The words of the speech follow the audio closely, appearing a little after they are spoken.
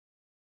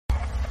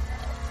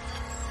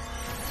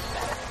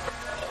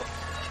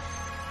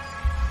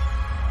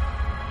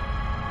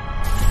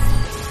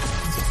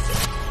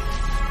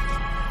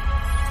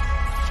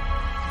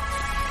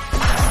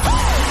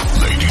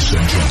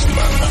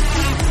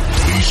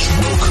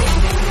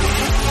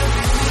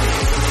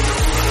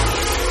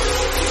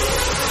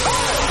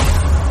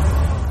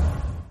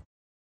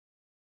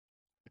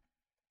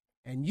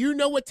And you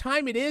know what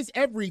time it is.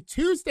 Every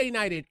Tuesday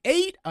night at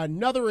 8,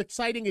 another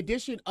exciting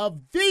edition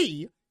of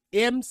the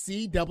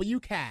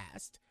MCW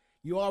Cast.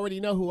 You already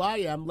know who I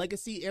am,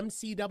 Legacy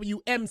MCW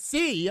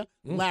MC,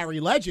 Larry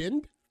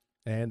Legend.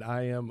 And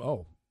I am,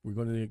 we're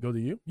going to go to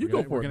you? You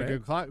go for it,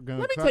 man. Let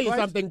me tell you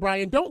something,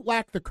 Brian. Don't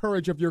lack the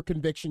courage of your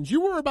convictions.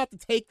 You were about to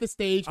take the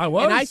stage. I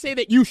was. And I say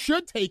that you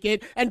should take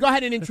it and go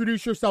ahead and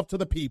introduce yourself to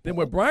the people. Then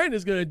what Brian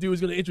is going to do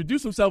is going to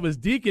introduce himself as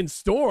Deacon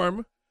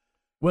Storm,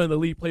 one of the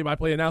lead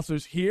play-by-play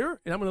announcers here.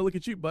 And I'm going to look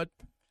at you, bud.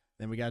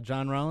 Then we got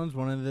John Rollins,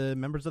 one of the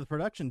members of the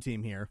production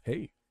team here.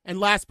 Hey. And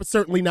last but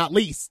certainly not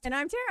least. And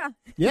I'm Tara.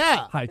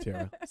 Yeah. Hi,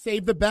 Tara.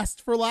 Save the best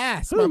for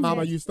last, my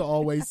mama used to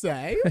always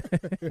say.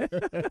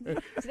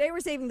 Today we're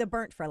saving the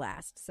burnt for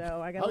last.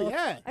 So I got a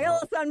little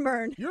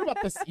sunburn. You're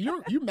about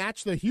to you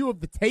match the hue of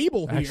the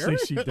table here. Actually,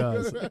 she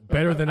does.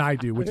 Better than I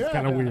do, which is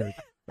kind of weird.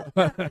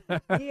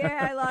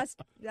 Yeah,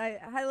 I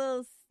had a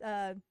little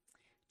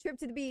trip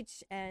to the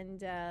beach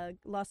and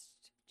lost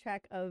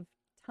track of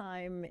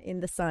time in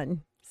the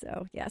sun.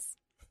 So, yes.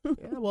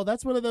 Yeah, well,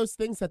 that's one of those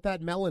things that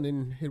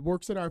melanin, it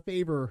works in our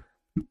favor,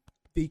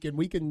 Deacon.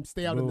 We can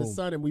stay out in the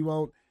sun and we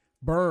won't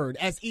burn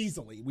as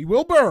easily. We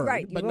will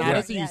burn, but not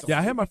as easily. Yeah,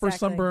 I had my first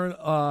sunburn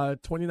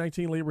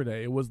 2019 Labor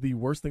Day. It was the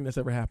worst thing that's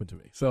ever happened to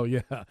me. So,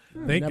 yeah,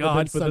 thank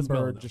God for this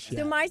melanin.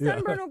 So my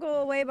sunburn will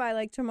go away by,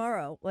 like,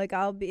 tomorrow. Like,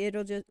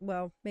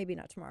 maybe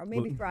not tomorrow.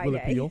 Maybe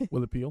Friday.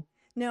 Will it peel?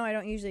 No, I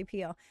don't usually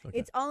peel. Okay.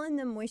 It's all in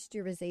the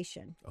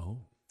moisturization. Oh.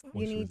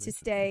 You need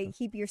to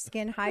keep your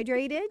skin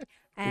hydrated,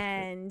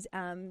 and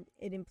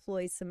it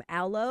employs some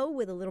aloe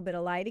with a little bit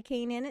of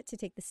lidocaine in it to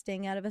take the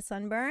sting out of a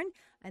sunburn.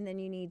 And then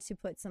you need to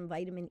put some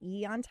vitamin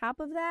E on top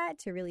of that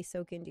to really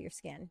soak into your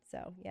skin.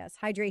 So, yes,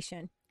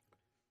 hydration.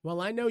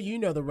 Well, I know you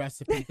know the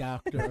recipe,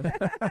 doctor.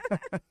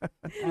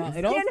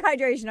 Skin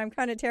hydration. I'm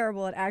kind of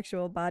terrible at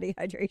actual body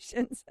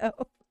hydration, so.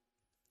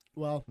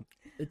 Well,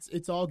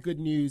 it's all good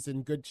news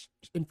and good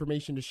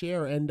information to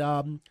share. And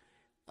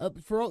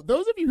for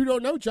those of you who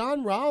don't know,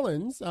 John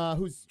Rollins,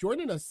 who's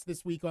joining us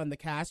this week on the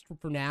cast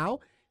for now,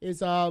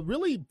 is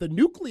really the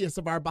nucleus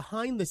of our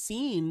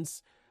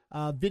behind-the-scenes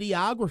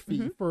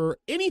videography for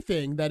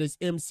anything that is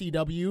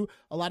MCW.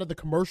 A lot of the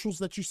commercials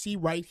that you see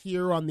right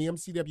here on the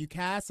MCW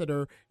cast that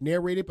are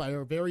narrated by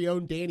our very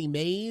own Danny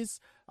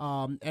Mays,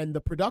 and the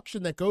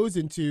production that goes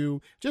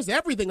into just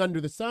everything under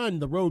the sun,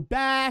 the road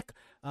back,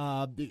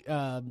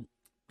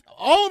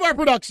 all of our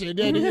production,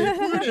 and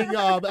including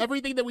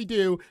everything that we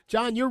do.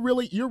 John, you're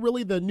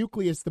really the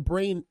nucleus, the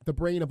brain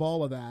of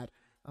all of that.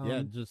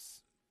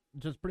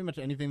 Just pretty much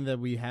anything that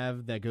we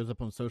have that goes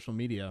up on social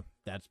media.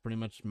 That's pretty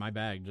much my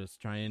bag. Just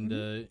trying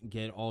to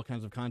get all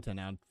kinds of content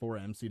out for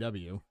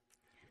MCW.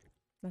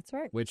 That's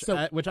right. Which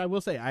I will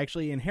say, I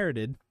actually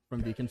inherited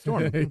from Deacon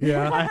Storm.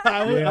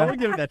 I will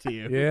give that to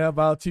you. Yeah,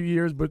 about 2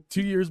 years, but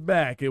 2 years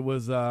back, it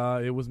was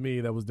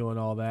me that was doing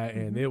all that,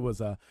 and it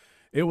was a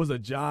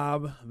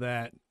job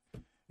that.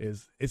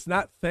 It's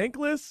not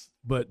thankless,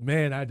 but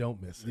man, I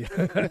don't miss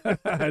it.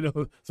 I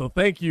don't. So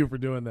thank you for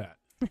doing that.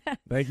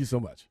 Thank you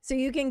so much. So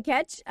you can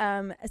catch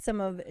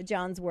some of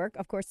John's work,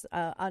 of course,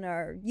 on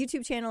our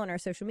YouTube channel and our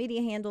social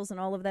media handles and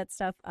all of that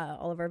stuff,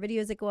 all of our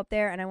videos that go up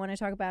there. And I want to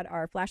talk about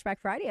our Flashback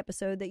Friday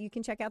episode that you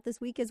can check out this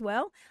week as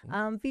well,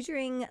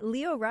 featuring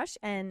Leo Rush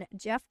and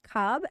Jeff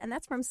Cobb, and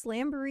that's from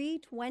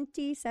Slamboree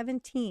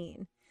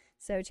 2017.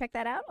 So check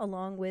that out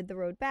along with The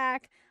Road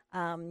Back.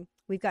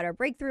 We've got our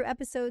breakthrough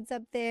episodes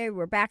up there.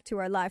 We're back to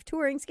our live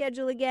touring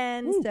schedule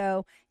again. Ooh.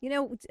 So,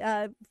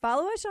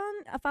 follow us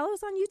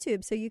on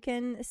YouTube so you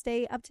can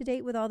stay up to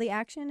date with all the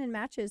action and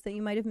matches that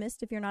you might have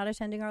missed if you're not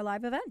attending our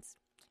live events.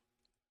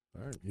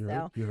 All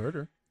right. You heard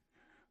her.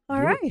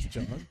 All right.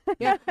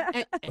 Yeah.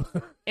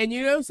 And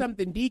you know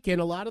something, Deacon,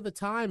 a lot of the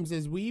times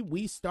as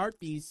we start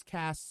these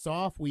casts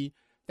off, we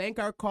thank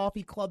our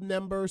coffee club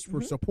members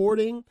for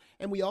supporting,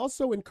 and we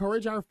also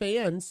encourage our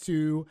fans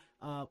to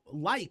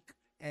like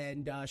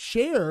and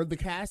share the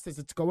cast as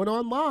it's going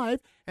on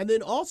live. And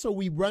then also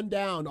we run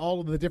down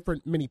all of the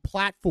different mini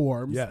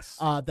platforms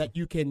that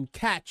you can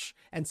catch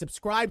and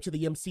subscribe to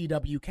the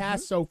MCW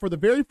cast. So for the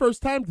very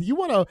first time, do you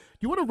want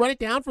to run it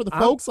down for the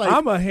folks?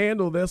 I'm going to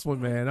handle this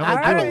one, man.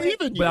 I believe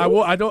in you.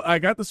 But I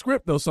got the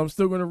script though, so I'm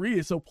still going to read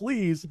it. So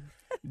please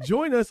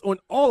join us on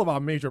all of our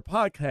major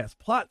podcast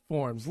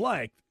platforms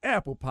like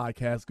Apple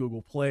Podcasts,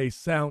 Google Play,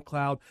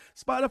 SoundCloud,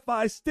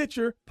 Spotify,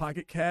 Stitcher,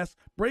 Pocket Cast,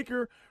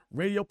 Breaker,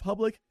 Radio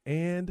Public,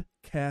 and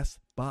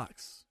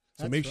CastBox.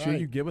 So make sure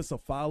you give us a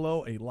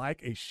follow, a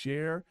like, a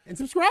share. And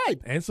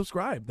subscribe.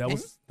 That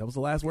was the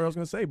last word I was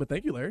going to say, but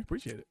thank you, Larry.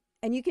 Appreciate it.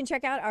 And you can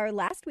check out our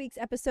last week's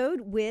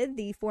episode with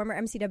the former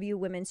MCW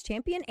Women's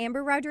Champion,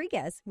 Amber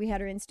Rodriguez. We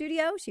had her in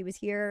studio. She was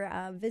here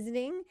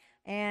visiting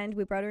and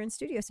we brought her in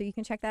studio. So you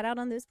can check that out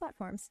on those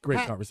platforms. Great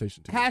Ha-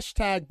 conversation too.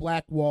 Hashtag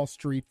Black Wall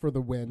Street for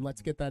the win.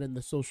 Let's get that in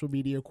the social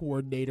media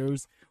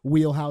coordinator's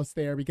wheelhouse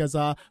there, because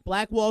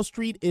Black Wall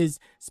Street is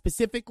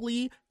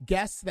specifically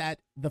guests that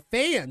the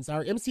fans,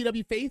 our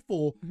MCW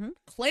faithful,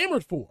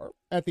 clamored for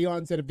at the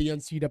onset of the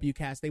MCW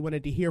cast. They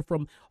wanted to hear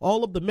from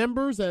all of the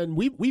members, and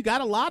we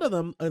got a lot of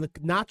them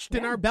notched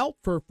in our belt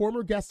for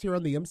former guests here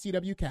on the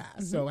MCW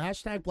cast. So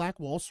hashtag Black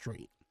Wall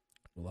Street.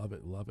 Love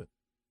it.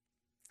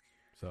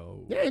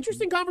 So Yeah,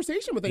 interesting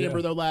conversation with Yeah.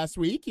 Amber though last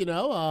week.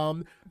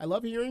 I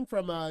love hearing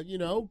from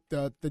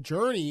the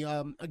journey.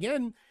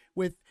 Again,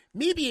 with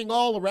me being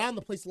all around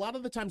the place, a lot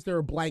of the times there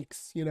are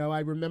blanks. I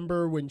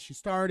remember when she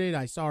started,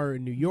 I saw her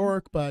in New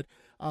York, but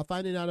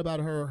finding out about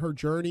her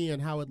journey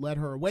and how it led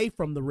her away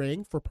from the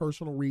ring for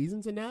personal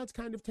reasons, and now it's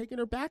kind of taken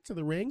her back to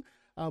the ring,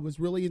 was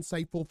really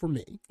insightful for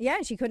me. Yeah,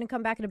 and she couldn't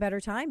come back at a better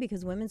time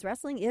because women's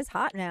wrestling is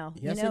hot now.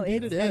 Yes,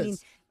 indeed it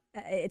is.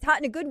 It's hot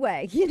in a good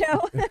way,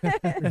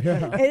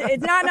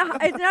 it's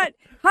not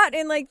hot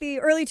in like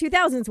the early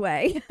 2000s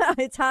way.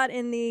 It's hot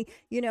in the,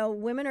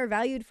 women are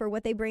valued for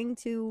what they bring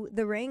to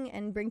the ring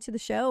and bring to the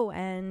show.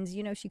 And,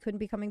 she couldn't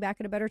be coming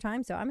back at a better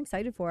time. So I'm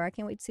excited for her. I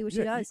can't wait to see what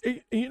she does.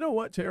 And you know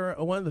what,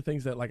 Tara? One of the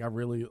things that I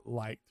really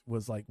liked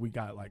was we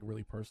got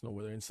really personal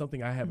with her, and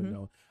something I haven't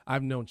known.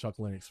 I've known Chuck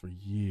Lennox for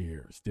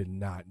years. Did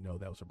not know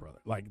that was her brother.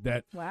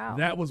 That. Wow.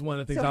 That was one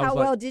of the things. So I was how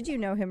well did you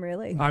know him,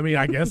 really? I mean,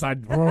 I guess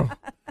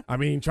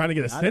trying to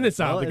get a sentence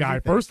out of the guy.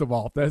 First of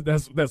all,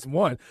 that's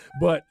one.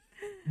 But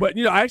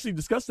I actually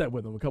discussed that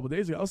with him a couple of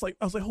days ago. I was like,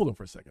 hold on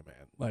for a second,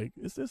 man.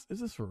 Is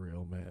this for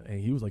real, man? And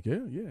he was like, yeah.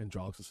 And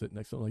Drogs was sitting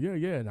next to him, like,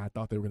 yeah. And I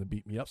thought they were going to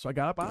beat me up, so I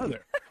got up out of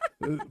there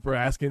for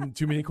asking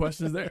too many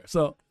questions there.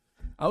 So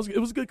it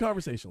was a good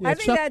conversation. I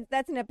think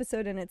that's an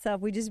episode in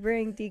itself. We just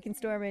bring Deacon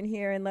Storm in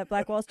here and let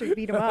Black Wall Street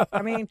beat him up.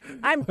 I mean,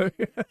 can we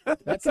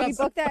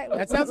book that?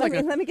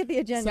 Let me get the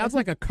agenda. Sounds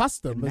like a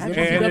custom. And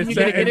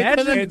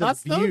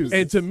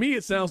to me,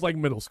 it sounds like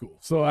middle school.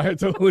 So I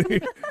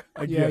totally.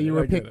 You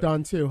were picked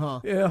on too,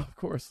 huh? Yeah, of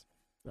course.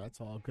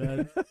 That's all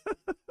good.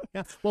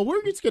 Yeah. Well,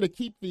 we're just going to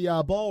keep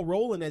the ball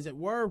rolling, as it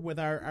were, with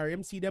our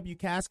MCW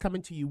cast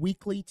coming to you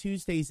weekly,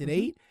 Tuesdays at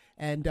 8.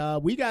 And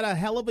we got a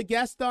hell of a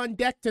guest on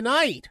deck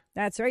tonight.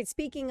 That's right.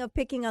 Speaking of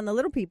picking on the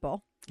little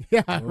people.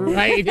 Yeah,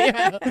 right.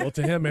 Yeah. Well,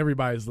 to him,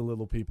 everybody's the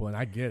little people, and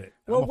I get it.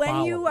 Well,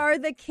 when you are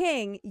the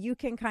king, you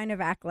can kind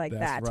of act like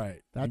that. That's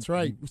right. That's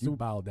right. You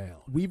bow down.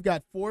 We've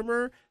got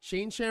former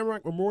Shane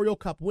Shamrock Memorial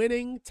Cup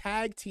winning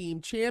tag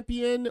team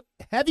champion,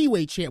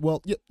 heavyweight champ.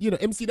 Well,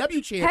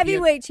 MCW champion,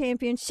 heavyweight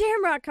champion,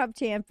 Shamrock Cup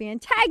champion,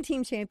 tag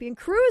team champion,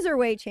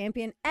 cruiserweight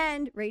champion,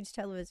 and Rage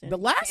Television. The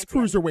last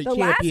champion. cruiserweight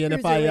champion,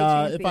 if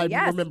I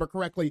remember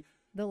correctly.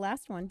 The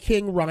last one.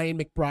 King Ryan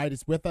McBride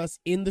is with us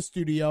in the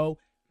studio.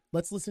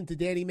 Let's listen to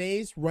Danny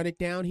Mays run it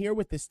down here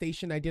with the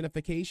station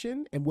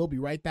identification, and we'll be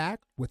right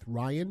back with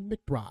Ryan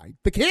McBride,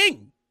 the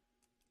King.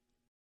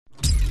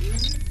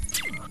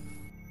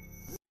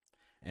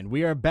 And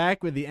we are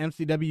back with the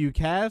MCW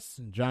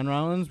cast. John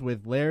Rollins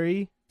with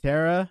Larry,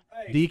 Tara,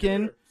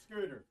 Deacon,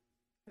 Scooter.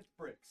 Hit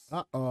the bricks.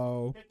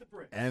 Uh-oh. Hit the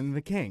bricks. and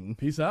the King.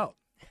 Peace out.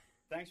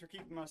 Thanks for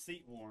keeping my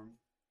seat warm.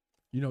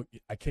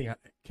 King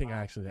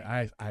actually,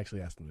 I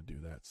actually asked him to do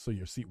that so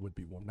your seat would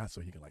be warm, not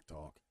so he can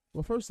talk.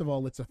 Well, first of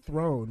all, it's a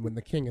throne when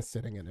the King is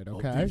sitting in it,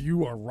 okay? Oh,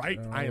 you are right.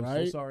 All I am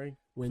right. so sorry.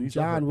 When Please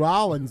John don't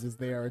Rollins is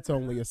there, it's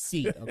only a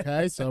seat,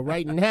 okay? So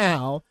right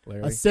now,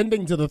 Larry.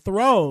 ascending to the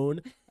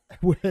throne,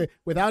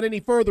 without any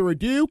further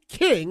ado,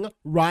 King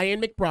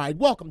Ryan McBride.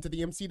 Welcome to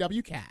the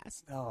MCW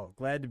cast. Oh,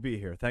 glad to be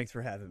here. Thanks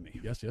for having me.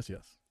 Yes.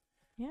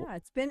 Yeah,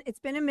 it's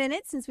been a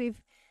minute since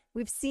we've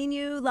seen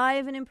you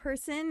live and in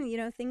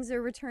person. Things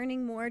are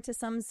returning more to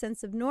some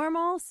sense of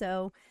normal.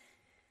 So,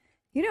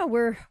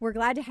 we're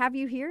glad to have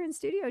you here in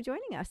studio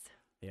joining us.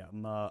 Yeah,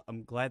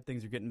 I'm glad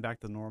things are getting back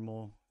to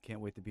normal.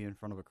 Can't wait to be in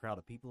front of a crowd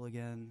of people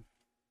again.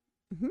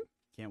 Mm-hmm.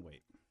 Can't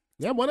wait.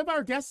 Yeah, one of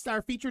our guests,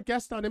 our featured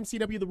guest on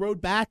MCW The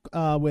Road Back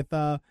with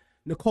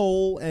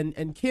Nicole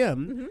and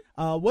Kim,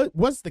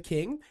 was the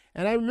King.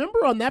 And I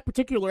remember on that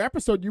particular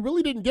episode, you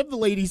really didn't give the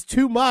ladies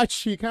too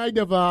much. You kind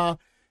of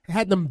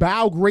had them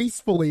bow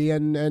gracefully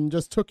and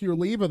just took your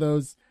leave of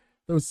those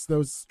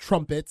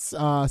trumpets,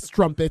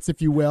 strumpets,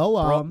 if you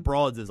will.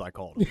 Broads, as I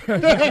called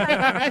them.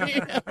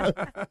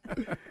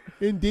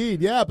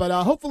 Indeed, yeah. But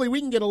hopefully we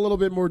can get a little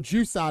bit more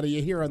juice out of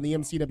you here on the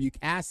MCW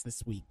cast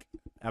this week.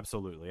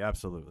 Absolutely.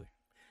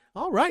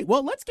 All right.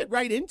 Well, let's get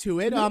right into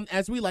it.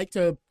 As we like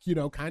to,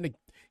 kind of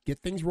get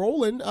things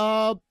rolling.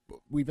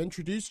 We've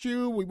introduced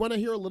you. We want to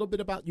hear a little bit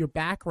about your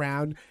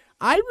background.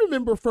 I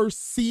remember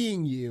first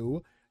seeing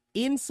you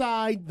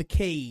inside the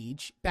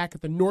cage back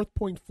at the North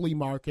Point Flea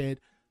Market,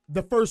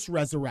 the first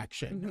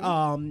Resurrection.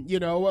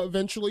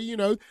 Eventually,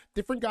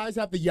 different guys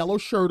have the yellow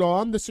shirt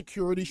on, the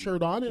security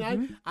shirt on.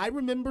 And I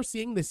remember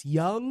seeing this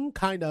young,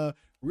 kind of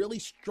really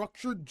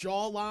structured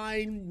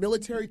jawline,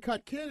 military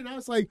cut kid. And I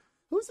was like,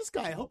 who's this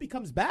guy? I hope he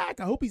comes back.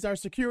 I hope he's our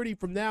security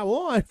from now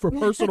on for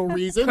personal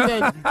reasons.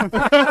 And, But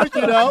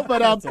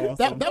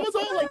that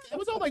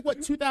was all like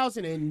what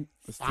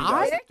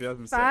 2005,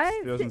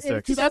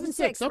 2006.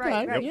 2006.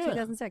 Okay, right, yeah.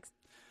 2006.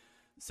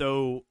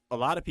 So a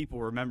lot of people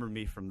remember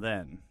me from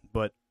then,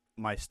 but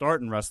my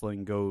start in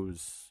wrestling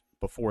goes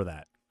before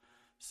that.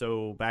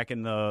 So back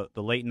in the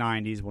late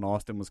 90s when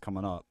Austin was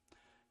coming up,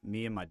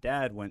 me and my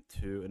dad went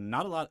to, and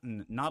not a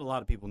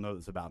lot of people know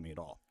this about me at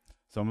all.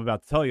 So I'm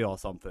about to tell you all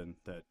something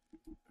that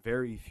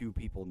very few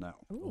people know.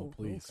 Oh,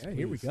 please. Okay,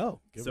 here we go.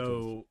 Give it to us.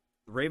 So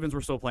the Ravens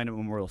were still playing at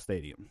Memorial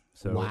Stadium.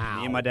 So Wow.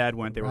 me and my dad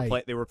went. They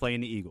Right. were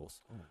playing the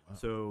Eagles. Oh, wow.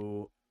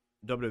 So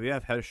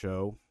WWF had a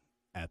show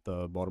at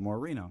the Baltimore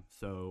Arena.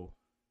 So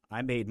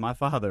I made my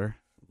father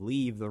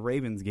leave the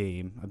Ravens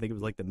game. I think it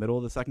was like the middle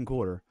of the second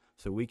quarter,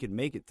 so we could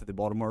make it to the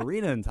Baltimore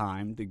Arena in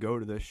time to go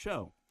to this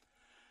show.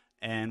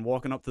 And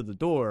walking up to the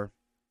door,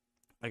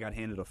 I got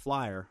handed a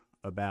flyer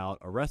about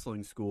a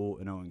wrestling school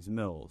in Owings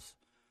Mills,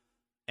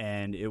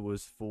 and it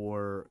was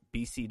for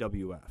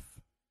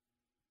BCWF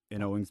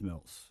in Owings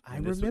Mills. I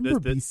And remember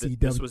This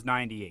BCW. was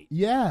 98.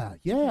 Yeah,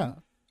 yeah.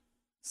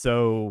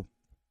 So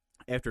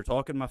after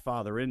talking my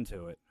father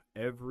into it,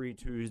 every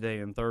Tuesday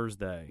and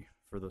Thursday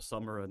for the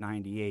summer of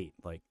 98,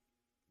 like,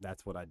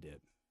 that's what I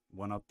did.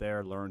 Went up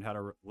there, learned how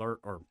to learn,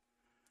 or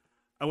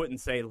I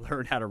wouldn't say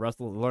learn how to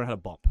wrestle, learn how to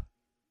bump.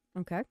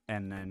 Okay.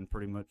 And then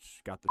pretty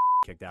much got the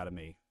kicked out of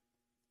me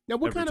Now,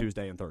 what every kind of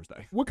Tuesday and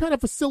Thursday.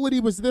 facility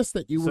was this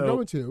that you were So,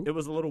 going to? It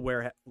was a little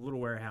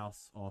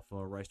warehouse off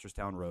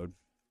Reisterstown Road.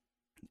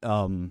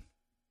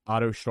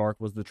 Otto Stark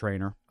was the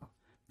trainer. I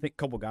think a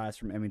couple guys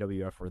from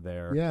MEWF were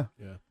there. Yeah.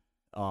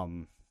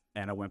 And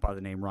I went by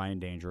the name Ryan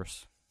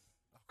Dangerous.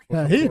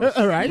 Okay.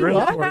 All right.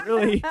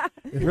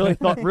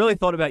 well, really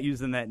thought about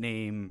using that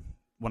name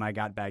when I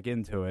got back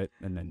into it,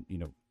 and then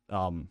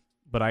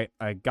but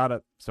I got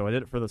it. So I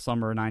did it for the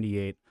summer of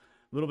 '98,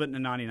 a little bit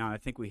in 99. I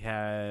think we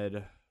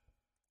had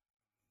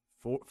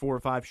four or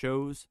five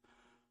shows,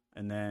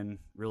 and then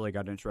really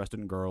got interested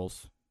in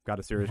girls. Got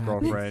a serious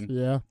girlfriend.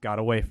 Yeah. Got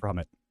away from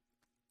it.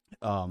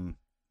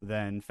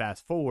 Then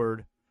fast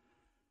forward,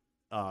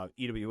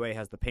 EWA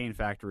has the Pain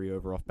Factory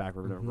over off Back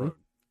River Mhm. Road.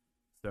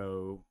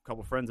 So a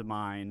couple friends of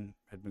mine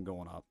had been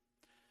going up.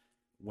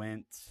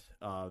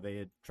 They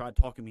had tried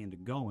talking me into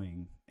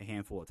going a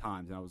handful of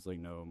times, and I was like,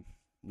 no,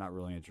 not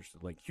really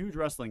interested. Like, huge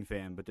wrestling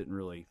fan, but didn't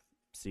really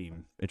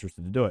seem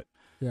interested to do it.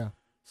 Yeah.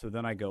 So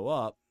then I go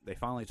up. They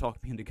finally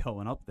talked me into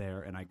going up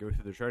there, and I go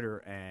through the trader,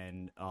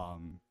 and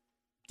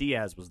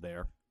Diaz was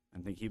there. I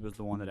think he was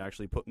the one that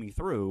actually put me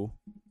through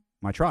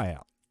my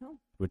tryout,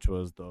 which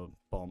was the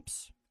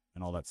bumps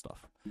and all that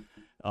stuff.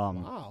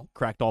 Wow.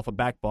 Cracked off a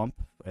back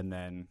bump, and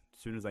then as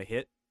soon as I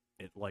hit,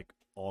 it like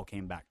all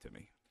came back to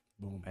me.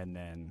 Boom. And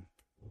then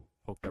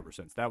hooked ever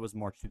since. That was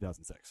March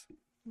 2006.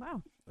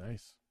 Wow.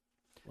 Nice.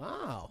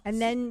 Wow.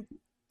 And then,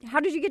 how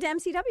did you get to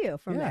MCW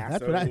from Yeah, there?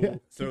 that's what I.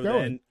 Keep So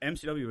going. then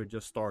MCW had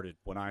just started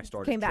when I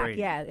started Came back. training.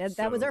 Yeah,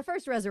 that was So- our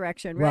first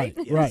resurrection, right?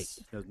 Right. Yes,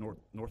 it was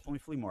North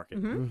Point Flea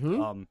Market. Mhm.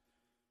 Mhm.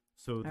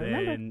 So I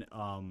then,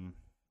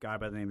 guy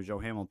by the name of Joe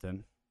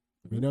Hamilton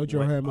We know Joe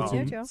went-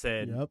 Hamilton. Joe.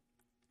 said Yep.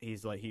 he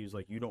was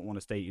like, you don't want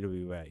to stay at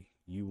EWA.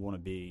 You want to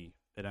be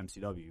at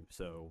MCW.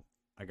 So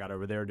I got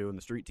over there doing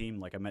the street team.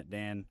 Like, I met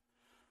Dan,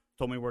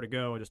 told me where to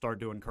go. I just started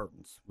doing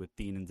curtains with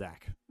Dean and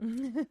Zach.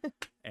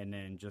 And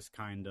then just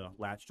kind of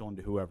latched on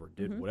to whoever,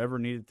 did Mhm. whatever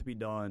needed to be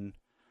done.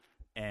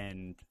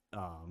 And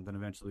then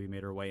eventually we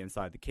made our way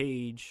inside the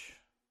cage.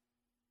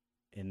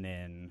 And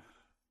then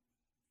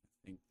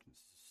I think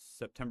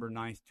September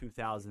 9th,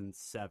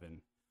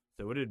 2007.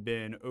 So it had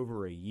been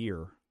over a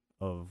year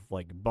of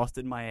like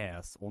busting my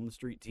ass on the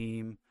street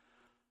team,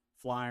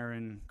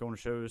 flyering, going to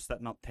shows,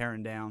 setting up,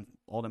 tearing down,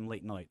 all them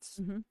late nights.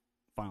 Mhm.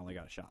 Finally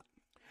got a shot.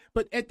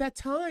 But at that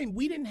time,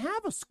 we didn't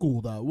have a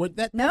school though.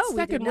 That No, we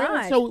second did round.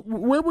 not. So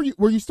where were you?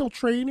 Were you still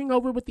training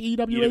over with the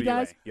EWA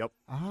guys? Yep.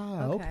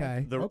 Ah, Okay.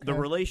 okay. The okay.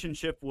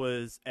 relationship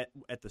was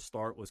at the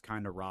start was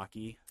kind of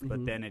rocky, but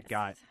Mhm. then it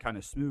got kind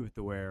of smooth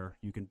to where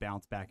you can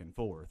bounce back and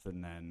forth,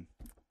 and then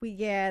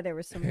There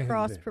were some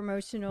cross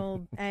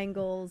promotional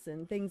angles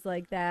and things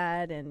like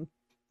that, and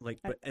like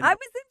I but, was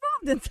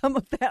involved in some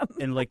of them.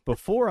 and like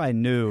before I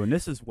knew, and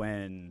this is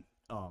when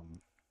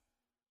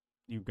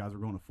you guys were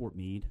going to Fort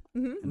Meade,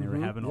 Mhm. and they were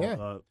Mhm, having yeah.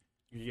 all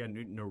the you had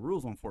no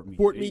rules on Fort Meade.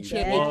 Fort You Meade could do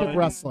Championship blood,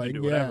 Wrestling. you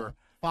could do Yeah. whatever.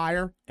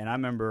 Fire. And I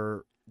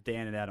remember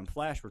Dan and Adam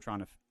Flash were trying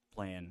to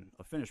plan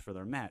a finish for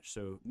their match,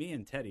 so me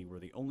and Teddy were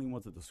the only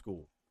ones at the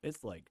school.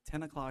 It's like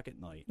 10 o'clock at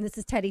night. And this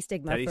is Teddy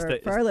Stigma Teddy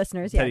for our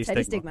listeners. Yeah, Teddy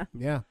Teddy Stigma.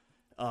 Stigma. Yeah.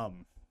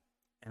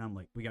 And I'm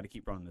like, we got to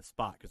keep running this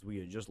spot because we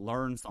had just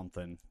learned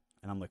something.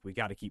 And I'm like, we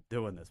got to keep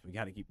doing this. We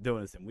got to keep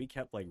doing this. And we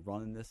kept like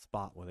running this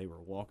spot where they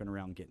were walking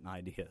around getting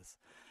ideas.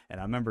 And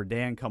I remember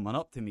Dan coming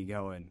up to me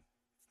going,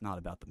 it's not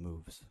about the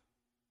moves.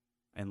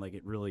 And like,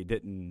 it really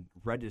didn't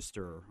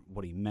register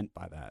what he meant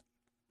by that.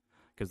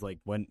 Because like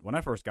when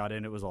I first got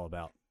in, it was all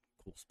about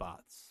cool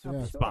spots. Yeah.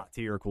 Cool spots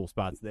here, cool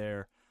spots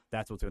there.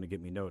 That's what's going to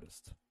get me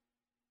noticed.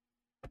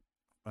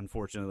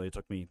 Unfortunately, it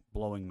took me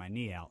blowing my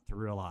knee out to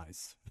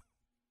realize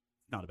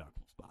not about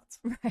cool spots.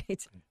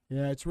 Right.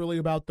 Yeah, it's really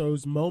about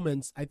those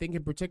moments. I think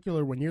in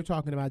particular when you're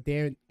talking about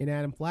Dan and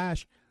Adam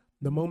Flash,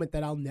 the moment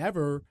that I'll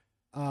never,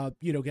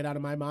 get out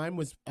of my mind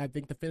was I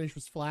think the finish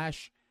was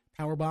Flash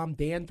powerbomb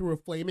Dan through a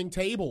flaming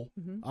table.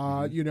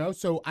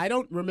 So I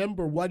don't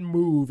remember one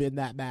move in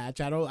that match.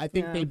 I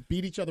think Yeah. they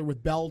beat each other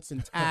with belts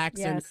and tacks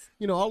Yes.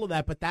 and all of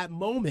that. But that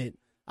moment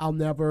I'll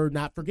never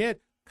not forget.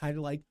 Kind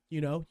of like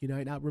you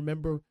might not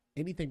remember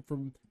anything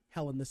from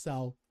Hell in the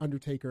Cell,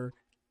 Undertaker,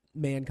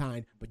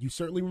 Mankind, but you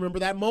certainly remember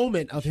that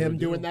moment of Sure him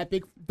do. doing that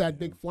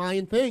big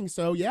flying thing.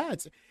 So yeah,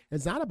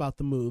 it's not about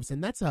the moves,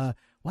 and that's an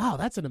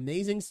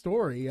amazing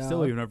story.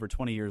 Still, even over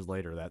 20 years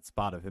later, that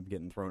spot of him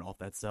getting thrown off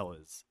that cell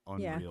is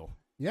unreal.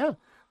 Yeah,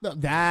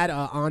 that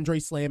Andre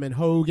slamming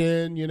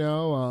Hogan,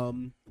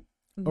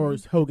 or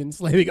Hogan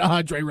slamming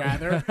Andre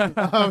rather,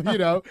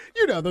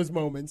 those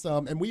moments.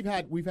 And we've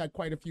had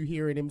quite a few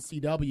here at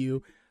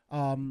MCW.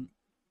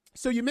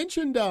 So you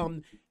mentioned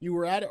you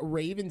were at a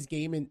Ravens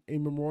game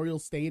in Memorial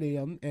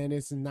Stadium, and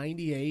it's in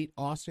 '98.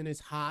 Austin is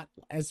hot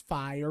as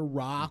fire.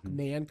 Rock,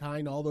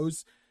 Mankind, all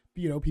those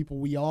people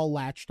we all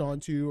latched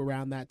onto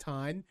around that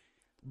time.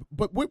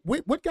 But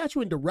what got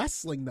you into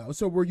wrestling though?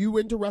 So were you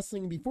into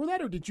wrestling before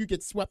that, or did you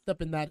get swept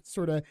up in that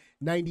sort of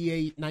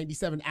 '98,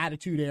 '97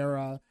 Attitude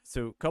Era?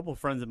 So a couple of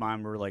friends of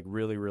mine were like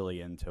really,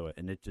 really into it,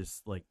 and it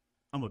just like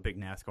I'm a big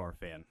NASCAR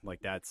fan. Like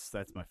that's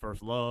my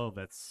first love.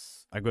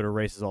 I go to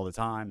races all the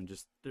time, and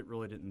just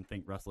didn't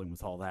think wrestling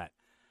was all that.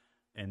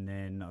 And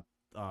then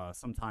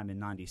sometime in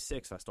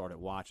 '96, I started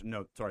watching.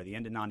 No, sorry, the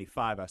end of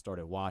 '95, I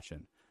started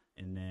watching,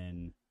 and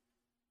then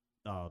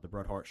the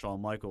Bret Hart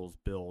Shawn Michaels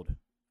build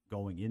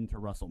going into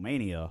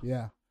WrestleMania.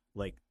 Yeah.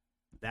 Like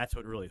that's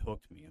what really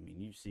hooked me. I mean,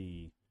 you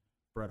see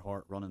Bret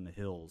Hart running the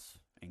hills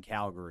in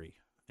Calgary,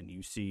 and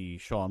you see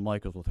Shawn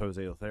Michaels with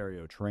Jose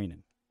Lothario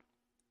training.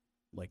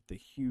 Like the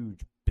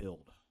huge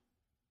build.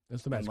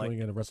 That's the match And, like- going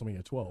into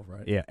WrestleMania 12,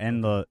 right? Yeah,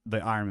 and the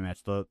Iron Man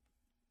match,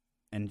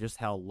 and just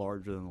how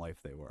larger than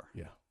life they were.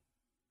 Yeah.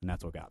 And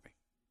that's what got me.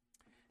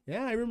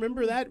 Yeah, I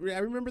remember that. I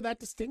remember that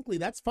distinctly.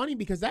 That's funny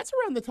because that's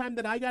around the time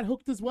that I got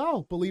hooked as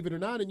well, believe it or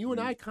not. And you and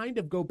I kind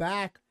of go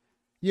back,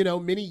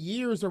 many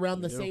years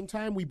around the We do. same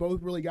time. We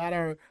both really got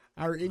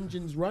our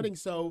engines running.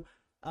 So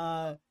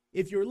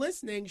if you're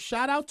listening,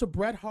 shout out to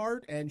Bret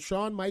Hart and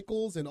Shawn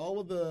Michaels and all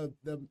of the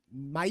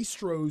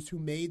maestros who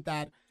made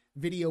that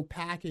video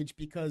package,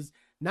 because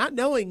not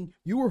knowing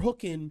you were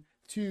hooking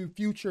to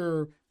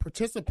future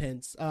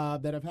participants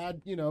that have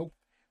had,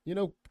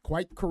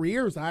 quite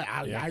careers.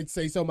 I'd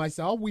say so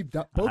myself. We've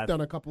both I've-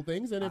 done a couple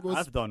things, and it was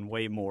I've done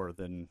way more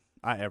than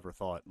I ever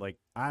thought. Like,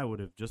 I would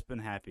have just been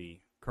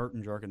happy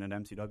curtain jerking an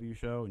MCW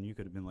show, and you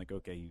could have been like,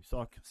 okay, you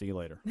suck. See you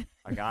later.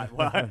 I got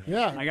what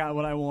I got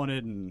what I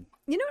wanted, and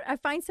You know what I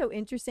find so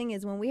interesting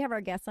is when we have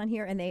our guests on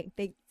here and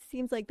they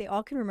seems like they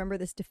all can remember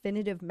this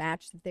definitive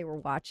match that they were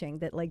watching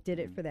that like did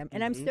it for them.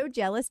 And I'm so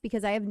jealous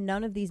because I have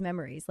none of these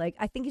memories. Like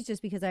I think it's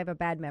just because I have a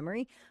bad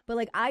memory, but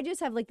like I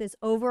just have like this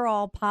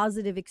overall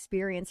positive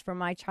experience from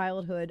my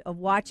childhood of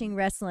watching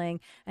wrestling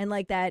and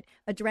like that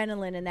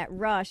adrenaline and that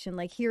rush and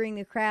like hearing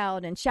the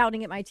crowd and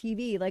shouting at my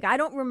TV. Like I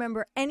don't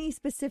remember any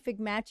specific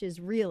matches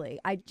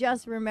really. I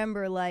just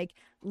remember like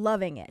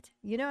loving it.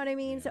 You know what I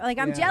mean? So like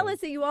I'm Yeah.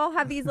 jealous that you all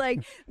have these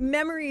like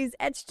memories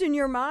etched in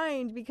your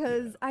mind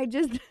because I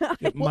just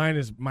Yeah, mine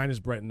is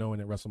Brett and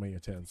Owen at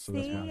WrestleMania 10. So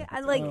that's see mine.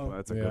 I like Oh.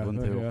 that's a Yeah, good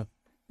one too. yeah.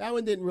 that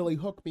one didn't really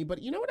hook me.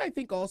 But you know what I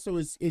think also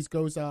is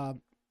goes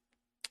hand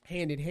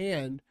in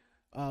hand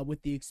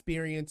with the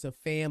experience of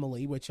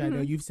family, which I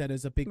know you've said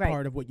is a big Right.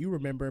 part of what you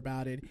remember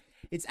about it.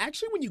 It's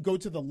actually when you go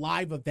to the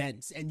live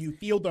events and you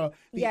feel the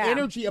Yeah.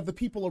 energy of the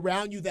people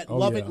around you that Oh,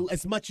 love yeah. it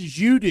as much as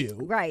you do.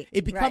 Right,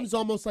 It becomes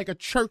almost like a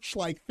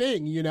church-like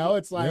thing, you know?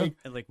 It's like,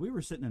 And like we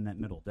were sitting in that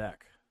middle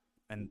deck,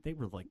 and they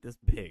were like this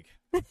big.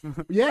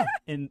 yeah.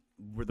 And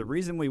the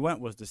reason we went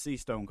was to see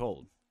Stone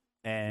Cold.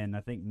 And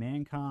I think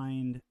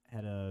Mankind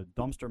had a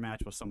dumpster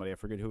match with somebody. I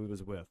forget who he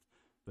was with.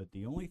 But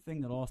the only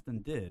thing that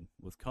Austin did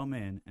was come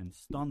in and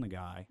stun the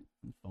guy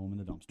and throw him in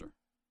the dumpster.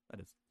 That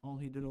is all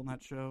he did on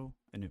that show,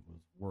 and it was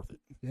worth it.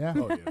 Yeah.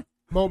 Oh, yeah.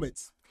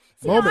 Moments.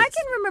 See, now, I Moments.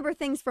 can remember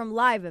things from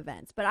live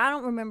events, but I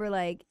don't remember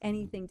like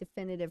anything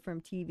definitive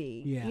from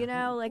TV. Yeah. You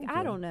know, like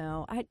I don't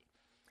know.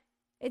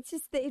 It's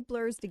just that it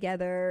blurs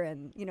together,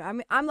 and you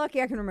know, I'm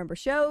lucky I can remember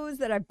shows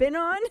that I've been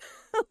on,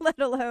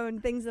 let alone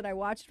things that I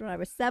watched when I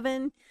was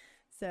 7.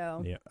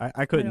 So Yeah,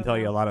 I couldn't don't tell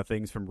you know. a lot of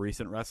things from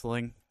recent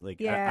wrestling. Like,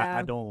 Yeah.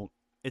 I don't.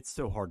 It's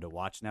so hard to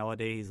watch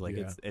nowadays. Like,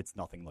 Yeah. it's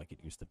nothing like it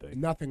used to be.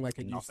 Nothing like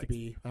it used to Nothing.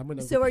 be. I'm going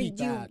to So repeat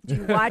do that.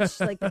 you watch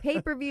like the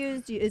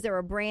pay-per-views? Is there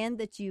a brand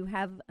that you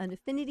have an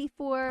affinity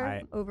for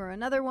I- over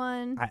another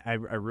one? I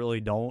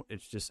really don't.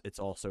 It's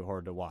all so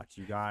hard to watch.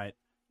 You got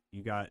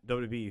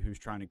WWE who's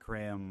trying to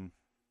cram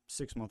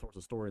 6 months worth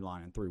of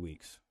storyline in 3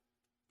 weeks,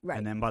 Right.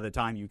 and then by the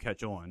time you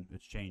catch on,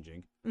 it's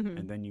changing. Mhm.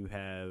 And then you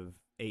have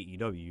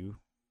AEW.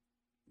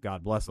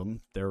 God bless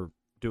them. They're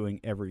doing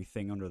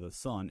everything under the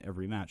sun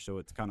every match, so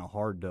it's kind of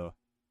hard to.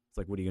 It's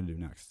like, what are you gonna do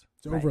next?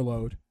 It's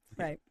overload.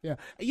 Right. Yeah.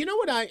 You know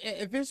what?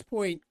 At this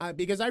point,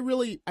 because I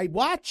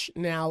watch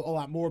now a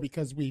lot more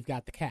because we've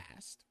got the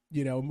cast,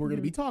 and we're going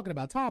to be talking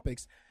about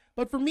topics.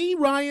 But for me,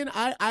 Ryan,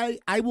 I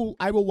will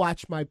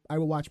watch my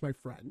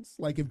friends.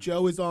 Like if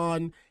Joe is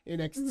on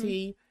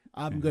NXT,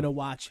 I'm going to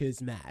watch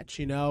his match.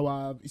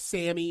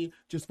 Sammy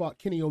just fought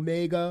Kenny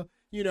Omega.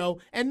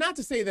 And not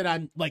to say that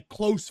I'm like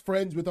close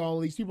friends with all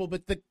these people,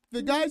 but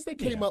the guys that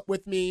came up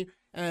with me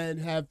and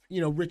have,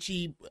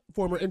 Richie,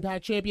 former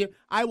Impact champion,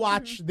 I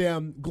watch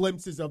them,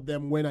 glimpses of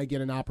them when I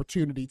get an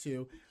opportunity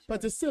to.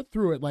 But to sit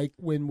through it, like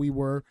when we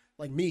were,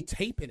 like me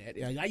taping it,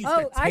 I used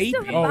to I tape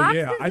still it. have Oh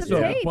yeah, boxes I of still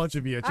have a tapes. bunch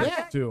of VHS I've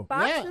got too.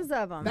 boxes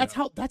of them. That's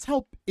how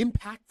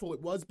impactful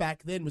it was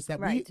back then. Was that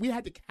Right. we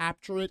had to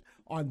capture it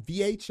on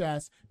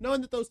VHS,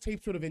 knowing that those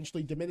tapes would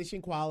eventually diminish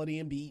in quality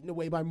and be eaten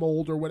away by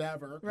mold or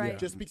whatever. Right.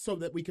 Just so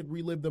that we could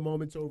relive the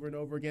moments over and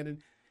over again. And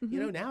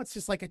now it's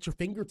just like at your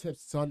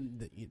fingertips. It's on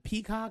the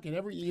Peacock and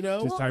every. Just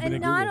Well, type it and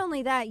in not Google.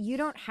 only that, you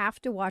don't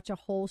have to watch a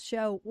whole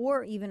show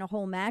or even a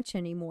whole match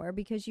anymore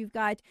because you've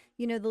got,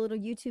 the little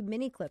YouTube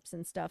mini clips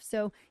and stuff.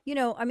 So,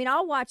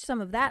 I'll watch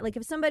some of that. Like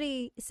if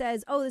somebody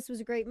says, oh, this was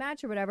a great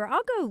match or whatever,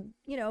 I'll go,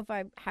 if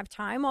I have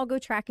time, I'll go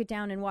track it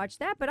down and watch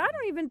that. But I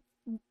don't even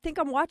think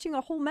I'm watching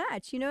a whole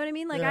match. You know what I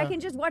mean? Like I Yeah. can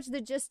just watch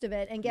the gist of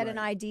it and get an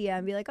idea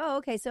and be like, oh,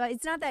 okay. So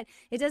it's not that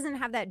it doesn't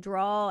have that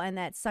draw and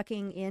that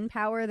sucking in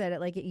power that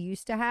it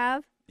used to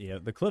have. Yeah,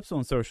 the clips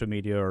on social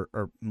media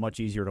are much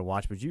easier to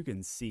watch, but you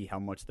can see how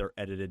much they're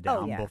edited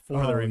Oh, down yeah.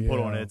 before they're even put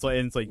on yeah. it.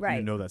 It's like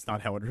Right. that's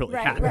not how it really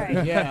Right, happened.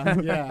 right.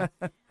 Yeah.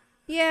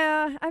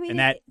 Yeah. I mean, And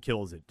that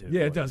kills it too.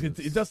 Yeah, it does.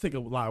 It does take a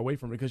lot away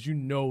from it because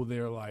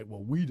they're like,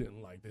 well, we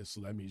didn't like this,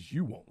 so that means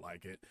you won't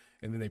like it.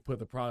 And then they put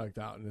the product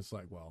out, and it's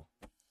like, well,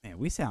 Man,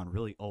 we sound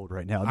really old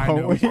right now. I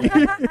Don't know we?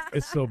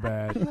 it's so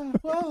bad.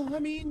 Well, I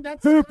mean,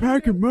 that's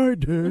Back in my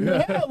day.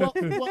 Yeah, well,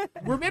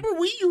 remember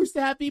we used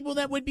to have people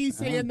that would be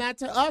saying that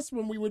to us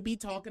when we would be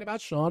talking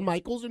about Shawn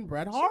Michaels and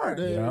Bret Hart.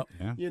 Yeah.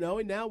 Yeah.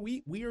 And now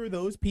we are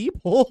those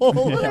people.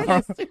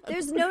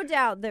 there's no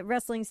doubt that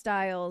wrestling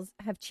styles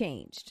have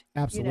changed.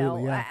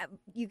 Absolutely, yeah.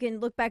 You can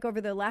look back over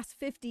the last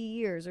 50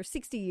 years or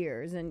 60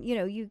 years, and you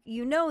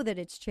know that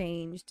it's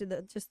changed.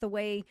 Just the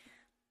way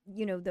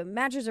the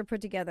matches are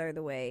put together,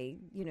 the way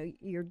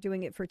you're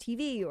doing it for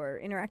TV or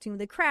interacting with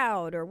the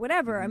crowd or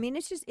whatever. I mean,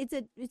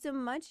 it's a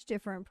much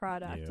different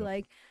product. Yeah.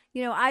 Like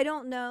I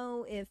don't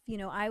know if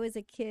I was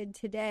a kid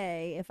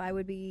today if I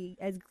would be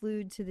as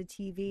glued to the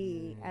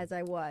TV as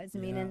I was. I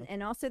mean,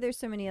 and also there's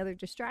so many other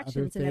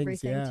distractions and things,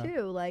 everything yeah.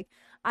 too. Like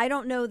I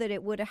don't know that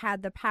it would have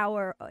had the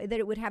power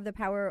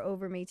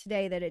over me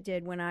today that it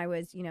did when I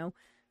was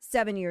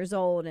 7 years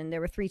old and there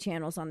were 3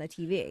 channels on the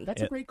TV.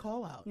 That's a great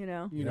call out.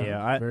 Yeah,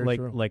 very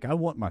true. I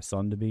want my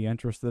son to be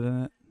interested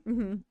in it,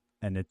 Mm-hmm.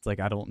 and it's like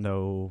I don't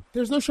know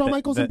There's no Shawn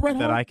Michaels and Bret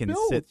Hart that I can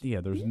build. sit.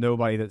 Yeah, there's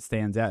nobody that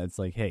stands out. It's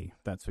like, hey,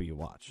 that's who you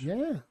watch.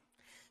 Yeah.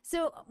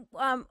 So,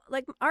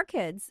 like our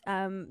kids,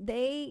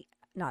 they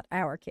not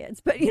our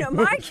kids, but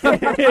my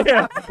kids.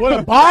 Yeah. What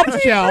a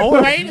bombshell,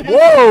 right?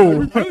 Whoa!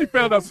 We really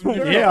found out some.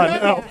 Yeah, I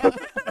know.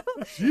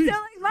 So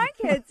like my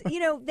kids,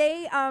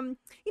 they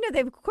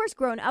they've of course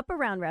grown up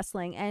around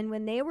wrestling, and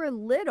when they were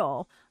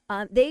little,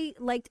 they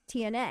liked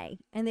TNA,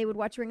 and they would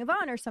watch Ring of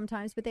Honor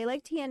sometimes, but they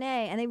liked TNA,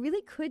 and they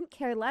really couldn't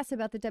care less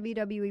about the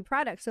WWE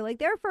product. So like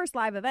their first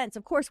live events,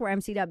 of course, were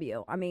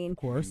MCW. I mean, Of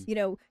course.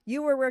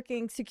 you were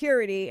working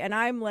security, and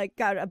I'm like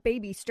got a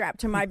baby strapped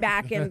to my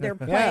back, and they're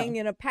playing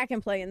in a pack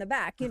and play in the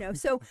back,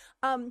 So,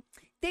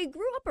 they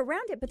grew up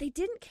around it, but they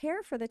didn't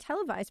care for the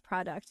televised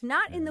product.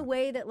 Not in the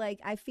way that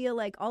like I feel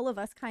like all of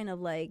us kind of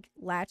like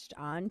latched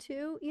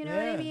onto. You know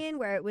what I Yeah. mean?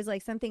 Where it was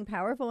like something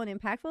powerful and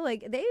impactful.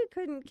 Like they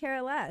couldn't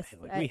care less.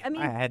 Like, I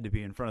mean. I had to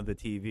be in front of the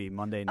TV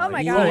Monday night. Oh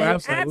my Oh, god!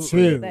 absolutely.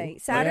 Absolutely.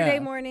 Saturday Yeah.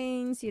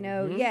 mornings,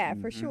 Mhm. yeah,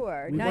 for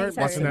sure. We Night, weren't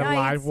Saturday Watching that nights.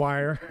 live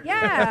wire.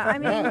 Yeah, I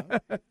mean,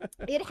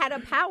 it had a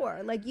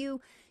power. Like you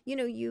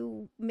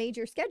made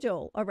your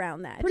schedule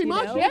around that. Pretty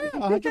much, yeah,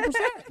 100%.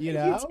 You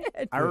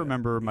did. I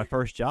remember my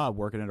first job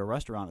working at a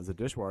restaurant as a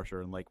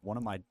dishwasher, and like one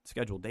of my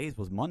scheduled days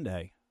was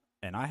Monday,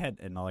 and I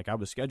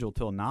was scheduled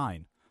till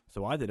 9,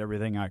 so I did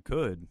everything I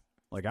could.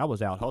 Like I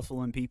was out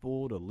hustling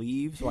people to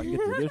leave so I could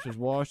get the dishes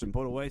washed and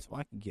put away so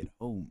I could get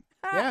home.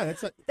 Yeah,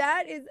 that's like,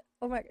 That is.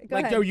 Oh my. Go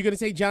ahead. Joe, you going to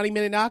say Johnny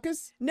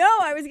Mininakis? No,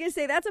 I was going to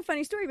say that's a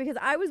funny story because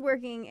I was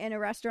working in a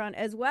restaurant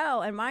as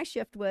well, and my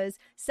shift was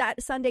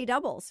Sunday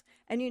doubles,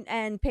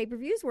 and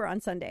pay-per-views were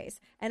on Sundays.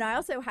 And I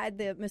also had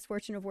the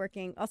misfortune of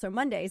working also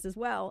Mondays as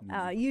well,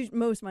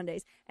 most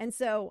Mondays. And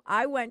so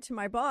I went to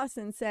my boss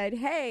and said,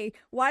 "Hey,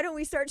 why don't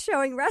we start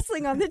showing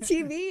wrestling on the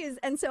TVs?"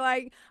 And so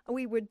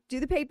we would do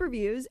the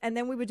pay-per-views, and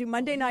then we would do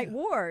Monday Night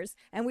Wars,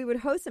 and we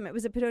would host them. It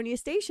was at Pedonia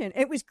Station.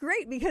 It was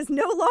great because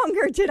no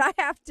longer did I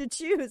have to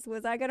choose: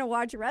 was I going to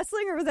watch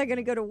wrestling or was I going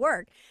to go to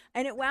work?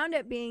 And it wound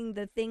up being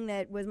the thing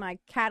that was my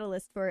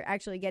catalyst for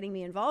actually getting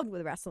me involved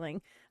with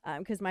wrestling,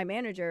 because my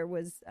manager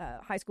was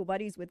high school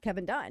buddies with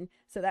Kevin Dunn.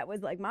 So that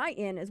was like my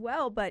in as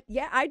well. But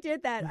yeah, I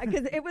did that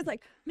because it was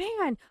like,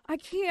 man, I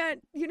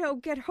can't,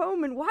 get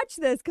home and watch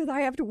this because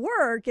I have to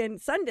work. And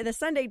the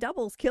Sunday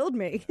doubles killed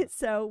me.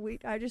 So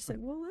I just said,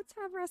 well, let's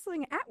have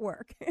wrestling at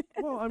work.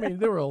 Well, I mean,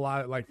 there were a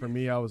lot. Like for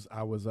me, I was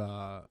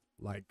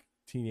like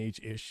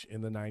teenage-ish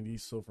in the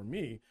 90s. So for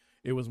me,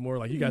 it was more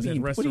like you guys had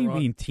What do restaurant. you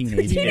mean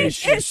teenage-ish?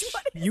 Teenage-ish?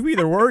 You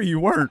either were or you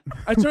weren't.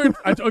 I turned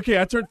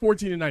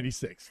 14 in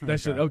 96.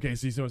 That's Okay. okay.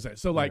 So you see what I'm saying?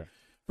 So like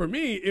for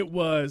me, it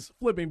was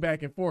flipping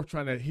back and forth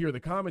trying to hear the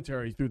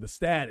commentary through the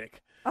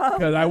static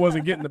because I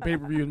wasn't getting the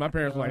pay-per-views. My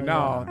parents were like,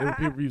 "No, the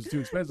pay-per-views too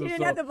expensive." You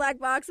didn't so, have the black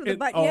box with the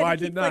button. oh, You had to I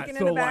keep did not. clicking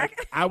So in the back.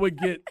 like, I would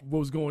get what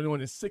was going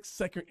on in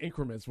 6-second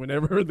increments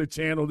whenever the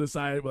channel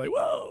decided, like,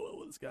 "Whoa,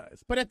 what's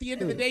guys?" But at the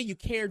end of the day, you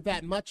cared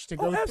that much to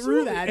go Oh, through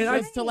absolutely. that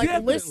and just to like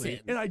definitely- listen.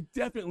 And I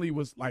definitely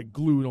was like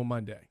glued on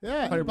Monday.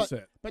 Yeah,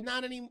 100%. But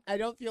not any. I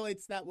don't feel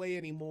it's that way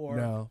anymore.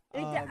 No.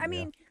 I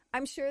mean,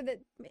 I'm sure that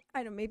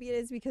maybe it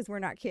is because we're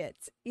not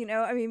kids.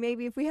 I mean,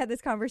 maybe if we had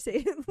this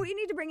conversation, we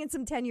need to bring in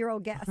some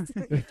 10-year-old guests.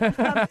 Let's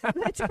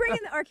bring in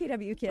the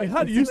RKW kids. Like, how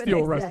and do see you what steal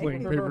they say.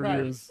 wrestling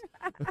pay-per-views?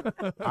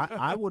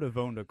 I would have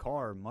owned a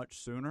car much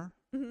sooner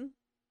Mhm.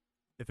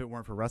 if it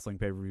weren't for wrestling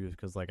pay-per-views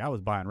because like I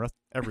was buying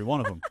every one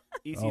of them.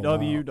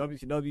 ECW, wow.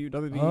 WCW,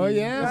 WWE. Oh,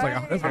 yeah. That's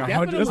like that's like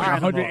Definitely.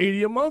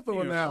 180 a month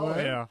on that Oh, one.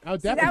 yeah. Oh,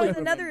 See, that definitely. was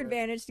another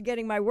advantage to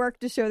getting my work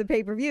to show the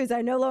pay-per-views.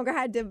 I no longer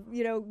had to,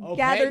 Okay,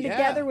 gather yeah.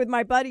 together with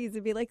my buddies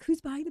and be like,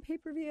 "Who's buying the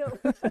pay-per-view?"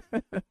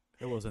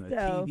 There wasn't a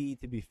So- TV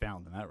to be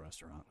found in that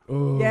restaurant.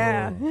 Oh,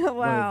 Yeah. one of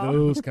Wow.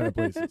 those kind of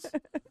places.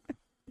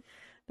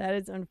 That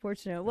is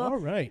unfortunate. Well, All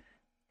right.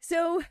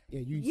 so Yeah,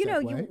 you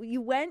you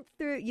you went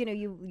through,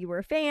 you were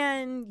a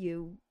fan,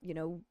 you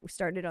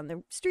started on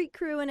the street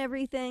crew and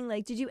everything.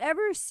 Like, did you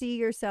ever see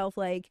yourself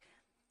like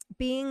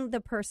being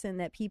the person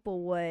that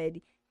people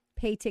would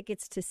pay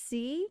tickets to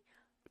see,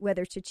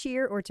 whether to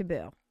cheer or to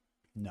boo?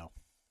 No,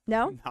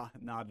 No?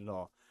 not at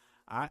all.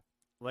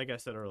 Like I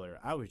said earlier,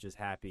 I was just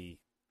happy.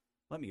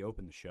 Let me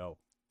open the show,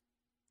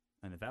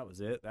 and if that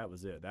was it, that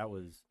was it. That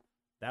was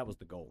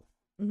the goal.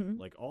 Mm-hmm.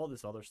 Like all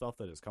this other stuff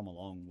that has come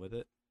along with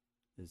it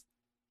is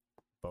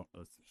a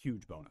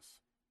huge bonus.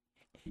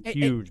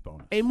 Huge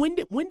bonus. And when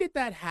did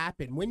that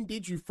happen? When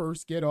did you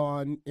first get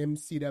on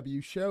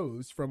MCW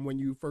shows? From when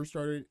you first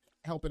started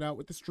helping out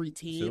with the street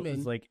So team? it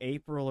was like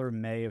April or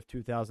May of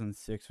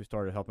 2006. We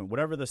started helping.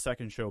 Whatever the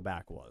second show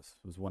back was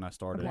when I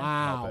started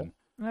Wow. helping.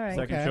 All right.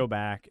 Second Okay. show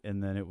back,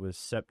 and then it was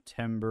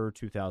September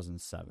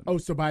 2007. oh,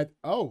 so by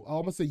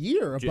almost a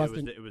year of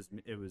busting.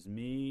 It was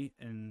me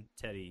and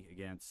Teddy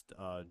against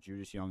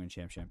Judas Young and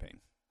Champ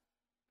Champagne,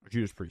 or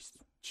Judas Priest.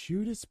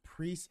 Judas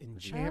Priest and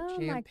Champ Oh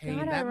Champagne.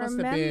 my God, that I must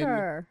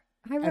remember.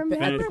 I have been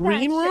remember at the that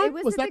green show. room. It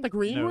Was was that at the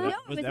green No, room? No,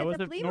 it was that at was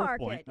the at flea North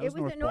market. Point. That It was was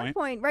North at North Point.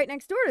 Point, right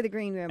next door to the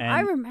green room. And-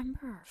 I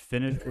remember.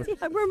 Finish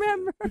with I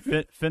remember.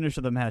 finish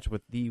of the match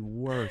with the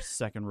worst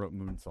second rope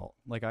moonsault.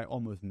 Like I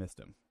almost missed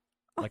him.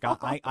 Like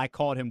I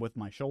caught him with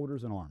my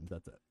shoulders and arms.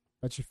 That's it.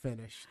 But you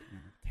finished.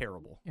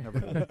 Terrible. Never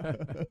do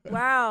it.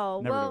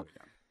 Wow. Never Well, do it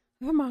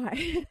again. oh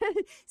my.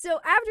 So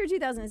after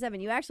 2007,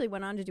 you actually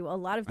went on to do a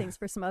lot of things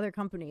for some other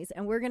companies.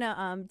 And we're going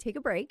to take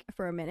a break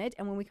for a minute.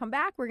 And when we come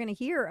back, we're going to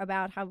hear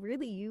about how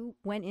really you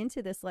went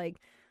into this, like,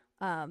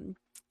 kind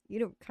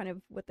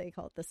of what they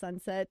call it, the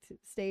sunset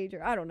stage,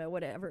 or I don't know,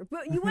 whatever.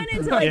 But you went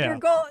into like Yeah. your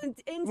goal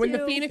into. When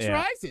the Phoenix Yeah.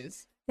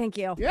 rises. Thank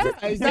you.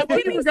 Yeah, is that where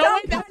Give you me were some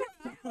going? kind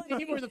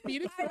That's where the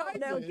Phoenix I don't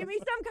know. rises. Give me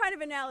some kind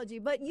of analogy.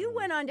 But you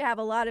went on to have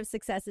a lot of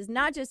successes,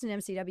 not just in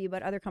MCW,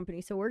 but other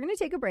companies. So we're going to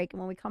take a break. And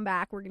when we come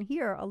back, we're going to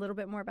hear a little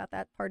bit more about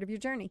that part of your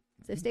journey.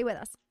 So stay with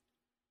us.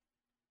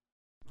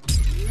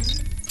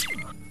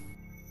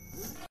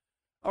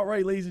 All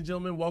right, ladies and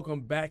gentlemen, welcome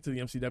back to the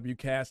MCW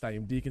cast. I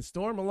am Deacon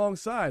Storm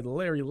alongside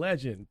Larry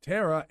Legend,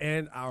 Tara,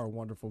 and our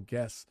wonderful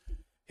guest,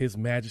 His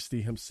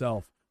Majesty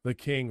himself, the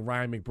King,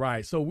 Ryan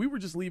McBride. So we were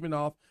just leaving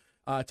off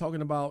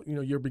talking about,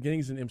 your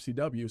beginnings in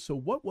MCW. So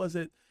what was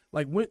it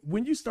like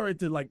when you started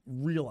to like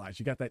realize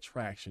you got that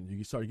traction,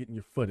 you started getting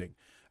your footing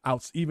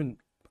even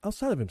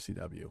outside of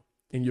MCW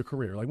in your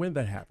career? Like when did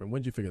that happen?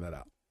 When did you figure that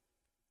out?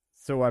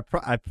 So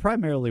I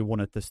primarily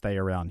wanted to stay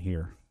around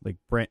here. Like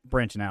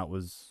branching out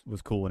was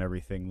cool and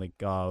everything. Like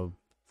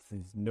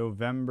since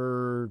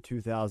November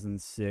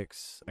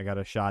 2006, I got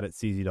a shot at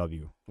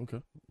CZW.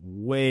 Okay.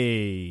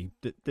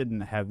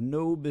 Didn't have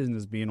no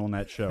business being on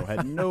that show.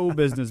 Had no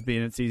business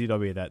being at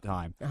CZW at that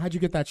time. How'd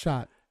you get that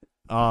shot?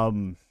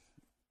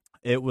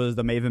 It was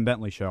the Maven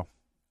Bentley show.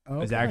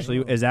 Okay.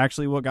 Is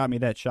actually what got me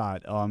that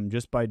shot.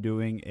 Just by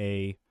doing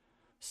a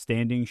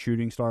standing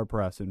shooting star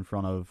press in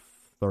front of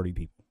 30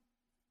 people.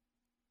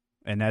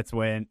 And that's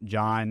when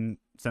John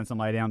sent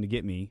somebody down to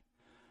get me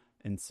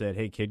and said,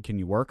 "Hey, kid, can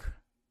you work?"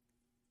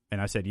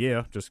 And I said,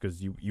 "Yeah," just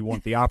because you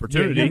want the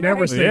opportunity. you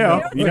never say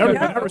yeah, no. you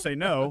never say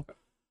no.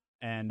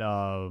 And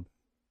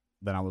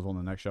then I was on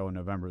the next show in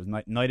November. It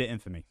was Night of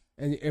Infamy.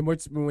 And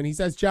when he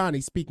says John,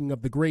 he's speaking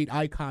of the great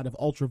icon of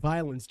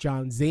ultraviolence,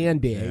 John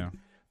Zandig,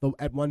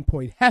 at one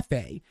point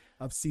Hefe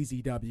of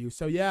CZW.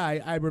 So yeah,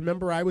 I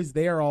remember I was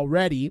there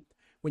already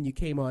when you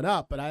came on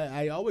up, but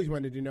I always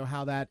wanted to know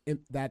how that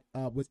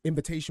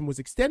invitation was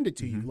extended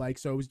to you. Like,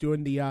 so I was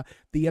doing the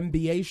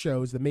MBA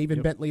shows, the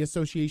Maven Bentley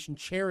Association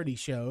charity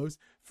shows,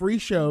 free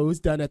shows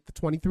done at the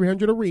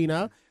 2300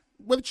 Arena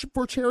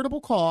for charitable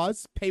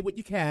cause, pay what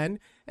you can,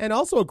 and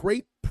also a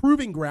great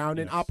proving ground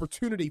and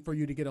opportunity for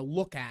you to get a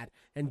look at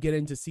and get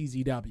into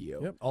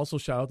CZW. Yep. Also,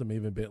 shout out to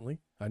Maven Bentley.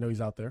 I know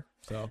he's out there.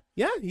 So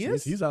yeah, he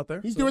is. He's out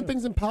there. He's doing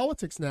things in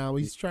politics now.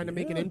 He's trying to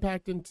make an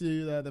impact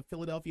into the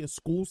Philadelphia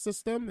school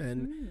system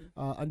and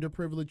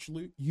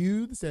underprivileged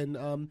youths. And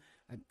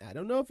I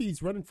don't know if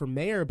he's running for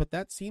mayor, but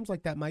that seems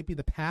like that might be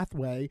the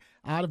pathway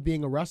out of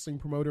being a wrestling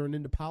promoter and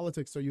into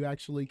politics, so you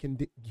actually can,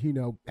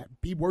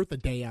 be worth a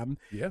damn.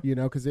 Yeah.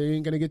 Because they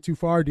ain't going to get too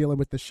far dealing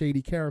with the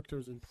shady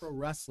characters in pro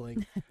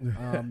wrestling.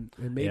 And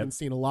Maven's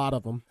seen a lot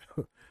of them.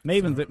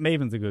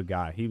 Maven's a good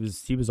guy. He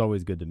was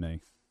always good to me.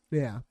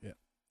 Yeah. Yeah.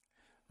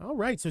 All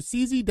right. So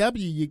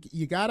CZW,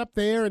 you got up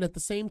there, and at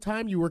the same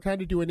time, you were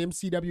kind of doing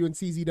MCW and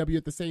CZW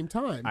at the same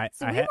time.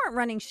 So we weren't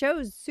running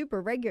shows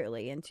super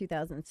regularly in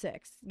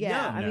 2006.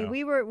 Yeah. I mean,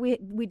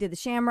 we did the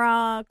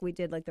Shamrock. We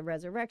did like the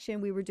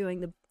Resurrection. We were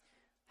doing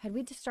had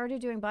we just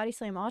started doing Body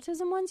Slam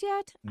Autism ones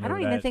yet? No, I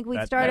don't even think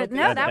we'd started.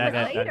 No, that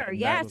was later.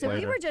 Yeah. So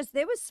we were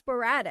it was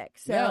sporadic.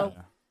 So.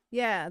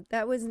 Yeah,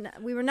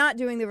 we were not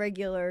doing the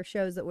regular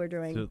shows that we're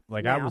doing. So,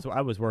 like now.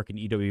 I was working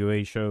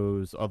EWA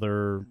shows,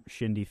 other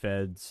shindy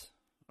feds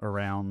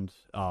around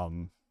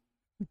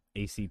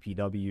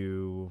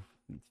ACPW,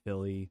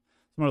 Philly,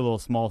 some other little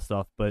small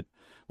stuff, but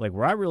like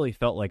where I really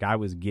felt like I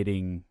was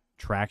getting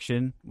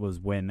traction was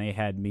when they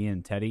had me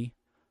and Teddy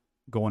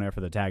going after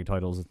the tag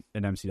titles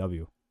in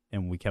MCW,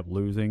 and we kept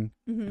losing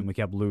and we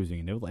kept losing,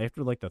 and it was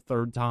after like the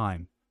third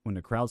time when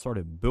the crowd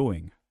started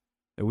booing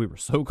that we were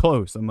so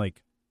close. I'm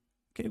like,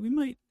 okay, we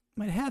might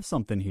have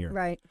something here.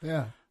 Right.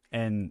 Yeah.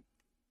 And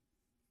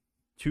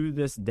to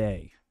this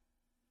day,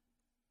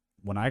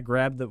 when I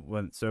grabbed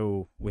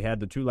so we had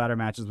the 2 ladder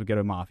matches with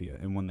Ghetto Mafia,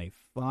 and when we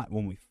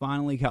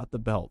finally got the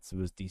belts, it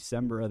was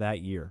December of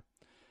that year.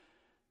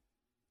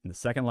 In the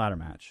second ladder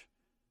match,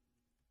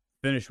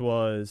 finish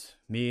was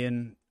me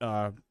and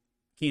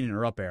Keenan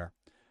are up there.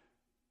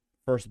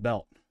 First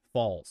belt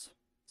falls.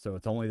 So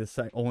it's only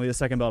the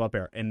second belt up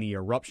there, and the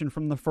eruption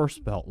from the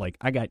first belt. Like,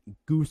 I got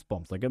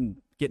goosebumps. Like, I'm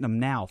getting them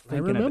now,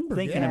 thinking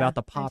about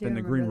the pop in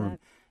the green room.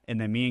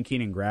 And then me and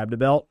Keenan grabbed the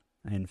belt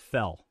and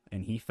fell,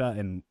 and he fell,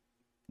 and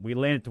we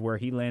landed to where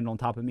he landed on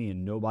top of me,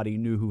 and nobody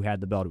knew who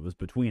had the belt. It was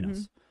between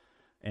us.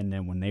 And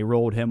then when they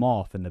rolled him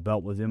off, and the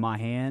belt was in my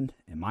hand,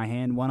 and my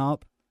hand went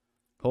up,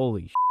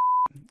 holy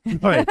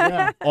shit. Like,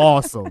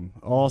 awesome.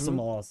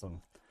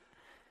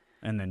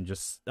 And then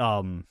just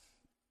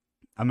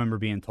I remember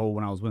being told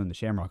when I was winning the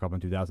Shamrock up in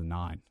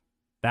 2009.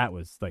 That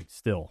was like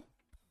still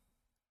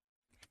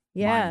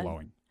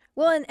mind-blowing.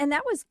 Well, and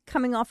that was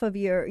coming off of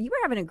you were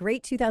having a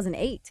great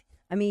 2008.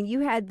 I mean, you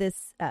had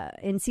this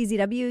in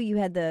CZW, you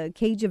had the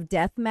Cage of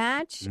Death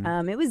match.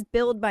 It was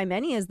billed by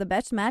many as the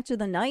best match of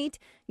the night.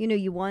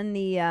 You won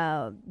the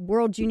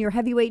World Junior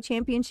Heavyweight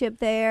Championship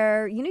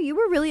there. You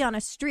were really on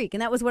a streak.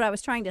 And that was what I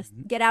was trying to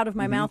get out of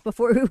my mouth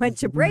before we went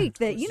to break.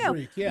 That,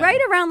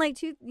 right around like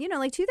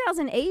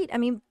 2008, I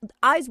mean,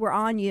 eyes were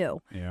on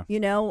you. Yeah.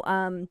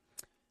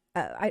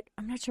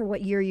 I'm not sure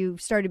what year you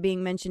started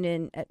being mentioned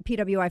in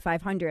PWI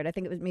 500. I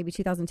think it was maybe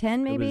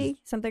 2010,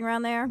 something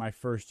around there. My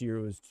first year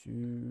was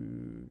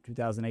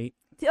 2008.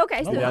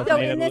 Okay, so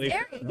in this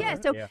area,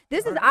 So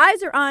this is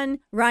eyes are on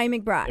Ryan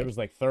McBride. It was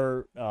like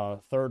third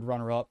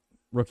runner-up,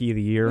 rookie of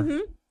the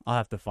year. I'll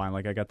have to find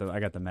I got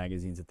the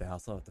magazines at the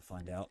house. I'll have to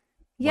find out.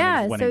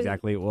 When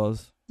exactly it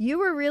was. You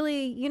were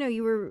really,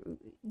 you were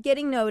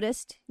getting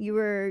noticed. You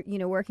were,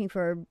 working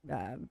for.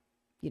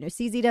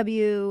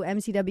 CZW,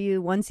 MCW,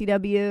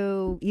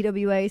 1CW,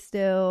 EWA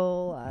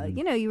still.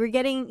 You were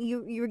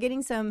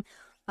getting some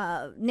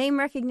name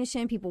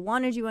recognition. People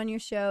wanted you on your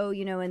show,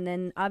 and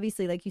then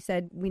obviously, like you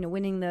said,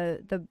 winning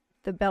the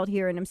belt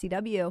here in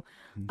MCW.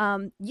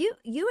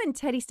 You and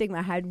Teddy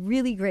Stigma had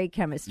really great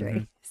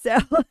chemistry. So,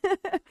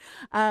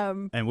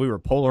 and we were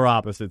polar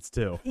opposites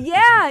too.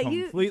 Yeah,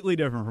 completely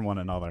different from one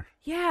another.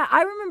 Yeah,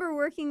 I remember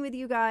working with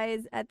you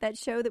guys at that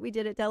show that we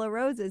did at Della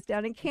Rosa's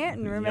down in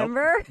Canton.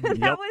 Remember?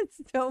 That was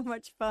so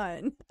much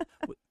fun.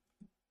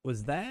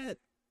 Was that?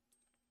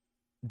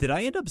 Did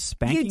I end up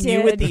spanking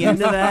you at the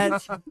end of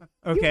that?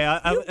 Okay,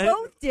 you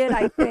both did.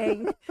 I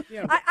think.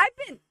 Yeah. I've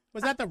been.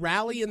 Was that the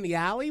rally in the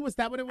alley? Was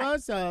that what it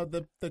was?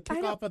 The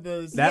kickoff of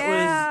the.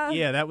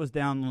 That was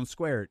down on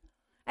Square.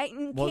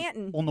 In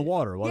Canton. On the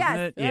water, wasn't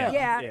it?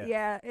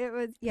 Yeah. It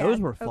was. Yeah. Those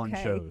were fun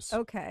shows.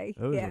 Okay.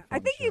 Those were fun I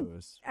think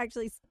shows. You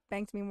actually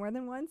spanked me more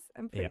than once.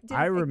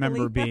 I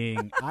remember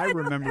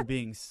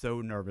being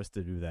so nervous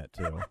to do that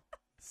too.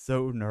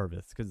 So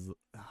nervous because.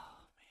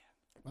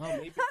 Well,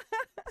 maybe.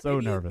 So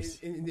Maybe nervous.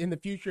 In the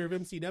future of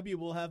MCW,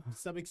 we'll have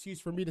some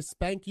excuse for me to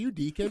spank you,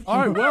 Deacon.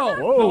 All right, well,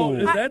 Whoa.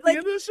 is that the Like-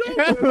 end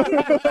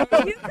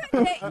of the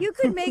show? you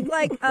could make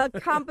like a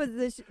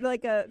composition,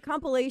 like a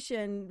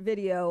compilation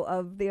video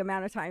of the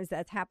amount of times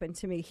that's happened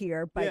to me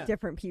here by Yeah.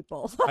 different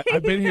people.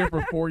 I've been here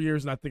for 4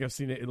 years, and I think I've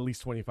seen it at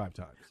least 25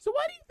 times. So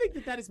why do you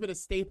think that has been a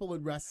staple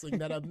in wrestling,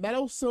 that a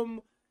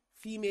meddlesome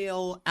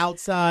female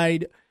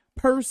outside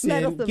person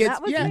Meddlesome, gets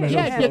that was yeah, it.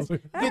 yeah, Yeah. gets, All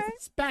gets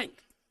right.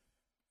 spanked?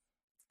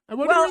 I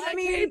wonder Well, where that I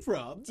mean, came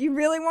from. Do you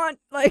really want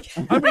like?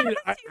 I mean, do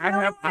I you really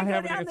have wanna go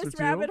an down answer this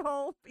too. rabbit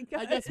hole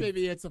because I guess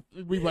maybe it's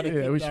we want to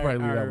Yeah, keep we should probably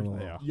leave that our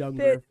one alone.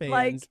 younger That, fans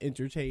like-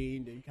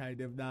 entertained and kind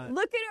of not.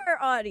 look at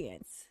our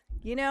audience.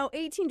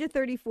 18 to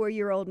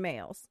 34-year-old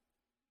males.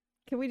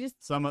 Can we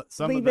just Some of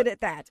leave the, it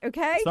at that?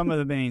 Okay. some of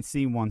them ain't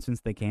seen one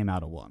since they came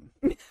out of one.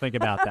 Think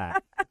about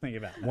that. Think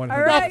about that. 100%. All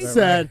right. Enough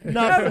said.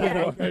 Enough Okay.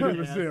 said.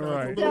 100%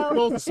 right. A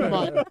little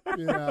smut,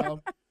 you know.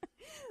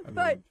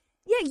 But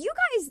yeah, you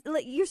guys,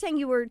 like, you're saying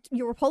you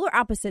were polar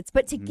opposites,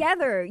 but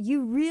together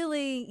you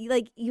really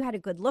you had a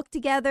good look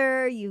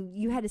together.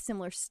 You had a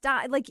similar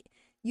style, like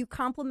you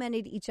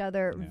complemented each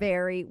other Yeah.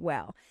 very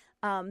well.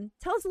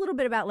 Tell us a little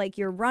bit about like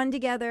your run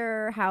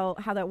together, how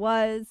that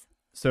was.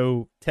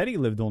 So Teddy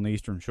lived on the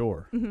Eastern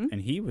Shore, Mhm.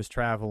 and he was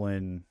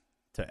traveling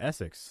to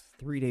Essex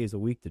 3 days a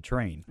week to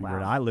train. Wow. Where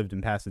I lived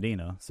in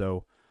Pasadena.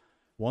 So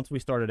once we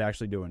started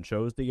actually doing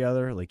shows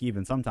together, like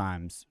even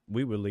sometimes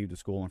we would leave to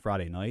school on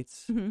Friday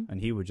nights, Mhm.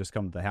 and he would just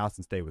come to the house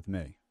and stay with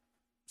me,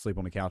 sleep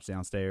on the couch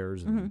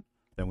downstairs, and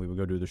then we would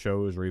go do the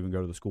shows or even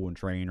go to the school and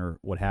train or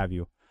what have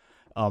you.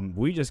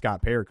 We just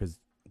got paired because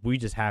we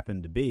just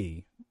happened to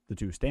be the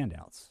two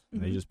standouts.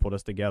 And they just put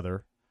us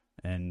together.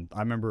 And I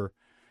remember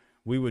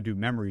we would do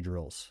memory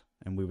drills,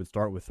 and we would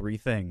start with 3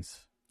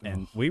 things.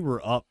 And we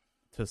were up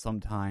to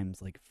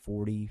sometimes like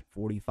 40,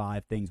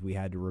 45 things we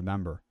had to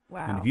remember.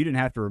 Wow. And if you didn't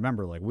have to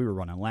remember, like we were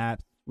running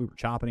laps, we were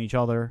chopping each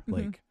other,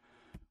 like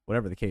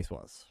whatever the case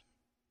was.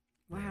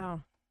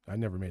 Wow. I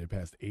never made it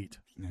past 8.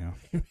 Yeah.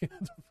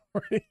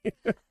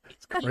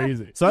 It's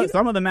crazy. So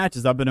some of the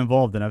matches I've been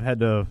involved in,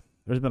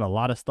 there's been a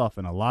lot of stuff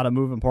and a lot of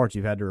moving parts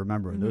you've had to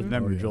remember. And those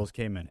memory Oh, yeah. drills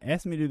came in.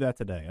 Ask me to do that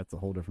today. That's a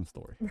whole different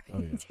story. Oh,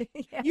 yeah.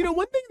 Yeah. You know,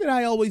 one thing that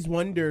I always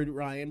wondered,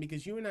 Ryan,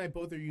 because you and I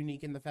both are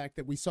unique in the fact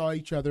that we saw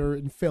each other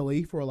in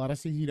Philly for a lot of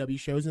CZW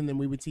shows, and then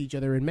we would see each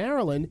other in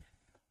Maryland.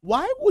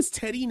 Why was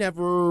Teddy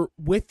never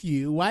with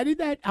you? Why did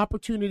that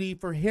opportunity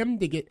for him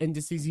to get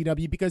into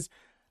CZW? Because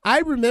I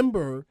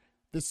remember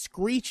the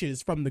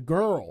screeches from the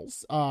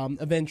girls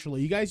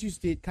eventually. You guys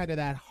used to get kind of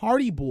that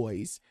Hardy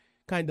Boys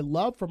kind of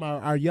love from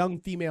our young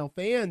female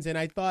fans, and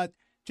I thought,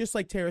 just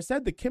like Tara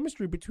said, the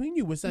chemistry between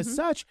you was as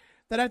such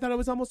that I thought it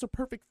was almost a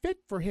perfect fit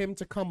for him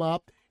to come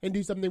up and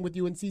do something with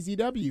you in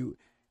CZW.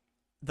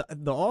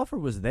 The offer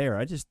was there.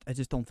 I just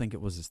don't think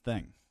it was his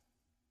thing.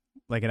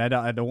 Like, and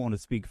I don't want to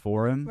speak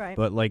for him, Right.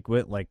 but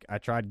I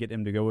tried to get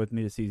him to go with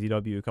me to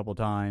CZW a couple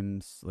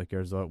times. Like,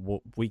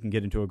 we can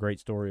get into a great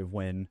story of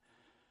when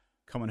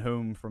coming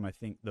home from, I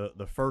think,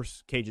 the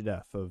first Cage of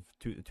Death of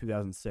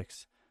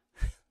 2006.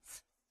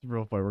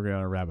 Real quick, we're going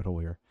on a rabbit hole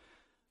here.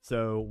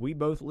 So we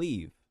both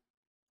leave.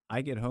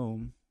 I get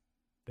home,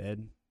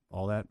 bed,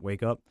 all that,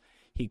 wake up.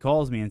 He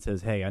calls me and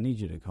says, "Hey, I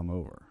need you to come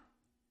over."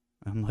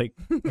 I'm like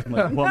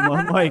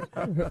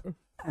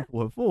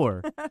what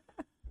for?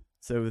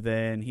 So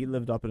then he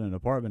lived up in an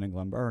apartment in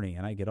Glen Burnie,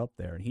 and I get up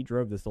there, and he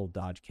drove this old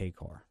Dodge K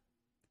car.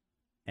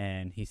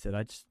 And he said,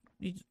 "I just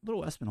need a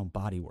little estimate on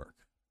body work."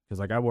 Because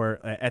like I work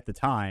at the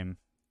time,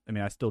 I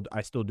mean, I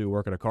still do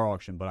work at a car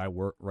auction, but I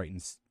work writing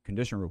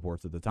condition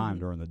reports at the time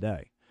during the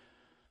day.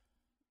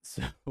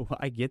 So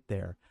I get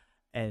there,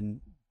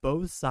 and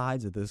both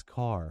sides of this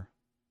car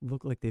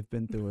look like they've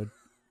been through a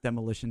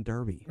demolition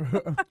derby.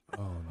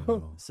 Oh,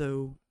 no.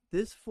 So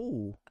this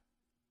fool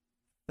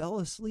fell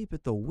asleep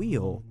at the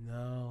wheel,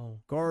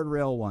 No.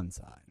 guardrail one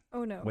side,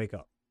 Oh no. wake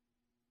up,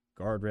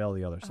 guardrail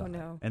the other Oh, side,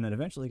 no. and then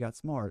eventually got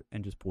smart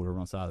and just pulled over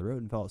on the side of the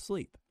road and fell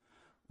asleep.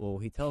 Well,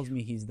 he tells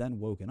me he's then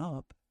woken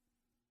up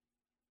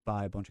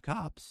by a bunch of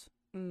cops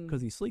Mm.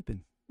 because he's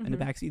sleeping in the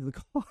backseat of the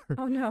car.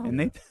 Oh no.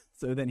 And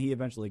so then he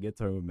eventually gets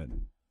home,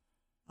 and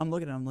I'm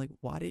looking at him like,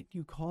 "Why didn't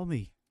you call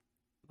me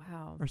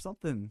Wow. or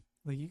something?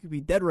 Like, you could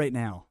be dead right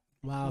now."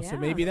 Wow, so Yeah.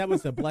 maybe that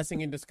was a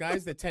blessing in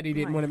disguise that Teddy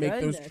didn't My want to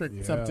make those goodness.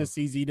 trips Yeah. up to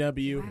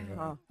CZW.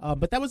 Wow.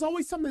 But that was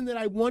always something that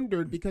I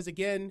wondered because,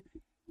 again,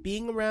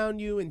 being around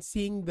you and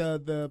seeing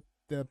the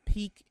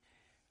peak,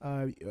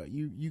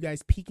 you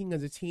guys peaking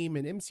as a team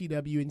in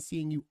MCW, and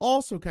seeing you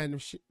also kind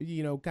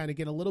of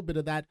get a little bit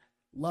of that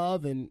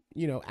love and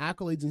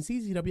accolades in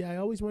CZW. I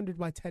always wondered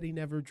why Teddy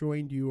never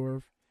joined you,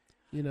 or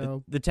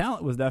The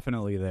talent was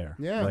definitely there.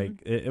 Yeah.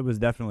 Like, it was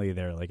definitely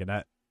there. Like,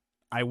 and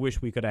I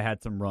wish we could have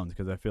had some runs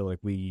because I feel like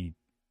we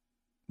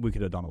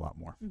could have done a lot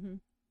more Mm-hmm.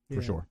 for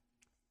Yeah. sure.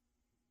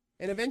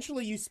 And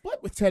eventually you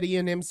split with Teddy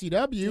in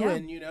MCW, Yeah.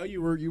 and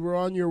you were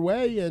on your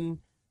way, and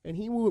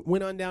he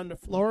went on down to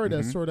Florida,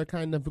 Mhm. sort of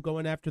kind of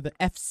going after the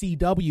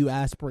FCW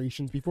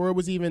aspirations before it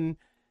was even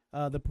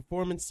the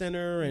Performance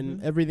Center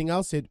and everything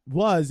else. It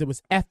was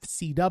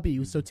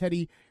FCW. So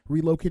Teddy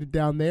relocated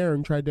down there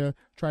and tried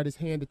his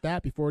hand at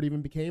that before it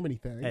even became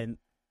anything. And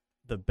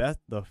the best,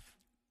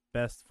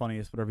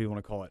 funniest, whatever you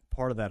want to call it,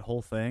 part of that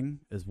whole thing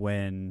is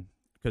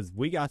because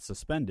we got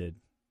suspended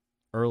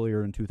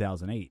earlier in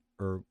 2008,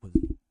 or was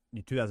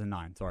it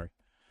 2009, sorry.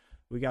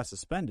 We got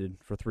suspended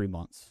for 3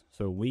 months.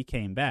 So we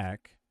came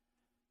back.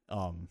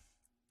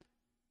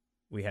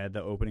 We had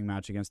the opening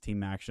match against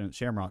Team Action at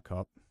Shamrock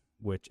Cup,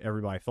 which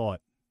everybody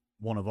thought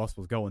one of us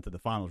was going to the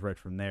finals right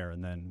from there.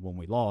 And then when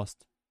we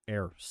lost,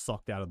 air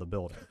sucked out of the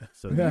building.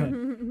 So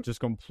then just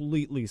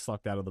completely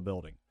sucked out of the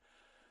building.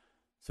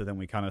 So then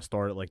we kind of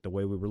started, like, the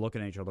way we were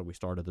looking at each other, we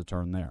started to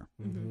turn there.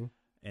 Mm-hmm.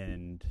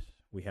 And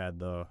we had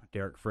the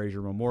Derek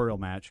Frazier memorial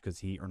match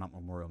or not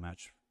memorial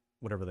match,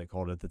 whatever they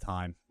called it at the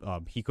time.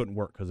 He couldn't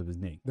work because of his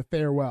knee. The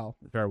farewell.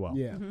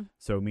 Yeah.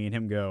 So me and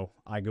him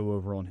I go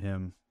over on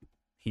him.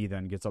 He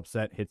then gets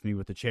upset, hits me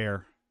with the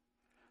chair,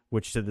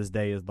 which to this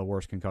day is the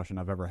worst concussion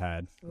I've ever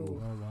had.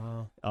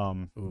 Oh,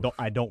 wow.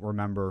 I don't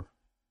remember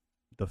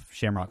the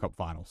Shamrock Cup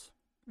finals.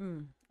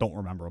 Don't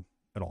remember them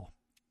at all.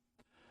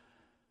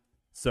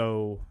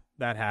 So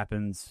that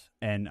happens,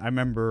 and I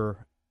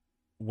remember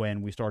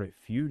when we started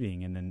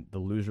feuding, and then the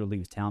loser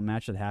leaves town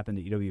match that happened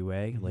at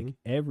EWA, like,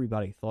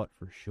 everybody thought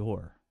for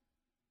sure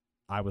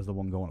I was the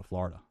one going to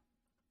Florida.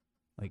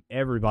 Like,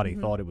 everybody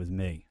thought it was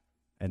me,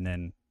 and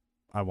then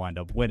I wind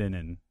up winning,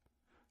 and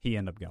he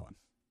ended up going.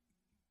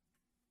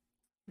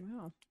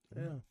 Wow.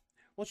 Yeah.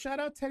 Well, shout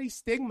out Teddy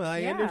Stigma. I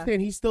Yeah.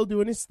 understand he's still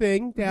doing his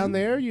thing down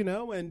there,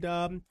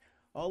 and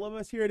all of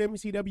us here at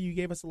MCW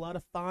gave us a lot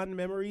of fond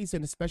memories,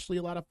 and especially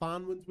a lot of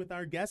fond ones with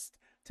our guest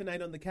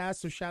tonight on the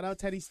cast. So shout out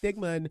Teddy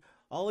Stigma, and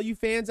all of you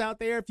fans out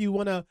there, if you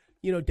want to,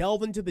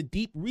 delve into the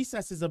deep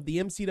recesses of the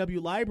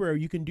MCW library,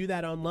 you can do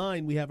that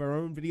online. We have our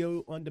own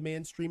video on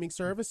demand streaming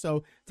service.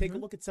 So take a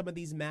look at some of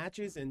these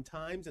matches and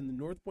times in the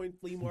North Point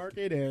Flea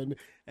Market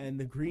and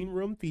the Green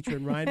Room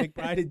featuring Ryan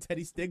McBride and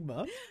Teddy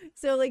Stigma.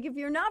 So, like, if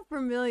you're not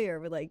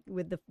familiar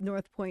with the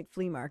North Point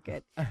Flea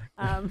Market,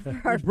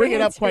 for our bring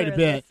it up fans quite who a are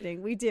bit.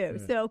 listening, we do.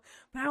 So,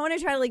 but I want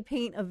to try to, like,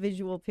 paint a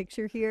visual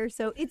picture here.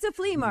 So, it's a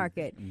flea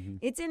market.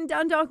 It's in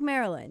Dundalk,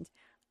 Maryland.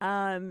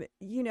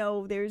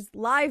 There's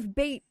live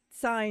bait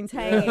signs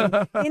hanging.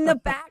 In the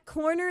back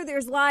corner,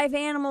 there's live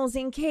animals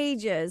in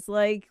cages.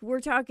 Like,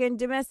 we're talking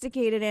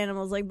domesticated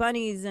animals like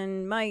bunnies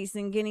and mice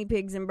and guinea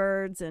pigs and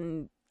birds,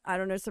 and I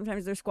don't know,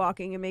 sometimes they're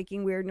squawking and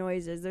making weird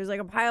noises. There's like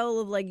a pile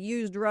of like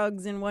used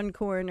rugs in one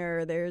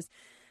corner. There's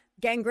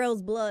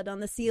Gangrel's blood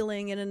on the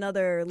ceiling in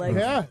another.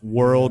 Like,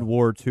 World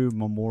War II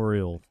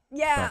memorial.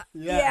 yeah.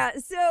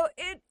 So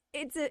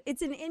it's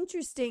an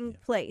interesting Yeah.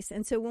 place,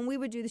 and so when we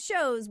would do the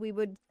shows, we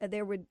would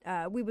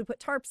put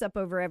tarps up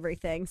over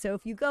everything. So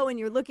if you go and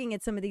you're looking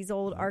at some of these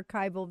old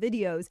archival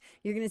videos,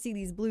 you're going to see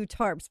these blue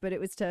tarps, but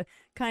it was to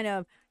kind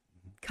of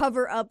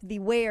cover up the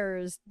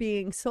wares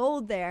being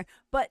sold there.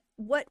 But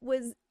what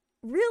was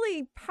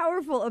really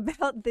powerful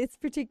about this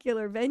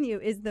particular venue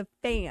is the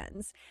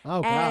fans.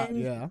 Oh, God, And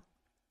yeah.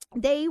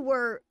 They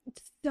were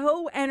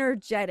so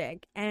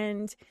energetic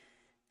and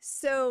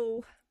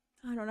so,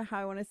 I don't know how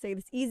I want to say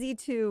this, easy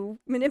to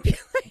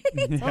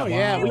manipulate. Oh,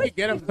 yeah, we could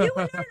get him. No,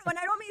 and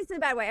I don't mean this in a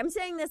bad way. I'm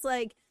saying this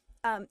like,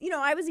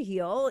 I was a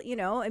heel,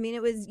 I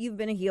mean, you've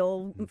been a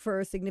heel for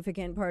a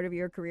significant part of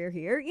your career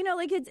here,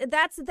 like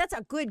that's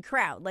a good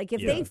crowd. Like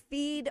if they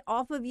feed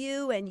off of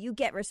you and you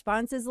get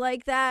responses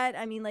like that,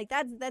 I mean, like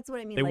that's what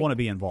I mean. They want to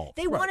be involved.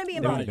 They want to be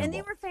involved, wanna be and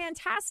they were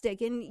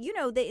fantastic. And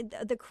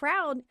the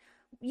crowd,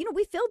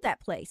 we filled that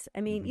place.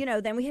 I mean,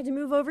 then we had to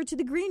move over to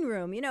the green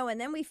room, and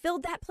then we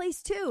filled that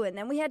place too, and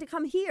then we had to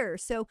come here.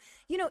 So,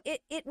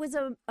 it was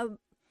a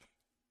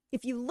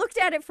if you looked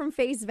at it from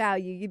face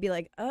value, you'd be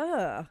like,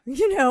 why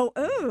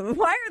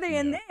are they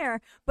in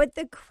there? But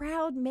the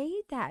crowd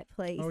made that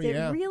place. Oh, It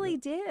yeah. really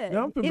did.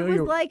 Yeah, I'm It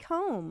familiar- was like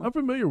home. I'm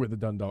familiar with the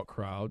Dundalk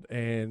crowd,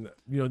 and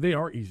they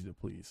are easy to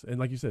please. And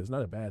like you said, it's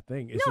not a bad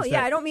thing. It's No, just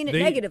yeah, that I don't mean it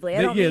they- negatively. I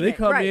they- don't yeah, mean they it.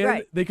 come Right, in.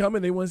 right. They come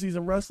in. They want to see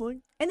some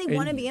wrestling, And they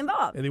want to be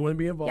involved. and they want to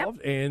be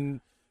involved.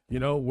 And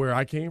where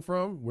I came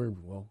from,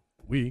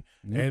 and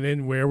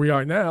then where we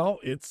are now,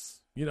 it's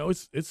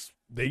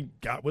they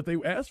got what they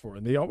asked for,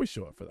 and they always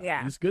show up for that.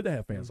 Yeah. It's good to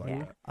have fans like Yeah.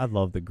 that. I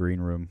love the green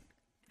room.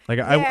 Like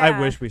Yeah.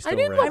 I wish we still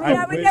ran.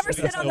 I would wish never we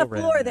sit on still the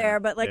ran floor there,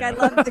 but like I Yeah.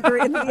 love the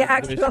green, the I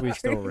actual. wish we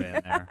still green.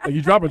 ran there. Like,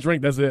 you drop a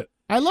drink, that's it.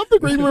 I love the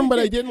green room, but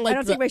I didn't I like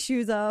don't the take my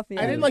shoes off. I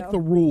didn't like the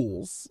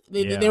rules.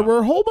 Yeah. There were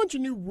a whole bunch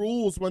of new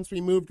rules once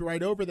we moved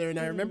right over there. And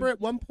I remember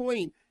at one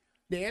point,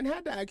 Dan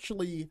had to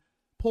actually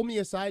pull me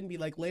aside and be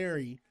like,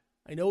 Larry,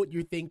 I know what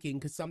you're thinking,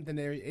 because an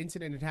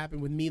incident had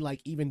happened with me,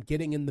 like even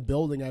getting in the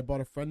building. I brought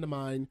a friend of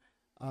mine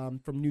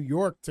from New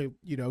York to,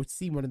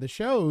 see one of the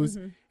shows.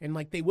 And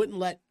like they wouldn't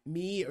let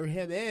me or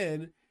him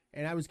in.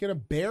 And I was going to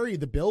bury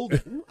the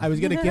building. I was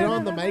going to get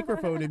on the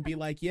microphone and be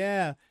like,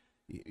 yeah,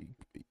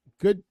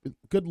 good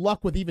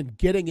luck with even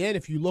getting in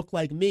if you look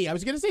like me. I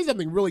was going to say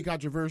something really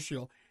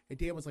controversial. And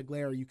Dan was like,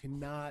 Larry, you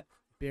cannot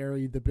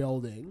bury the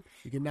building.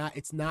 You cannot.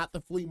 It's not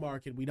the flea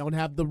market. We don't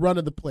have the run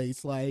of the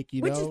place, like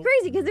you Which know. is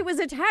crazy because it was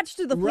attached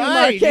to the flea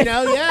Right, market. you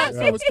know, yeah.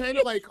 So it was kind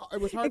of like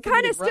it was hard. It for me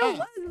kind to of still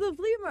grasp. was the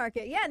flea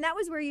market. Yeah, and that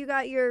was where you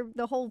got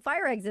the whole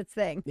fire exits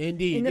thing.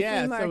 Indeed, in the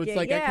yeah. flea So it's market,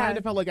 like I yeah. kind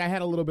of felt like I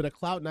had a little bit of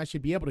clout, and I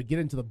should be able to get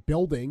into the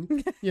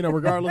building, you know,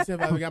 regardless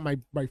if I got my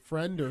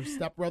friend or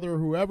stepbrother or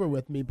whoever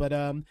with me. But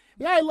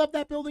yeah, I love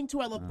that building too.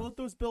 I love both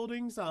those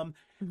buildings.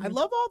 I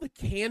love all the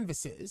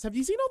canvases. Have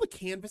you seen all the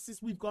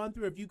canvases we've gone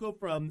through? If you go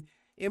from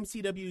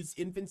MCW's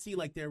infancy,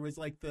 like there was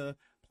like the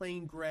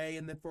plain gray,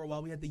 and then for a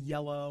while we had the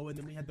yellow, and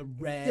then we had the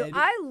red. So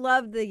I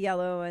loved the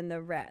yellow and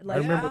the red. Like, I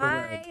remember the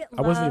red.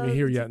 I wasn't even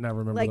here loved, yet, and I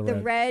remember like the the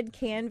red. red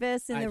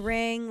canvas in the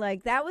ring.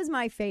 Like that was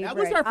my favorite.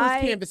 was our first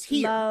I canvas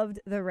here. Loved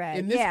the red.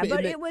 In this Yeah, bit- but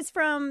in the- it was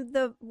from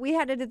we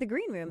had it at the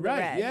green room. The Right,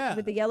 red, yeah.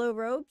 with the yellow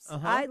ropes.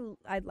 Uh-huh.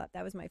 I loved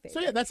that was my favorite.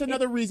 So yeah, that's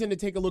another reason to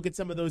take a look at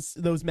some of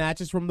those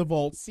matches from the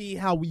vault, see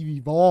how we've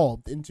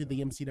evolved into the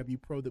MCW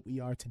Pro that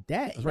we are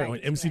today. That's right,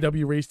 Right, on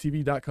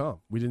MCWRaceTV.com.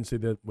 We didn't say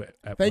that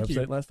at Thank website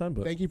you. last time,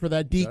 but Thank you for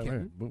that, Yeah, Deacon.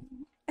 right.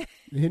 Boom.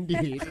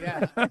 Indeed,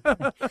 yeah.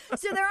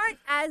 So there aren't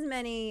as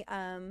many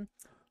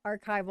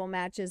archival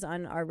matches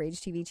on our Rage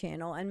TV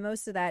channel, and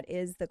most of that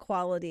is the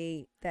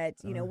quality that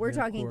we're yeah, of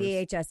talking course.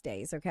 VHS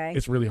days. Okay,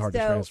 It's really hard to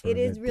so transfer. it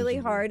is to really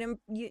digital. hard, and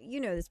you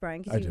know this,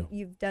 Brian, I because do.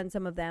 you've done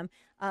some of them.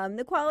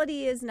 The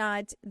quality is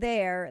not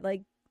there,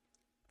 like.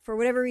 For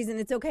whatever reason,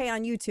 it's okay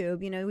on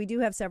YouTube. You know, we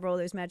do have several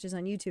of those matches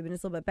on YouTube, and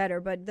it's a little bit better.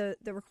 But the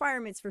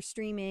requirements for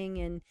streaming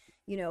and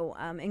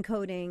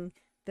encoding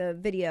the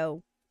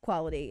video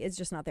quality is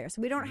just not there.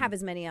 So we don't have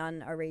as many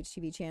on our Rage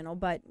TV channel,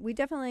 but we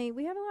have a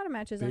lot of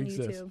matches They on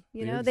exist. YouTube.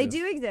 They They exist.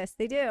 do exist.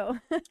 They do.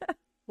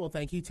 Well,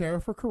 thank you, Tara,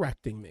 for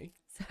correcting me.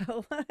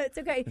 So it's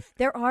okay.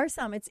 There are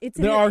some. It's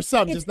There are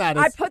some, just not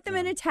I as- put them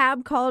in a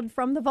tab called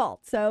From the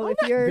Vault. So if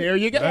right, you're there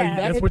you go.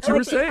 That's if- what you were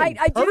like, saying.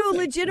 I do Perfect.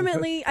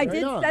 legitimately. I Right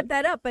did on. set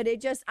that up, but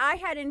I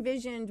had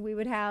envisioned we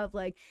would have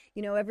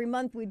every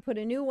month we'd put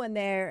a new one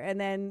there, and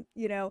then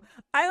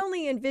I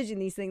only envision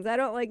these things. I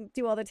don't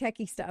do all the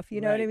techie stuff. You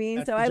know what I Right. mean?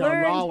 That's So the I John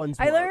learned. Rollins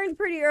I work. learned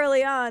pretty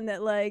early on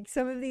that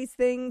some of these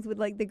things with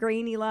the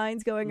grainy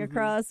lines going Mm-hmm.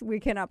 across, we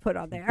cannot put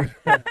on there.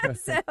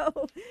 So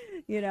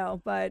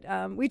but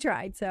we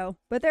tried. So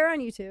but they're on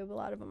YouTube. A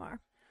lot of them are.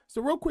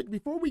 So real quick,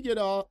 before we get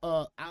out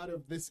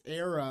of this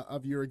era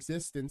of your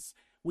existence,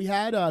 we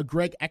had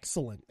Greg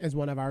Excellent as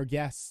one of our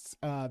guests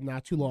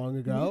not too long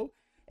ago.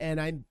 And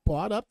I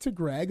brought up to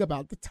Greg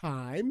about the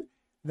time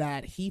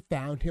that he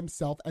found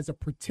himself as a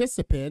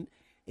participant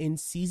in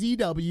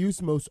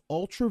CZW's most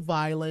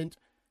ultra-violent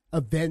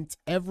event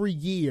every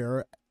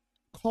year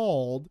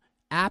called,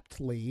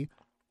 aptly,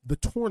 the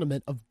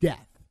Tournament of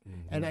Death.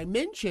 And I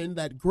mentioned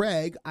that,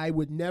 Greg, I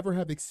would never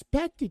have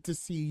expected to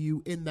see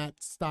you in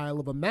that style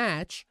of a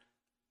match,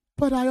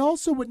 but I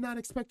also would not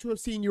expect to have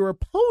seen your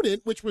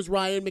opponent, which was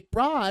Ryan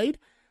McBride,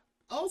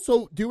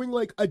 also doing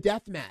a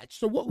death match.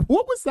 So what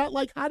was that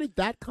like? How did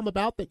that come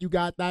about that you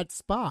got that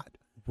spot?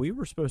 We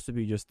were supposed to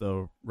be just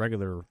a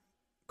regular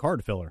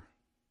card filler.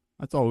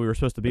 That's all we were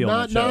supposed to be on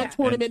that show.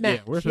 Non-tournament And, match.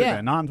 Yeah, we're supposed to Yeah. be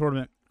a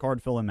non-tournament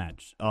card filling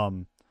match.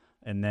 And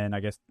then I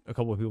guess a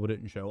couple of people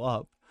didn't show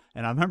up.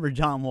 And I remember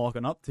John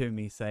walking up to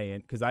me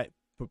saying, because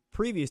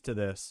previous to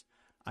this,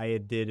 I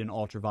did an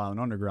ultra-violent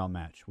underground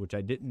match, which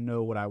I didn't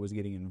know what I was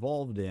getting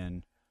involved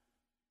in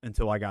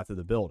until I got to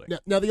the building.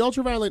 Now the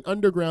ultraviolet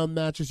underground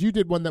matches, you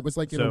did one that was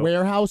in a So,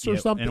 warehouse or Yeah,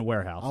 something? in a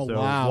warehouse. Oh, so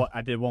wow.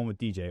 I did one with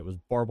DJ. It was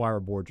barbed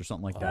wire boards or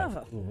something like that.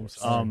 Oh, Oh, I'm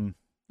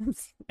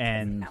sorry.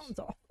 And sounds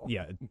awful.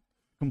 yeah,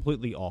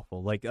 completely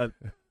awful.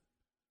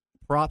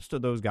 Props to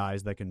those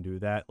guys that can do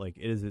that. It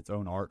is its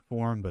own art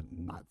form, but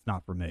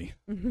not for me.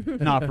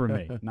 Not for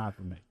me. Not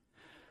for me.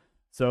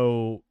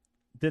 So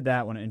did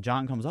that one, and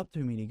John comes up to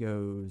me and he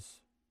goes,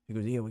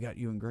 yeah, we got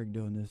you and Greg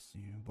doing this,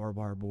 barbed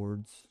wire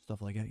boards,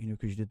 stuff like that,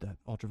 because you did that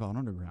ultraviolet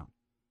underground.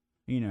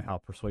 You know how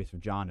persuasive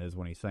John is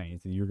when he's saying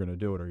you're going to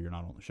do it or you're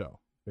not on the show.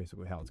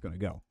 Basically how it's going to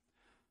go.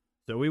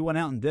 So we went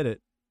out and did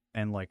it.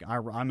 And I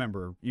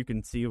remember, you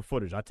can see the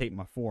footage. I taped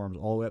my forearms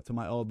all the way up to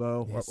my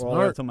elbow, Yeah, all the way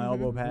up smart. to my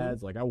elbow Mhm.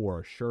 pads. I wore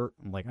a shirt.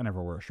 I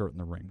never wear a shirt in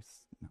the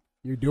rings. No.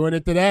 You're doing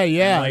it today,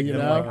 yeah.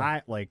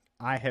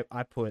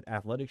 I put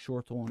athletic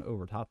shorts on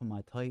over top of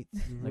my tights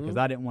because Mhm.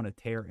 I didn't want to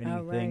tear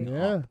anything right.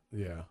 Yeah. up.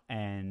 yeah.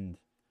 And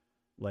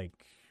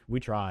we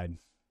tried.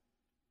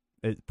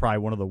 It's probably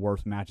one of the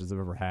worst matches I've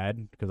ever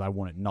had because I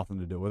wanted nothing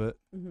to do with it.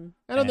 Mm-hmm.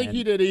 I don't think And-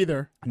 he did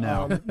either.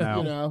 No,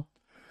 no.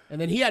 And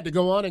then he had to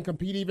go on and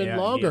compete even Yeah,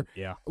 longer.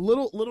 Yeah.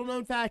 Little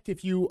known fact,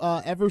 if you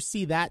ever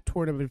see that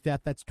Tournament of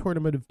Death, that's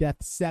Tournament of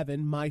Death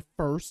 7, my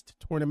first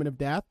Tournament of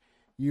Death.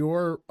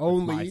 You're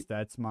only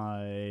That's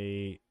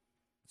my.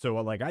 So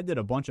I did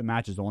a bunch of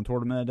matches on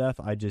Tournament of Death.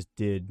 I just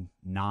did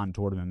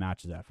non-tournament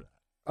matches after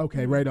that.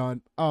 okay, right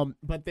on.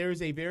 But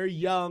there's a very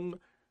young,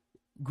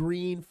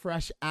 green,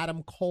 fresh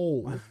Adam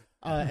Cole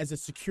as a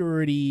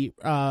security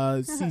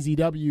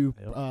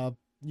CZW,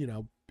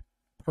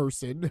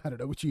 person. I don't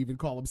know what you even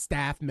call him,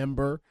 staff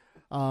member.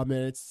 And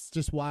it's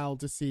just wild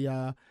to see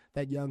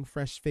that young,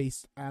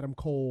 fresh-faced Adam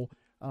Cole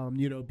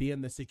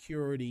being the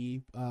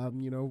security,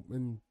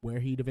 and where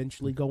he'd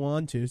eventually go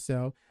on to.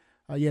 So,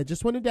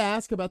 just wanted to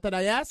ask about that.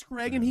 I asked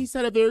Greg, and he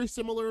said a very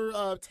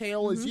similar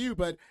tale as you,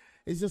 but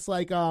it's just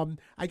like,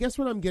 I guess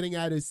what I'm getting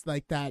at is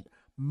like that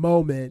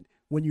moment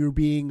when you're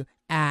being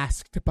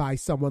asked by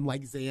someone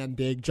like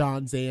Zandig,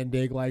 John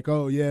Zandig, like,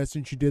 oh yeah,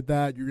 since you did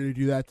that, you're going to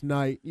do that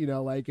tonight,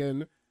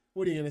 and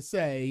what are you going to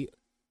say?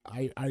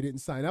 I didn't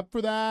sign up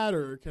for that,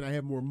 or can I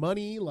have more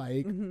money?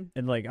 Like,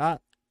 And like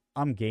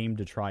I'm game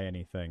to try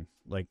anything.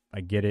 Like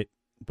I get it,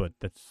 but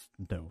that's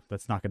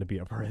not going to be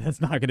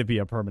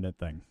a permanent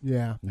thing.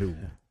 yeah. No.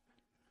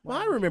 Well,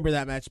 I remember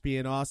that match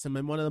being awesome,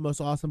 and one of the most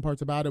awesome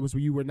parts about it was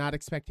you were not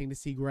expecting to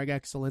see Greg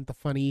Excellent, the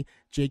funny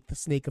Jake the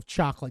Snake of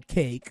Chocolate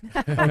Cake.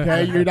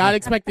 Okay, you're not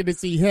expecting to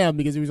see him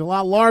because he was a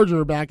lot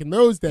larger back in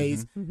those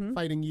days,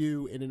 fighting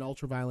you in an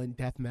ultra-violent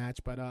death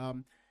match. But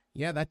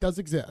that does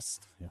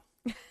exist. Yeah.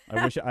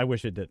 I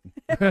wish it didn't.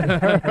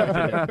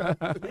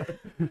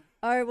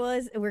 All right,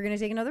 well, we're going to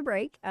take another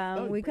break.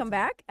 When we come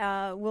back,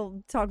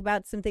 we'll talk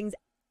about some things,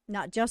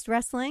 not just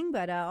wrestling,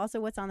 but also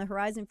what's on the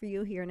horizon for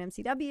you here in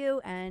MCW,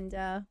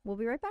 and we'll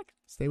be right back.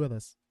 Stay with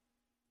us.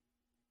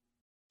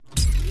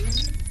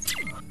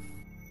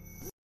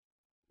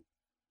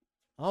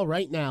 All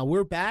right, now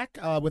we're back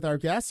with our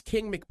guest,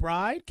 King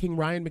Ryan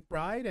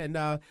McBride,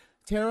 and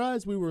Tara.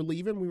 As we were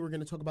leaving, we were going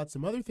to talk about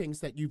some other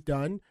things that you've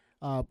done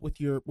with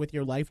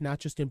your life, not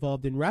just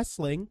involved in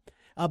wrestling.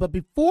 But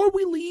before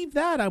we leave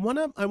that, I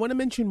want to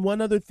mention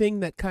one other thing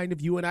that kind of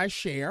you and I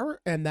share,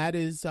 and that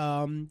is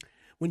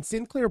when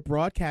Sinclair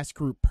Broadcast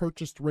Group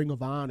purchased Ring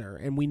of Honor,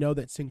 and we know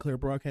that Sinclair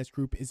Broadcast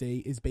Group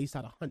is based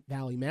out of Hunt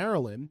Valley,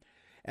 Maryland.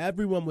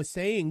 Everyone was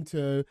saying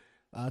to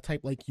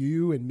type like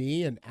you and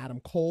me and Adam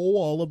Cole,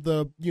 all of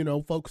the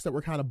folks that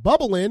were kind of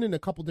bubbling in a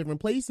couple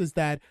different places,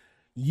 that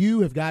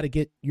you have got to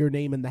get your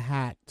name in the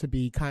hat to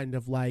be kind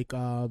of like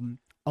a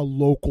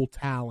local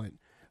talent.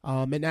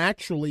 And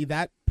actually,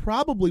 that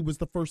probably was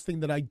the first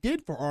thing that I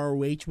did for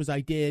ROH. Was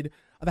I did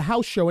the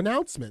house show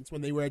announcements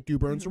when they were at Du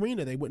Burns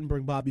Arena. They wouldn't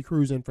bring Bobby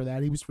Cruz in for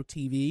that. He was for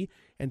TV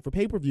and for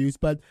pay-per-views.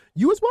 But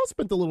you as well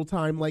spent a little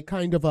time, like,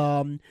 kind of,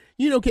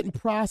 getting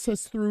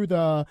processed through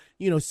the,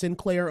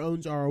 Sinclair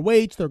owns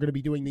ROH. They're going to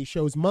be doing these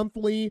shows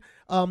monthly.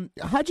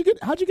 How'd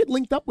you get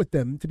linked up with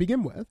them to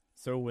begin with?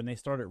 So when they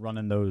started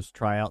running those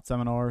tryout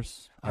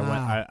seminars,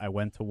 I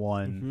went to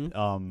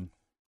one.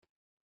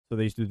 So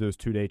they used to do those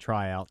 2-day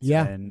tryouts.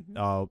 Yeah. And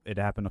it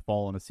happened to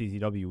fall on a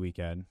CZW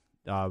weekend.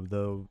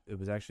 Though it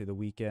was actually the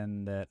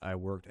weekend that I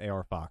worked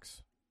AR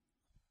Fox.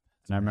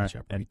 And I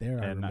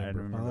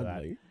remember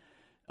that.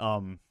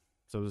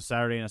 So it was a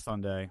Saturday and a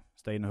Sunday.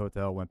 Stayed in a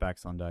hotel, went back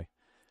Sunday.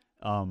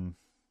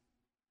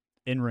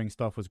 In-ring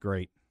stuff was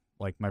great.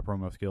 Like, my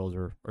promo skills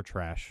are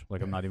trash.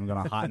 Like, I'm not even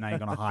gonna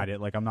hide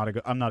it. Like, I'm not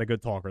a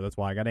good talker. That's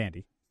why I got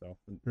Andy. So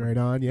right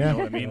on, yeah. You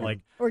know what I mean? Like,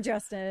 or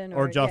Justin,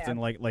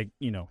 like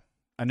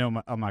I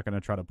know I'm not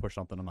gonna try to push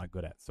something I'm not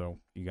good at. So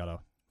you gotta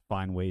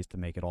find ways to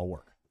make it all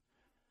work.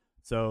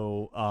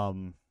 So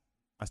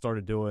I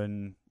started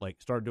doing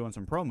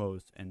some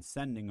promos and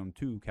sending them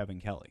to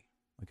Kevin Kelly.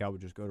 Like, I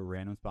would just go to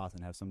random spots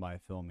and have somebody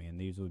film me, and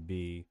these would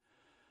be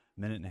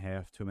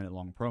 1.5, 2-minute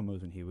long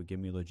promos, and he would give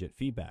me legit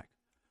feedback.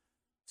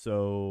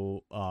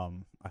 So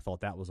I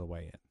thought that was a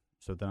way in.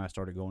 So then I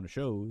started going to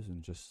shows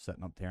and just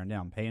setting up, tearing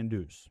down, paying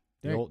dues.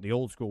 The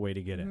old school way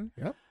to get in.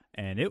 Yep.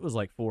 And it was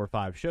like 4 or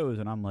 5 shows,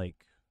 and I'm like,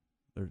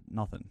 there's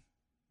nothing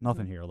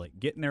here. Like,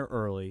 getting there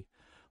early.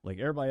 Like,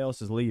 everybody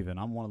else is leaving.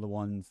 I'm one of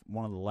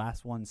the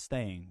last ones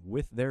staying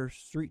with their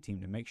street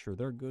team to make sure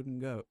they're good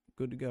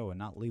to go, and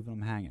not leaving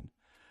them hanging.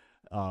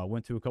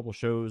 Went to a couple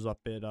shows up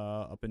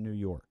in New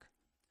York.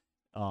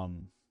 I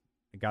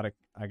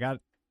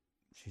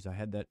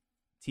had that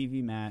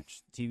TV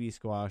match, TV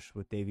squash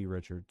with Davey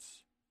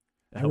Richards.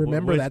 I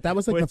remember that. That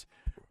was like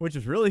which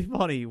is really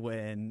funny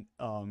when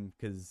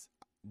because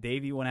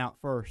Davey went out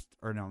first,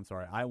 or no, I'm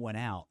sorry, I went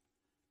out.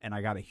 And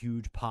I got a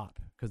huge pop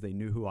because they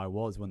knew who I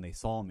was when they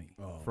saw me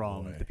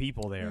from the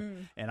people there.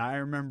 And I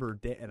remember,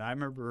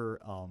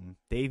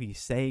 Davey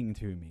saying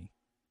to me,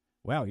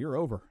 "Wow, you're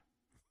over."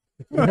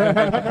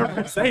 I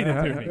remember saying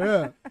it to me.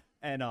 Yeah.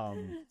 And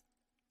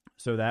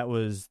so that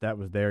was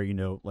there.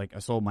 Like, I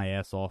sold my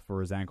ass off for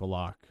his ankle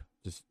lock,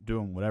 just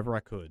doing whatever I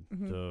could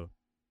to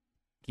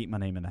keep my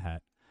name in the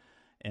hat.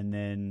 And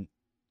then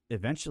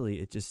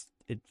eventually,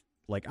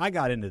 I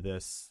got into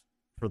this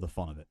for the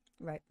fun of it.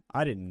 Right.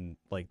 I didn't,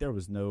 there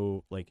was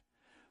no,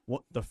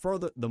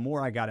 the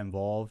more I got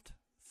involved,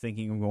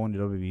 thinking of going to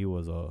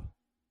WWE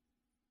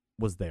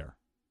was there.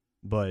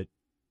 But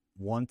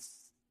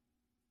once,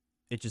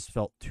 it just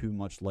felt too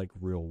much like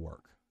real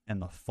work.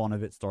 And the fun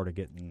of it started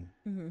getting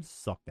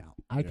sucked out.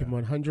 I can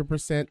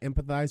 100%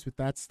 empathize with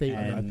that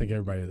statement. I think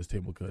everybody at this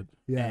table could.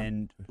 Yeah.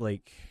 And,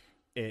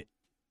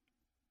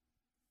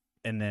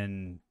 and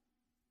then,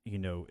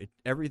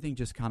 everything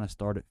just kind of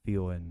started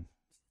feeling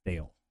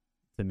stale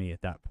to me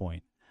at that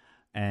point.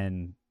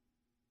 And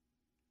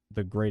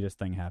the greatest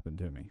thing happened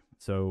to me.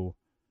 So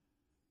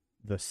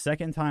the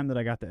second time that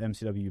I got the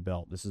MCW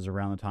belt, this is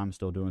around the time I'm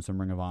still doing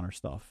some Ring of Honor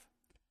stuff.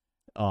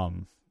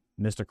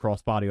 missed a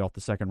crossbody off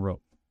the second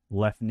rope.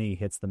 Left knee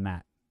hits the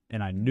mat.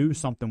 And I knew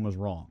something was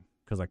wrong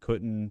because I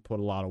couldn't put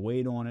a lot of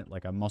weight on it.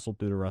 Like, I muscled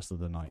through the rest of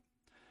the night.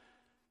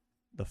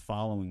 The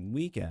following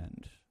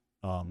weekend,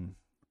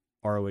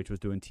 ROH was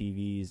doing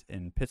TVs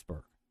in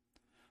Pittsburgh.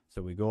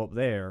 So we go up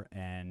there,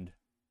 and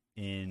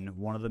in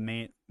one of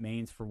the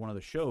mains for one of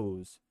the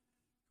shows,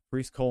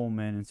 Priest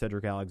Coleman and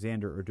Cedric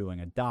Alexander are doing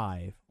a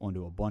dive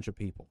onto a bunch of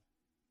people.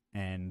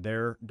 And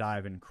they're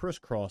diving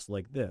crisscross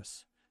like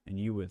this. And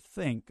you would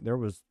think, there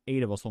was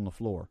 8 of us on the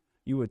floor.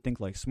 You would think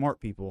like smart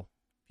people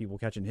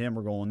catching him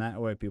are going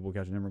that way, people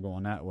catching him are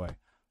going that way.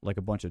 Like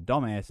a bunch of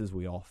dumbasses,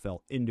 we all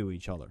fell into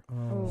each other.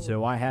 Oh.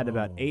 So I had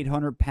about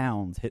 800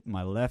 pounds hitting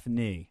my left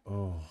knee.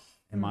 Oh.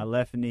 And my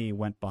left knee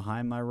went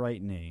behind my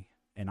right knee.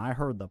 And I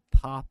heard the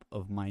pop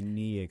of my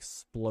knee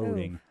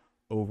exploding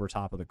over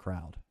top of the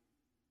crowd.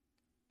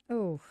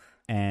 Oh.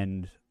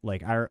 And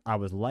like I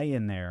was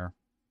laying there,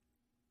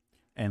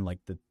 and like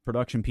the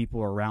production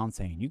people are around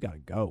saying, "You got to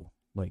go."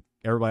 Like,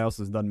 everybody else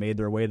has done made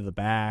their way to the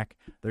back.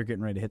 They're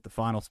getting ready to hit the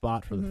final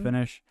spot for the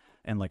finish.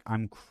 And like,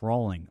 I'm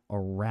crawling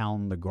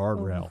around the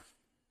guardrail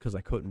because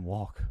I couldn't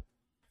walk.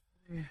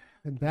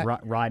 And that,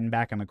 Riding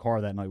back in the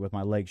car that night with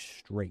my legs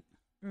straight.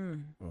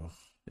 Mm.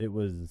 It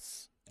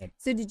was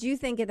So did you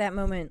think at that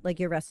moment, like,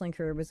 your wrestling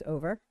career was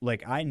over?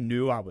 like, I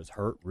knew I was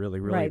hurt really,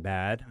 really Right.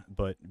 bad,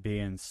 but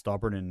being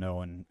stubborn and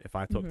knowing if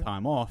I took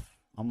time off,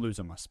 I'm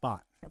losing my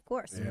spot. Of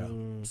course. Yeah.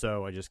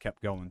 So I just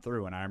kept going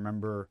through. And I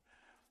remember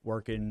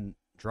working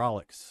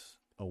Drolix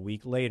a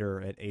week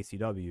later at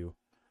ACW,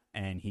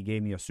 and he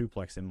gave me a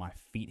suplex and my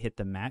feet hit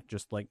the mat,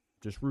 just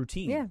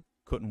routine. Yeah.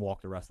 Couldn't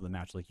walk the rest of the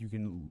match. Like, you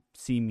can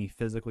see me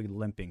physically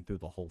limping through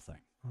the whole thing.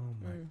 Oh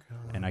my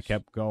god. And I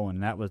kept going.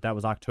 That was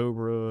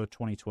October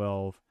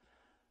 2012,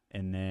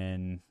 and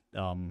then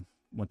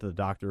went to the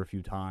doctor a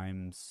few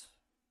times,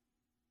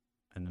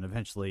 and then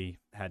eventually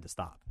had to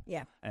stop.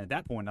 Yeah. And at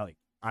that point,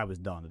 I was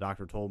done. The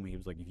doctor told me, he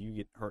was like, if you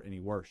get hurt any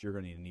worse, you're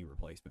going to need a knee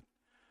replacement.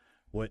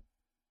 What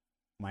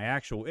my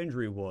actual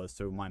injury was,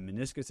 so my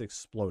meniscus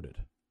exploded.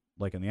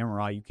 Like, in the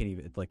MRI, you can't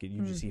even, like,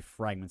 you just see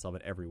fragments of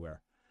it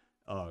everywhere.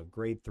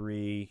 Grade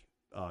 3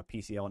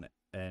 PCL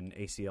and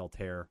ACL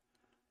tear,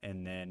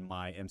 and then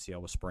my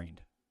MCL was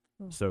sprained.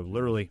 So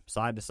literally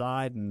side to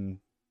side, and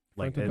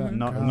like Front to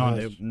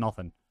back.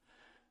 nothing.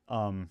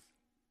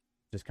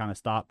 Just kind of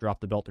stopped,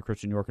 dropped the belt to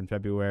Christian York in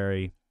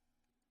February.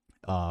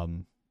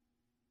 End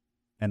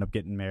up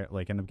getting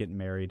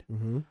married.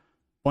 Mm-hmm.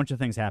 Bunch of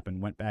things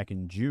happened. Went back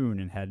in June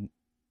and had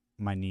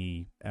my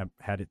knee,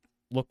 had it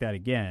looked at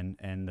again,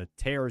 and the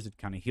tears had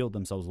kind of healed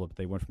themselves a little bit.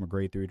 They went from a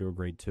grade 3 to a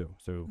grade 2.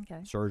 So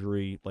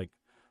surgery, like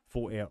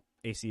full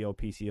ACL,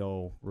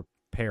 PCL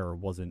repair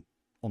wasn't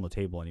on the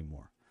table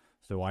anymore.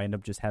 So I ended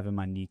up just having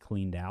my knee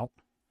cleaned out.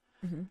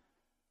 Mm-hmm.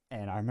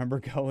 And I remember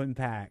going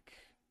back.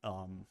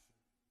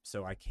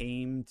 So I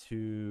came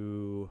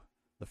to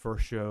the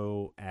first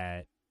show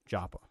at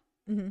Joppa.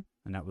 Mm-hmm.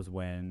 And that was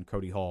when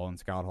Cody Hall and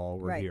Scott Hall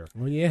were Right. here.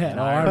 Well, yeah. And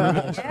I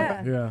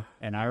remember, Yeah.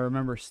 and I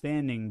remember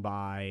standing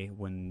by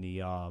when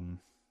the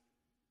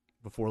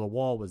before the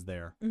wall was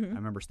there. Mhm. I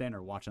remember standing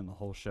there watching the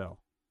whole show,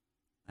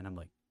 and I'm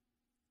like,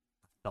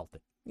 I felt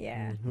it,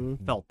 Yeah.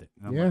 Mm-hmm. felt it.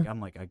 And Yeah.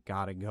 I'm like, I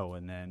gotta go.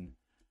 And then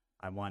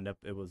I wound up.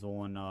 It was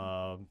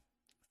on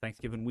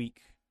Thanksgiving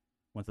week.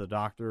 Went to the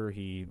doctor.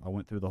 I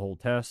went through the whole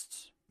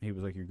tests. He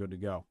was like, "You're good to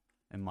go."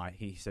 And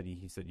he said,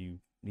 "You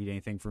need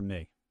anything from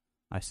me?"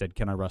 I said,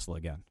 "Can I wrestle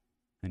again?"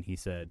 And he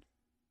said,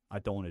 "I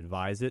don't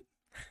advise it,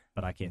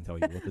 but I can't tell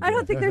you what to do." I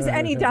don't think there's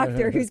any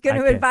doctor who's going I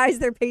to can't- advise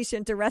their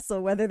patient to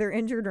wrestle, whether they're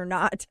injured or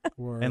not.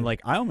 And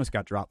like, I almost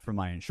got dropped from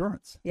my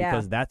insurance Yeah.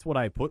 because that's what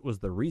I put was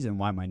the reason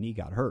why my knee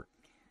got hurt.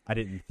 I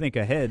didn't think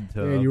ahead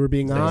to. Yeah, you were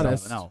being say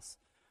honest. something else.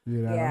 you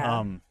know?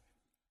 Yeah.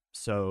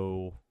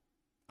 So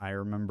I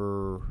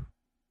remember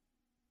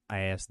I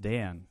asked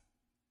Dan.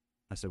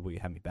 I said, "Will you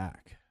have me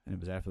back?" And it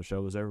was after the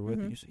show was over with.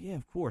 Mhm. And he said, "Yeah,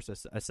 of course."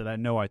 I said, "I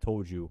know I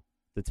told you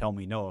to tell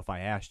me no if I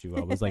asked you."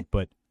 I was like,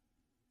 "But,"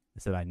 I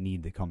said, "I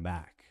need to come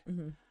back."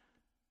 Mm-hmm.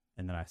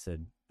 And then I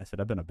said,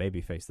 "I've been a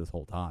babyface this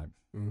whole time."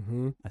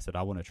 Mm-hmm. I said,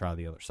 "I want to try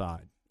the other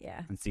side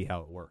Yeah. and see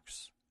how it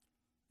works."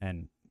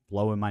 And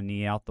blowing my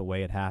knee out the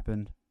way it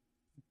happened,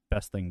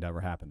 best thing to ever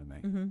happen to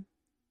me. Mm-hmm.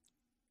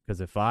 Because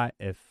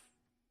if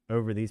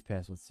over these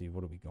past, let's see,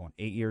 what are we going,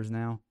 8 years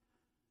now?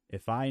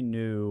 If I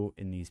knew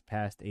in these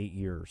past 8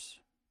 years,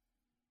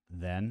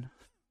 then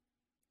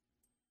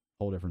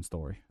whole different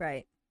story.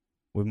 Right.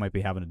 We might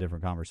be having a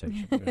different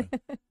conversation.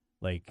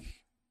 Like,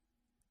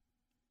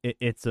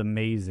 it's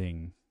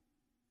amazing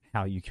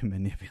how you can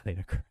manipulate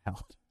a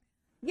crowd.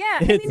 Yeah.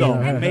 It's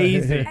and-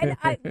 amazing. And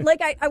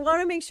I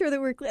want to make sure that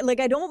we're clear. Like,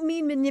 I don't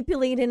mean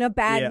manipulate in a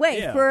bad Yeah, way.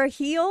 yeah. For a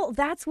heel,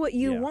 that's what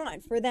you Yeah.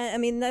 want. For them, I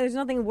mean, there's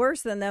nothing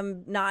worse than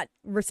them not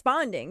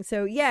responding.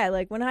 So yeah,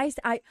 like when I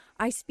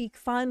speak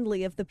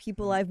fondly of the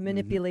people I've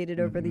manipulated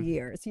over the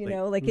years. You Like-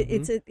 know, like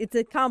it's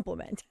a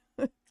compliment.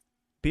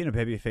 Being a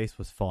babyface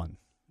was fun.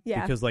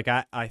 Yeah. Because, like,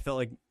 I felt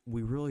like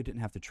we really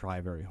didn't have to try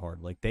very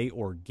hard. Like, they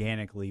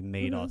organically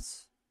made Mhm.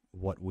 us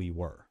what we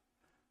were.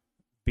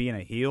 Being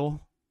a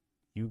heel,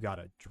 you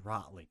gotta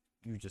drop, like,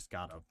 you just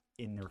gotta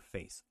in their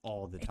face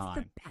all the It's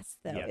time. the best,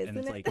 though, Yeah, isn't and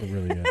it's it? like- It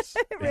really is.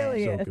 It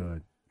really so is.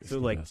 good. It's So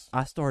the like best.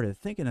 I started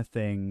thinking of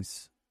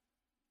things,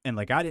 and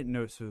like I didn't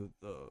know. So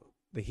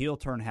the heel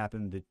turn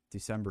happened at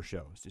December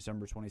shows,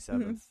 December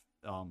 27th,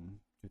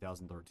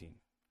 2013.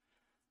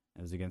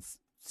 It was against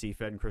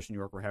CFED and Christian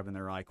York were having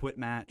their I Quit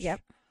match.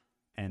 Yep.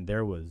 And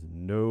there was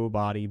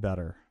nobody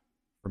better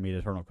for me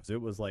to turn on, because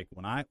it was like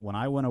when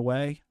I went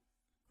away,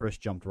 Chris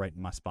jumped right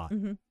in my spot.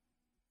 Mhm.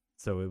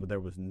 So there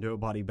was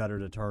nobody better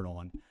to turn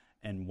on.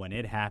 And when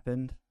it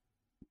happened,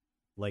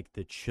 like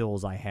the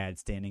chills I had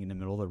standing in the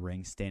middle of the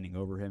ring, standing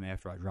over him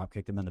after I drop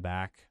kicked him in the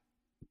back,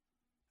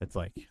 it's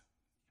like,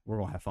 we're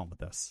going to have fun with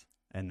this.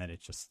 And then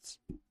it just,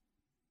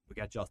 we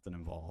got Justin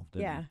involved.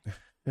 And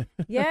Yeah.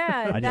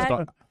 Yeah. I just that,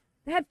 thought,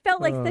 that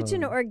felt like such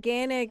an Oh.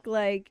 organic,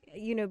 like,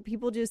 you know,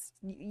 people just,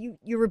 you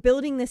were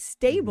building this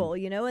stable,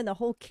 you know, and the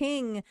whole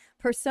King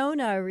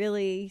persona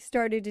really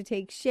started to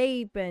take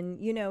shape. And,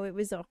 you know, it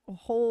was a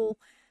whole,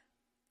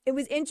 it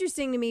was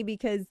interesting to me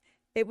because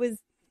it was,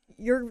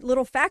 your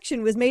little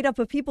faction was made up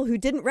of people who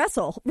didn't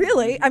wrestle,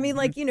 really. I mean,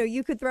 like, you know,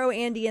 you could throw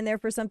Andy in there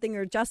for something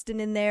or Justin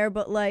in there,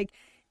 but like,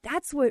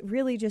 that's what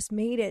really just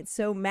made it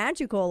so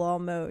magical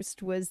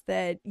almost, was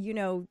that, you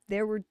know,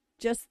 there were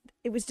just,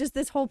 it was just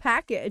this whole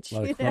package, A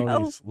lot you of know?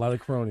 cronies. A lot of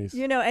cronies.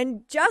 You know,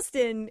 and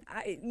Justin,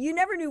 you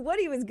never knew what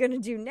he was going to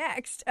do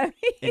next. I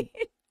mean,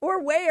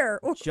 or where.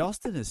 Or,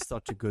 Justin is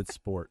such a good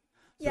sport.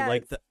 So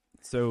Yes.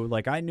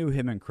 like I knew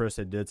him and Chris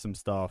had did some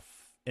stuff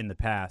in the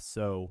past.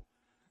 So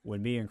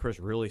when me and Chris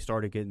really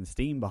started getting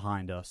steam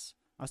behind us,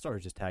 I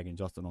started just tagging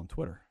Justin on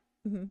Twitter.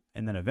 Mhm.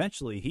 And then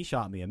eventually he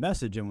shot me a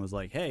message and was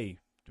like, "Hey,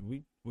 do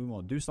we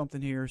want to do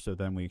something here?" So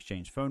then we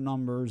exchanged phone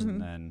numbers,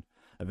 and then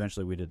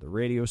eventually we did the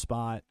radio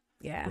spot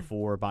yeah.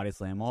 before Body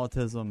Slam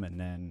Autism, and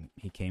then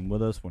he came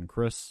with us when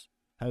Chris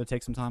had to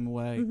take some time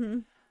away, Hmm.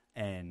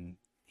 and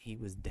he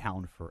was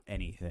down for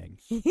anything.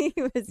 He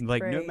was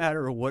Like, no great.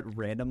 matter what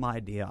random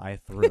idea I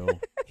threw,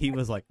 he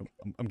was like,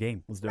 I'm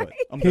game. Let's do it.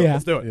 Yeah.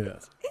 Let's do it.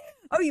 Yes.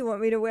 Oh, you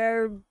want me to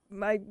wear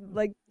my,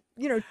 like,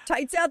 you know,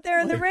 tights out there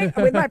in the ring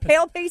with my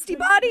pale pasty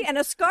body and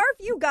a scarf?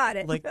 You got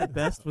it. Like, the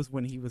best was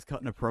when he was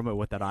cutting a promo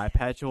with that eye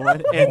patch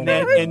on, and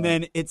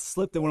then it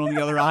slipped and went on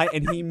the other eye,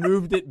 and he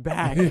moved it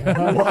back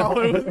while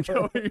it was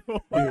going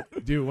on.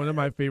 Dude, one of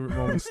my favorite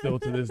moments still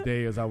to this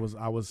day is I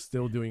was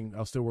still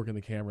working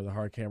the camera, the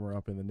hard camera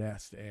up in the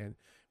nest, and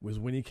was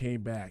when he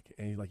came back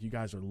and he's like, you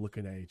guys are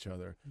looking at each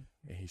other,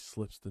 and he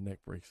slips the neck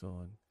brakes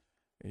on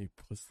and he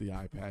puts the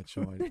eye patch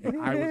on. And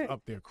I was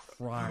up there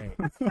crying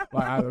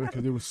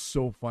because it was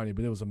so funny,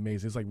 but it was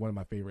amazing. It's like one of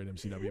my favorite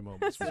MCW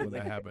moments was when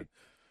that happened.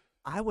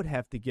 I would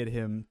have to get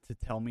him to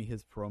tell me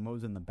his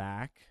promos in the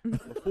back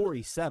before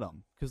he said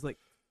them, because like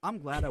I'm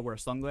glad I wear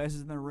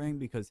sunglasses in the ring,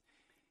 because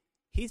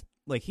he's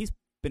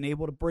been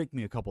able to break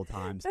me a couple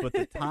times, but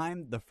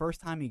the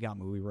first time he got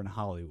me, we were in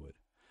Hollywood,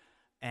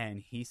 and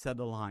he said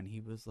the line.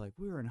 He was like,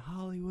 "We're in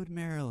Hollywood,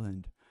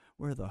 Maryland,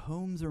 where the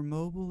homes are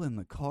mobile and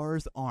the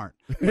cars aren't."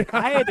 Like,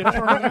 I had to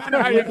turn around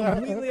and get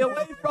completely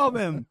away from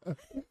him.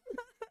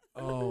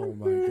 Oh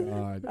my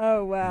God.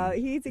 Oh wow,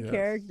 he's a Yes.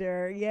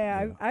 character.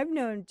 Yeah, Yeah. I've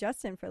known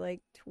Justin for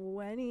like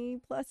 20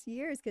 plus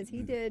years because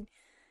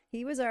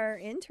he was our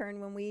intern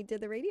when we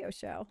did the radio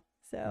show.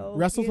 So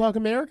Wrestle Talk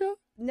America?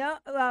 No,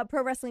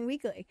 Pro Wrestling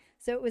Weekly.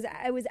 So it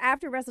was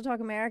after Wrestle Talk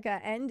America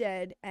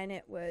ended, and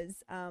it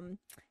was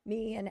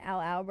me and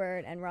Al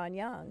Albert and Ron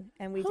Young,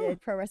 and we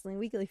did Pro Wrestling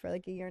Weekly for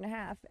like a year and a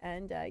half.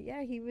 And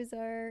yeah, he was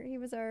our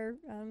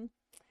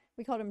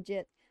we called him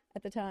Jit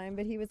at the time,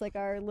 but he was like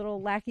our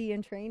little lackey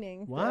in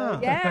training. So,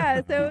 Wow.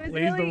 yeah, so it was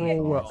Plays the really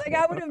role well. like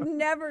I would have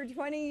never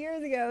 20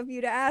 years ago, if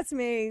you'd asked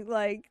me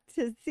like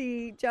to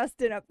see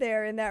Justin up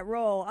there in that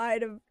role,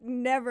 I'd have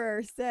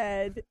never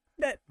said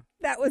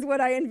that was what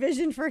I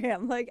envisioned for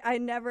him. Like I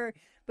never,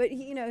 but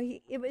he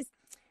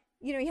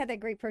had that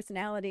great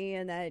personality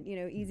and that,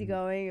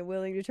 easygoing and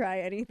willing to try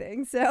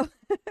anything. So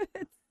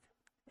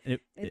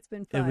it's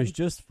been fun. It was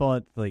just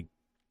fun, like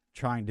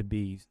trying to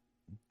be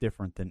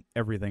different than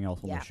everything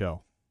else on Yeah. the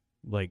show.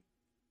 Like,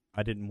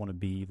 I didn't want to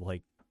be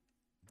like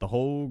the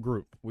whole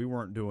group. We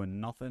weren't doing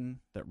nothing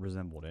that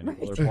resembled any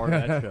other part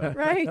of that show.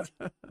 Right.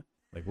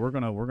 Like, we're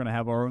gonna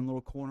have our own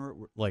little corner.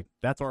 Like,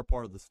 that's our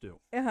part of the stew.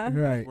 Uh-huh.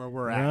 Right. Where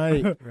we're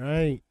at. Right.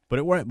 Right. But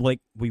it worked. Like,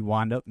 we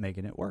wound up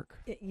making it work.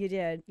 You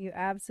did. You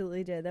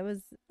absolutely did. That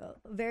was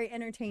very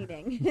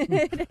entertaining.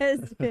 It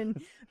has been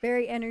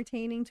very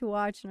entertaining to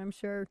watch, and I'm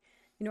sure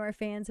our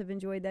fans have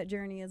enjoyed that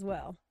journey as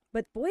well.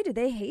 But boy, do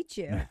they hate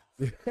you.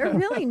 They're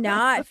really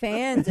not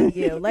fans of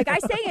you. Like I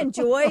say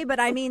enjoy, but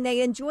I mean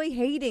they enjoy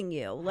hating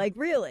you. Like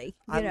really.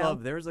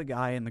 There's a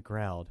guy in the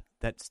crowd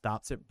that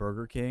stops at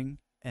Burger King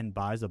and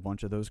buys a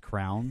bunch of those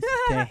crowns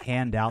to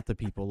hand out to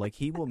people. Like,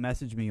 he will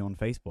message me on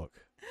Facebook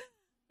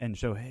and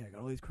show, "Hey, I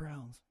got all these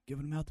crowns,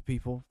 giving them out to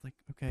people." Like,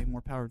 okay,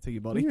 more power to you,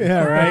 buddy.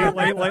 Yeah, right.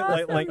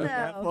 like,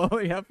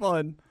 Awesome, have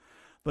fun.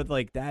 But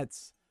like,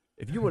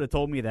 if you would have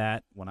told me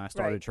that when I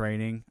started Right.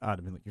 training, I'd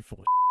have been like, "You're full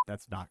of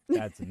shit.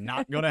 That's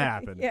not gonna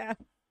happen." Yeah.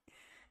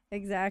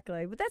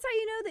 Exactly. But that's how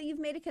you know that you've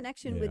made a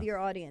connection with Yeah. your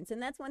audience.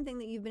 And that's one thing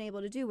that you've been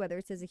able to do, whether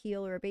it's as a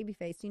heel or a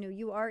babyface. You know,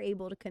 you are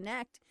able to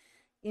connect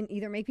and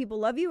either make people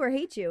love you or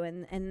hate you.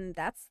 And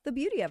that's the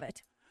beauty of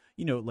it.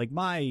 You know, like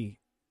my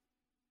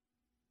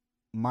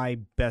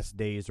best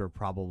days are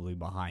probably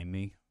behind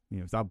me. You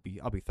know, 'cause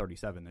I'll be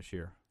 37 this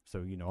year.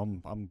 So, you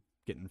know, I'm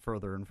getting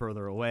further and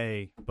further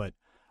away, but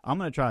I'm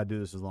going to try to do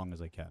this as long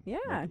as I can.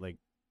 Yeah. Like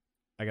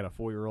I got a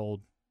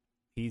 4-year-old.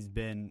 He's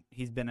been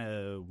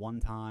a one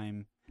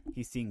time.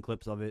 He's seen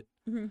clips of it.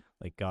 Mm-hmm.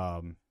 Like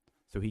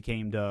so he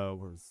came to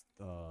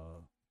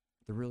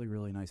the really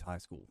really nice high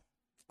school,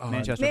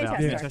 Manchester Valley.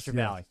 Manchester. Manchester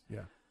Valley.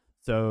 Yeah.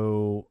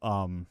 So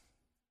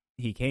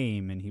he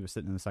came and he was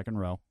sitting in the second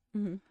row.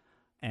 Mm-hmm.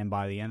 And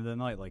by the end of the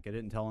night, like I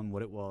didn't tell him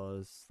what it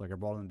was. Like I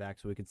brought him back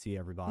so he could see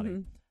everybody.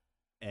 Mm-hmm.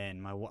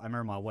 And I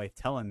remember my wife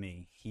telling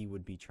me he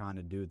would be trying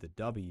to do the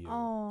W the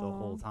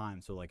whole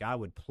time. So like I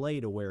would play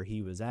to where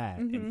he was at,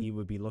 Mhm. and he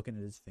would be looking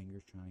at his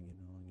fingers trying to get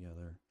it all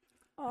together.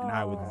 And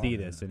I would see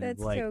this, and That's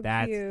it's like so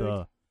that's cute.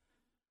 the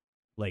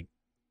like.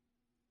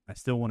 I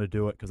still want to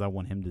do it because I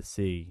want him to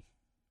see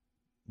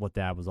what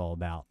Dad was all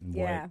about. And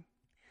Yeah.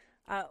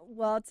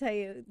 Well, I'll tell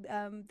you,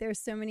 there's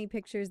so many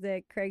pictures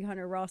that Craig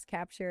Hunter Ross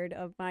captured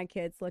of my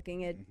kids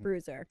looking at Mhm.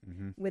 Bruiser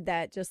Mhm. with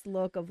that just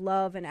look of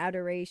love and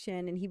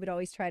adoration, and he would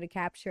always try to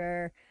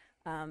capture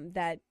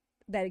that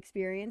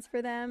experience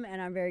for them,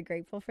 and I'm very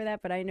grateful for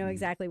that. But I know Mhm.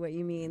 exactly what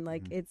you mean.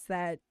 Like Mhm. it's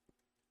that,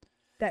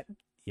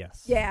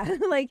 Yes. yeah,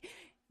 like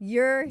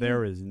you're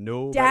There is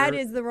no Dad better,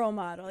 is the role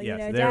model. yes, You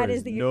know, there Dad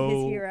is his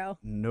hero.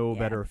 No Yeah.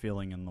 better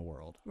feeling in the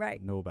world.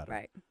 Right. No better.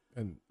 Right.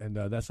 And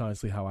that's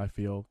honestly how I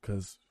feel,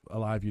 because a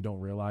lot of you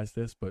don't realize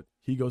this, but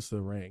he goes to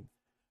the ring.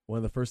 One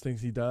of the first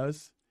things he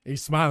does,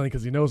 he's smiling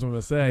because he knows what I'm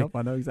going to say. Yep,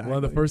 I know exactly.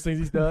 One of the first things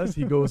he does,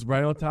 he goes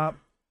right on top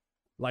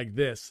like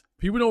this.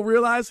 People don't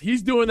realize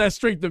he's doing that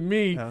straight to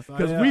me, Yes, I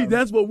because am.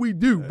 that's what we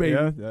do, baby.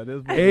 Yeah, that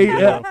is. what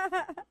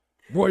AF.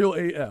 Royal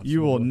AF.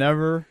 You will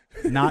never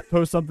not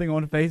post something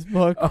on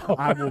Facebook. Oh.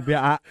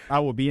 I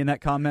will be in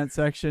that comment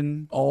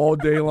section. all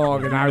day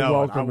long, and I No,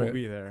 welcome I will it.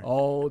 be there.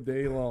 All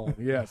day long,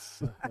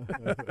 yes.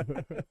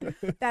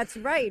 That's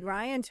right.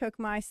 Ryan took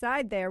my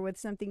side there with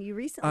something you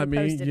recently I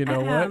mean, posted. you know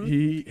what? Ahem.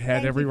 He had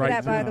Thank every you for right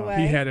that, to. by the way.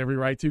 He had every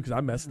right to, because I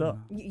messed up.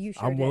 You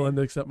sure I'm did. willing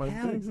to accept my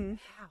How? mistakes. Mhm.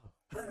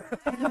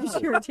 You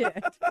sure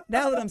did.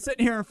 Now that I'm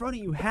sitting here in front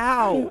of you,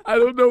 how? I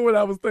don't know what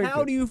I was thinking.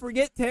 How do you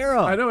forget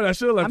Tara? I know, and I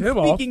should have left I'm him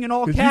off. speaking in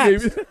all 'cause you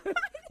caps. gave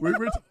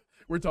me-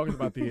 we're talking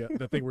about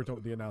the thing we're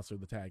talking, the announcer,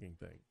 the tagging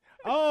thing.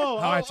 Oh,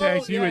 How I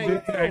tagged you and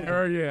didn't tag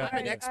her, yeah. I'm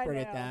an I expert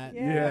at know. that.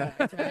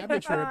 Yeah. I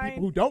make sure Fine.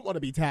 people who don't want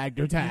to be tagged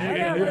are tagged.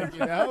 Yeah. You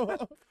know.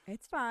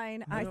 It's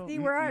fine. I No. see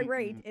we're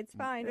irate. It's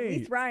fine. At Hey,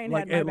 least Ryan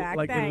like had my back.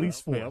 like Thanks. at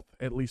least fourth.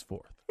 At least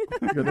fourth.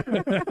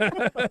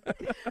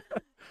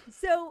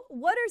 So,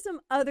 what are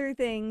some other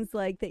things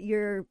like that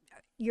you're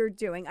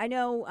doing? I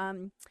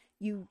know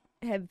you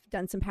have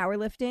done some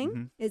powerlifting.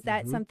 Mhm. Is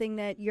that Mhm. something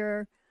that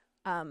you're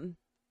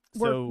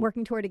So-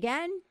 working toward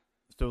again?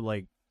 So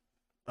like,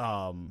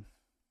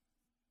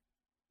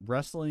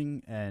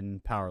 wrestling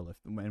and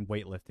powerlifting and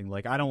weightlifting.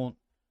 Like I don't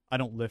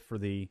lift for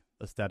the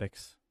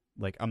aesthetics.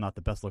 Like I'm not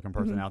the best looking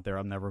person Mhm. out there.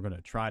 I'm never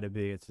gonna try to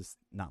be. It's just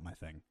not my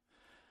thing.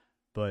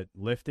 But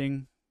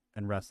lifting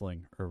and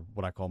wrestling are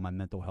what I call my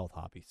mental health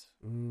hobbies.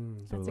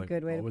 Mm, So That's a like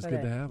good way to always put good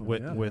it. to have 'em,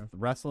 with yeah. with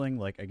wrestling,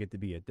 like I get to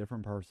be a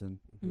different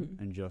person Mhm.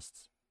 and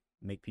just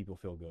make people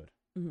feel good.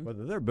 Mhm.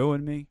 Whether they're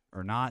booing me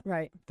or not,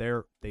 Right.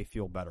 they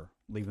feel better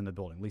leaving the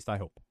building. At least I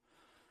hope.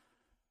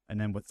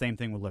 And then same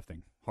thing with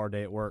lifting. Hard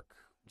day at work,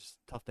 just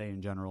tough day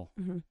in general.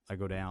 Mhm. I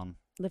go down,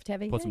 Lift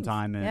heavy. put some things.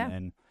 time in, Yeah.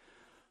 and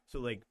so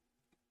like,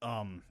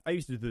 I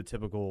used to do the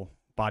typical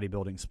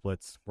bodybuilding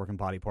splits, working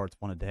body parts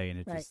one a day, and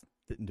it Right. just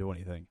didn't do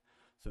anything.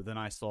 So then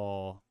I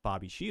saw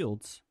Bobby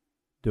Shields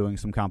doing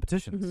some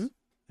competitions, Mhm.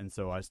 and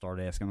so I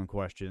started asking him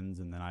questions,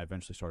 and then I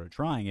eventually started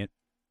trying it.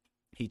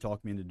 He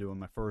talked me into doing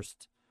my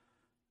first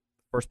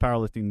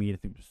powerlifting meet. I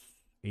think it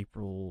was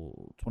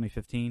April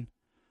 2015,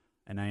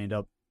 and I ended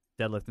up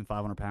deadlifting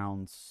 500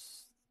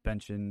 pounds,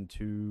 benching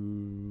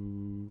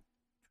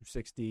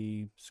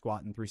 260,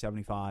 squatting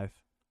 375.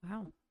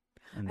 Wow.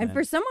 And And then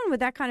for someone with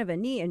that kind of a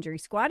knee injury,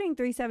 squatting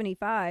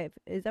 375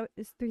 is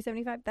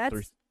 375. That's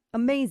Three-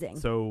 amazing.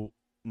 So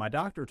my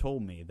doctor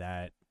told me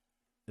that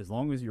as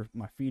long as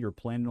my feet are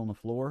planted on the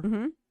floor,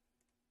 hmm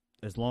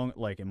as long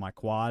and my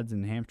quads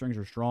and hamstrings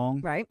are strong,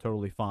 Right.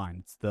 totally fine.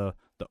 It's the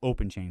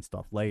open chain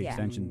stuff, leg Yeah.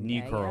 extension, knee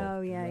Yeah, curl, yeah.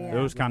 Oh yeah, yeah.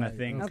 those kind of Right.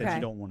 things that Okay.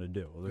 you don't want to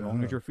do. As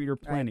long as your feet are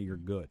planted, you're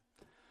good.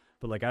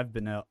 But like I've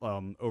been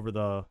over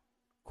the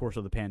course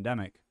of the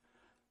pandemic,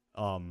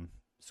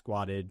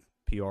 squatted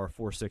PR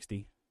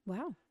 460,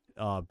 Wow.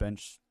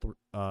 bench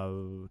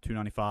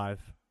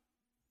 295,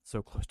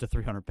 so close to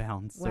 300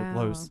 pounds, so Wow.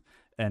 close,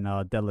 and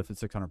deadlifted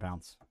 600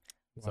 pounds.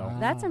 So Wow.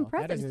 That's That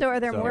impressive. is So, are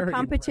there so- more very impressive.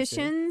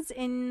 competitions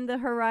in the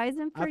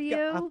horizon for you?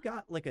 I've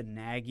got like a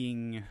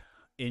nagging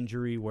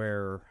injury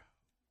where,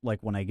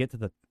 like, when I get to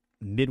the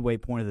midway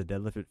point of the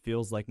deadlift, it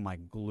feels like my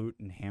glute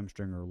and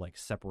hamstring are like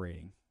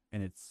separating,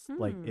 and it's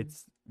like Hmm.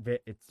 it's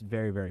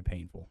very very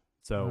painful.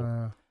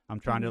 So I'm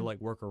trying to Mhm. like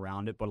work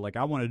around it, but like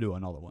I want to do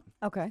another one.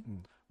 Okay.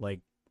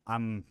 Like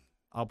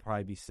I'll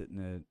probably be sitting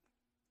at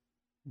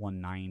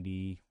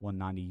 190,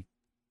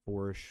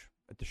 194ish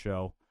at the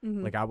show.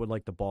 Mhm. Like I would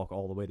like to bulk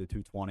all the way to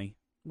 220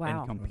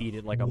 Wow. and compete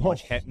at like a Whoa.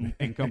 much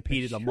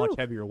a much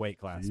heavier weight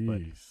class.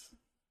 But Jeez.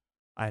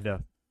 I had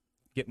to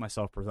get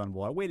myself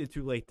presentable. I waited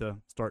too late to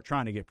start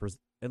trying to get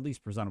at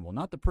least presentable.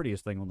 Not the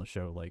prettiest thing on the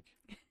show. Like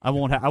I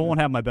won't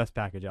have my best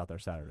package out there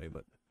Saturday,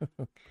 but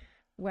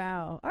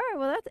Wow. All right.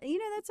 Well,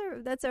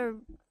 that's a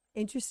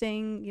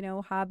interesting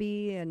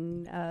hobby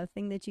and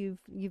thing that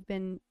you've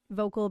been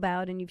vocal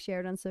about and you've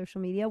shared on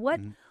social media.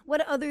 Mhm.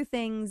 What other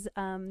things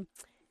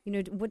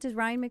what does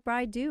Ryan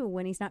McBride do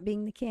when he's not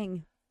being the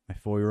king? my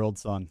 4-year-old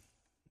son,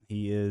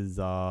 he is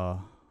the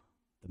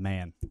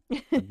man.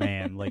 The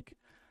man. Like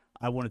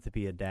I wanted to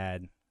be a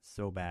dad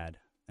so bad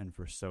and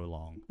for so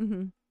long.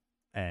 Mm-hmm.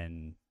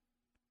 And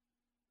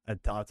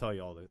I'll tell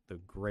you all the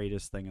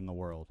greatest thing in the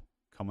world,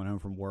 coming home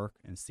from work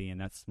and seeing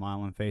that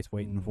smiling face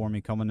waiting for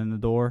me coming in the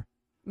door,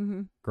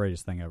 Mm-hmm.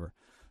 greatest thing ever.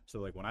 So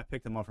like when I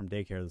picked him up from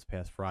daycare this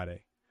past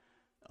Friday,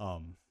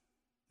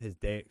 his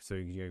day, so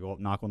you gotta go up,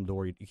 knock on the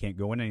door. You can't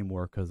go in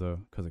anymore because of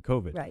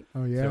COVID. Right.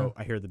 Oh yeah. So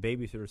I hear the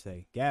babysitter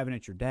say, "Gavin,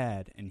 it's your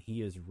dad," and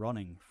he is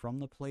running from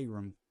the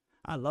playroom.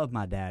 I love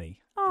my daddy.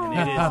 And it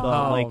is the,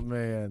 Oh like,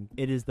 man.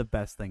 it is the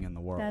best thing in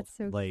the world. That's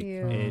so like,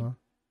 cute. Uh-huh.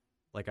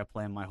 Like I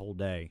plan my whole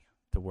day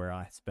to where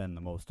I spend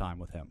the most time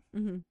with him.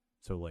 Mm-hmm.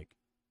 So like,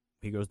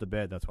 he goes to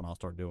bed, that's when I'll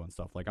start doing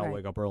stuff. Like I'll Right.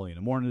 wake up early in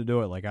the morning to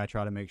do it. Like I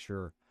try to make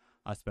sure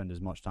I spend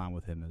as much time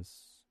with him as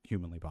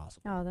humanly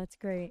possible. Oh, that's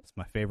great. It's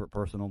my favorite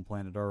person on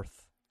planet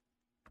Earth.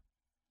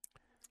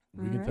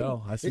 We can Alright.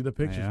 tell. I see the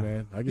pictures, Yeah.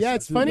 man. I can Yeah, see-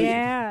 it's see the funny. pictures.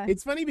 Yeah.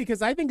 It's funny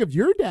because I think of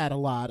your dad a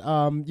lot.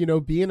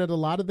 Being at a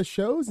lot of the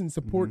shows and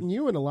supporting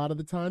you, and a lot of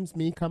the times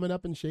me coming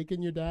up and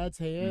shaking your dad's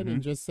hand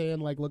and just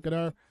saying like, "Look at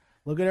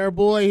our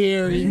boy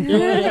here, he's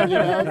doing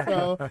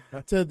it."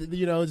 So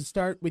to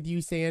start with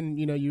you saying,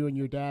 you and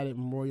your dad at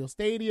Memorial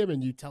Stadium,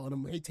 and you telling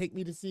him, "Hey, take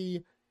me to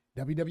see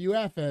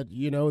WWF at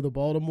the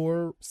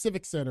Baltimore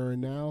Civic Center,"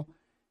 and now,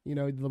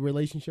 the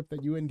relationship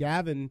that you and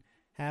Gavin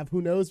have.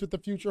 Who knows what the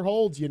future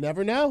holds? You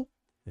never know.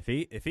 If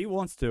he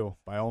wants to,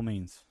 by all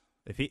means.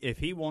 If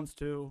he wants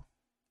to,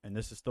 and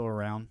this is still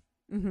around,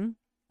 Mm-hmm.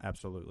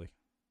 absolutely,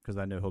 because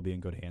I know he'll be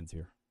in good hands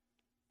here.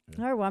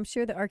 All right. Well, I'm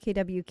sure the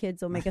RKW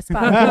kids will make a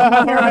spot.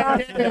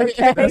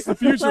 Okay? That's the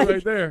future Like,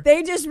 right there.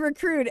 They just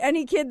recruit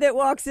any kid that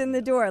walks in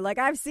the door. Like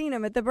I've seen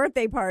them at the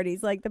birthday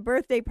parties. Like the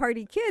birthday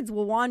party kids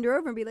will wander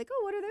over and be like,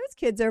 "Oh, what are those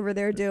kids over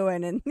there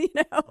doing?" And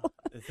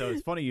So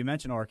it's funny you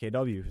mentioned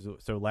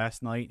RKW. So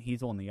last night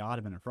he's on the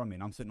ottoman in front of me,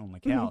 and I'm sitting on the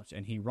couch,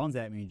 and he runs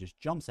at me and just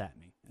jumps at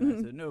me. And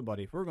I said, "No,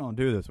 buddy, if we're gonna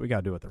do this, we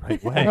gotta do it the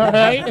right way."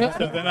 Right.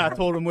 So then I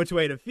told him which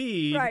way to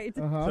feed, right.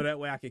 Uh-huh. so that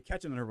way I could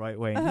catch him the right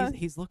way. And Uh-huh.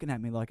 he's looking at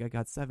me like I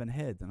got 7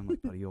 heads, and I'm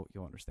like, "Buddy, you'll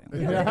understand."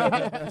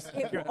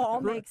 It will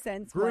all make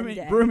sense one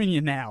day. Grooming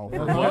you now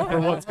for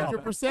what's coming.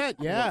 100%.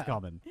 For Yeah. what's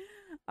coming.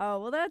 Oh,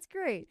 well, that's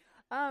great.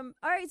 All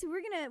right, so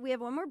we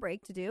have one more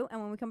break to do,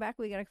 and when we come back,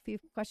 we got a few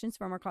questions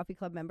from our Coffee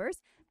Club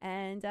members,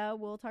 and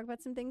we'll talk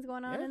about some things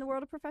going on Yeah. in the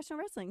world of professional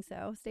wrestling.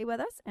 So stay with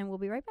us, and we'll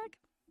be right back.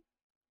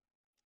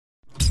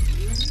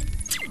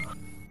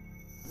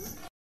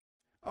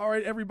 All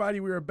right, everybody,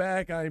 we are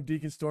back. I am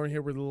Deacon Storm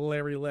here with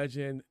Larry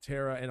Legend,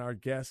 Tara, and our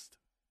guest,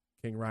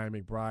 King Ryan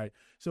McBride.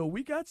 So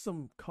we got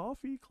some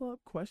Coffee Club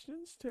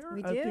questions, Tara.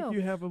 We I think do.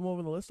 you have them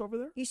on the list over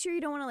there. You sure you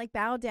don't want to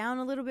bow down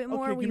a little bit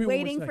more? Okay, Are we give me one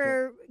more waiting second.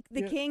 for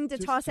the Yeah, king to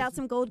just- toss out just-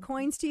 some gold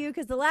coins to you?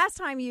 Because the last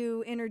time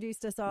you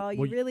introduced us all,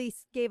 you Well, really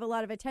gave a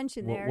lot of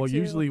attention there. Well, to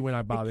usually when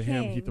I bow the to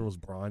him, he king. throws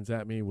bronze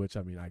at me, which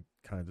I mean, I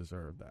kind of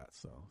deserve that.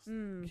 So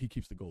Mm. he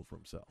keeps the gold for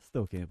himself.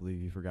 Still can't believe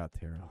you forgot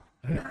Tara.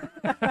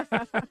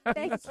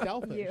 Thank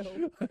Selfish.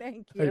 you.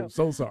 Thank Hey, you. I'm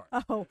so sorry.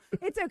 Oh,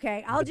 it's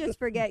okay. I'll just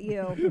forget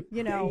you.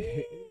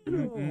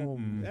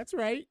 That's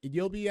right.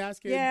 You'll be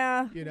asking.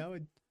 Yeah. How you gonna-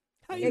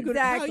 how you How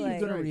gonna you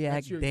gonna Right, react?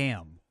 that's your-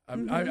 Damn.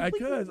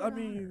 Because I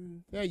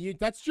mean, Yeah,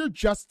 that's your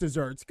just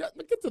desserts. Get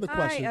to the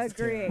questions. I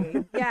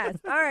agree. Yes.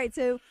 All right.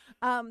 So,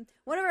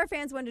 one of our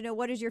fans wanted to know,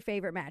 what is your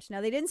favorite match?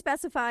 Now, they didn't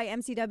specify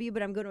MCW,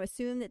 but I'm going to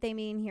assume that they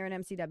mean here in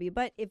MCW.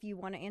 But if you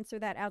want to answer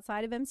that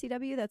outside of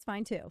MCW, that's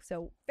fine too.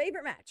 So,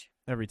 favorite match?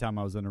 Every time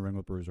I was in the ring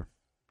with Bruiser.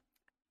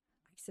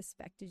 I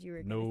suspected you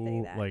were going to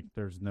say that. Like,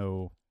 there's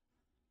no.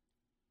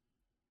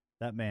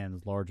 That man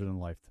is larger than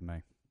life to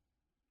me.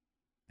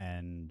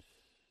 And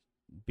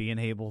being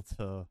able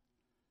to.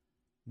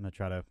 I'm going to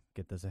try to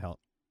get this out.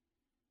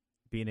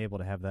 Being able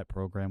to have that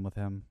program with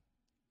him,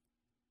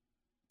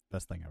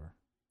 best thing ever.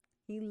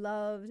 He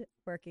loved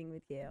working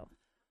with you.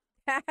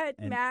 That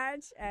And-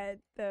 match at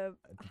the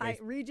base-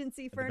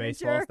 Regency At the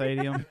Furniture. baseball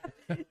stadium.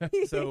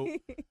 So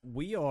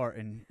we are,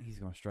 and he's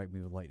going to strike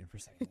me with lightning for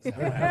saying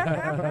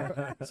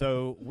this.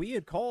 So we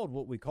had called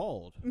what we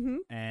called, Mhm.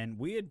 and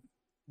we had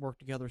worked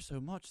together so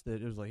much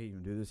that it was like, hey, you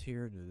can do this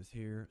here, do this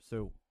here.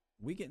 So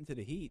we get into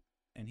the heat,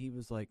 and he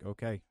was like,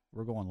 okay,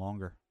 we're going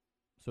longer.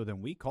 So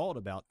then we called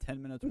about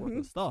 10 minutes worth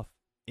of stuff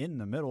in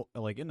the middle,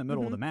 of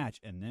the match,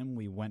 and then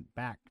we went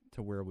back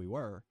to where we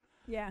were,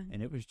 Yeah.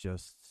 and it was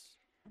just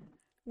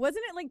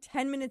Wasn't it like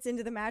 10 minutes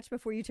into the match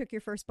before you took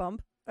your first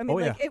bump? I mean, Oh,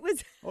 like yeah. it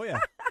was. Oh yeah.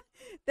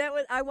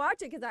 I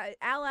watched it because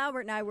Al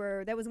Albert and I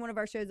that was one of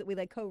our shows that we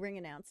like co-ring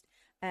announced,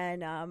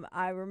 and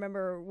I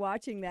remember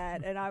watching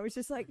that, and I was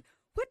just like,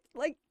 what?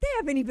 Like they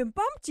haven't even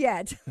bumped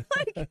yet.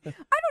 Like I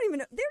don't even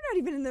know. They're not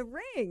even in the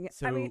ring.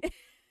 So I mean,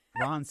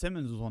 Ron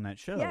Simmons was on that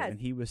show, Yes. and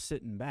he was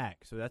sitting back.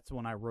 So that's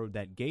when I rode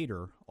that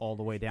gator all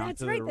the way down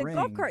that's to right, the the ring,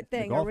 golf cart the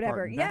thing golf or whatever.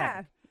 cart and Yeah,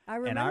 back. I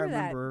remember And I that.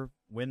 remember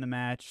win the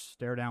match,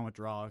 stare down with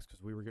Drogs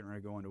because we were getting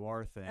ready to go into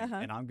our thing. Uh-huh.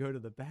 And I'm go to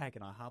the back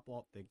and I hop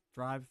off the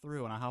drive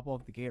through and I hop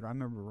off the gator. I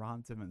remember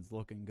Ron Simmons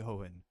looking,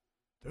 going,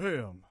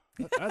 "Damn,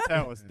 that's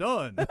how it's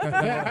done."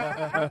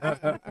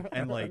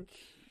 And like,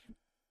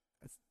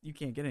 you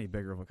can't get any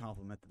bigger of a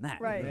compliment than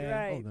that. Right, Man,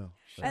 right. Oh, no.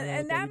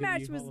 And that WWE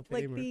match was Hall of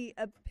like Famer. the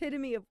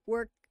epitome of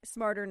work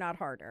smarter, not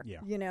harder. Yeah.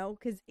 You know,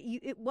 because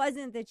it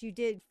wasn't that you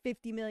did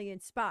 50 million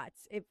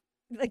spots.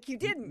 Like you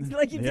didn't.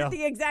 Like you Yeah. did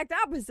the exact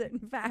opposite, in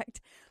fact.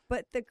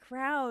 But the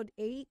crowd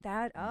ate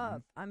that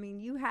up. I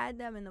mean, you had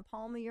them in the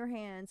palm of your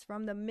hands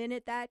from the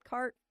minute that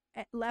cart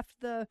left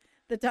the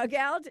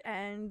dugout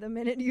and the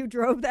minute you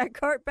drove that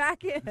cart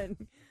back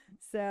in.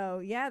 So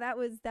yeah, that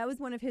was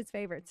one of his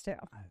favorites too.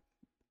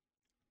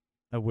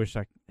 I wish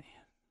I.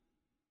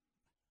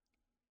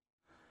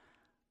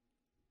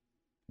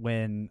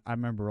 When I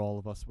remember all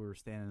of us, we were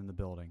standing in the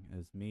building. It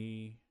was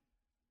me,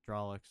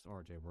 Drolix,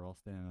 RJ. We're all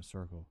standing in a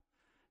circle,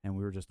 and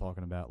we were just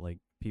talking about like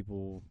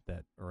people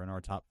that are in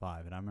our top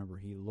 5. And I remember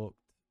he looked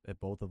at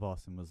both of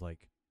us and was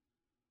like,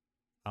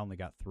 "I only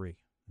got 3,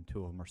 and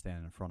 2 of them are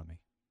standing in front of me."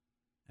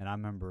 And I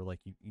remember like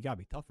you gotta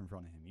be tough in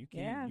front of him. You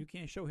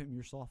can't show him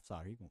your soft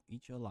side. He's gonna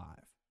eat you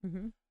alive.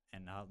 Mm-hmm.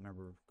 And I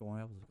remember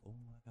going up, I was like, "Oh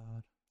my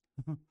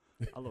god."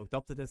 I looked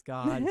up to this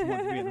guy, just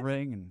wanted to be in the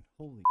ring, and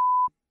holy.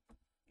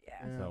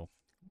 Yeah. So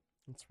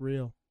It's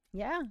real.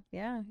 Yeah,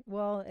 yeah.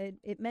 Well,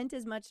 it meant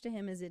as much to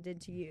him as it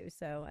did to you.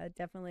 So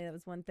definitely that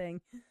was one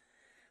thing.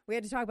 We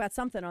had to talk about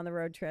something on the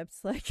road trips,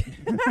 like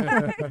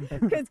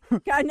because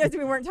God knows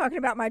we weren't talking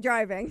about my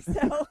driving.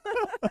 So,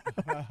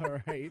 All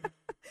right.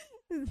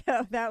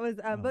 so that was.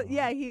 But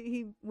yeah,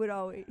 he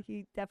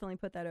definitely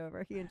put that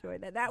over. He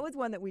enjoyed that. That was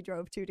one that we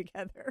drove to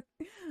together.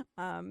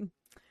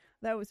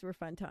 Were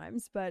fun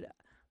times. But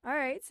all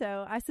right,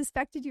 so I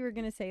suspected you were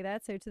going to say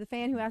that. So to the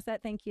fan who asked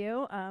that, thank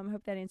you.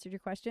 Hope that answered your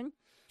question.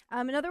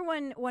 Another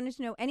one wanted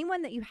to know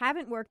anyone that you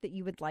haven't worked that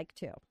you would like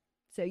to.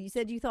 So you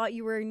said you thought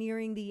you were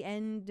nearing the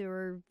end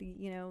or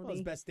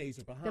His best days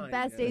are behind. the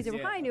best days are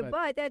Yeah, behind you,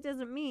 but that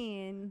doesn't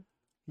mean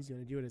he's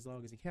going to do it as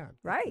long as he can.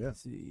 right. Yeah.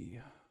 let's see,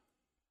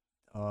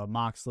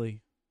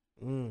 Moxley,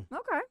 Mm.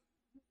 Okay.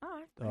 All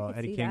right. I could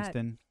Eddie see that.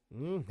 Kingston.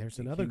 There's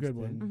another good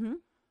one.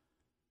 Kingston.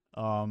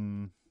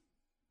 Mhm.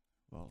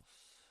 Well,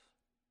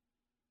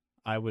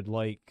 I would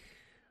like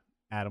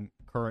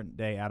current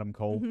day Adam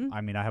Cole. Mhm.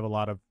 I mean, I have a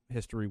lot of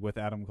history with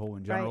Adam Cole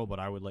in general, but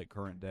I would like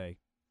current day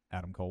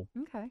Adam Cole.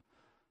 Okay.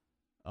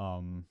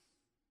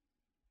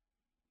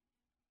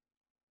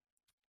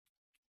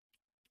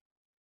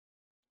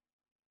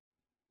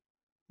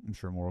 I'm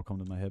sure more will come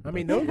to my head. I but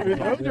mean, that's-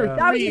 those are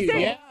I was three. just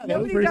saying, Yeah,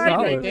 those nobody's are arguing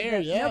right with there.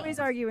 those. Yeah. Nobody's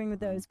arguing with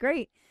those.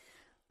 Great.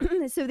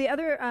 So the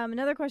other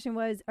another question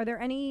was, are there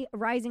any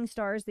rising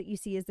stars that you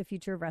see as the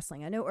future of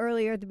wrestling? I know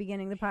earlier at the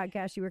beginning of the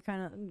podcast you were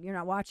you're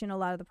not watching a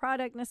lot of the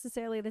product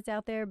necessarily that's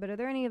out there, but are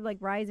there any like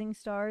rising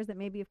stars that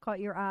maybe have caught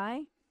your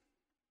eye?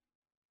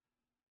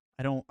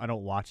 I don't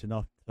watch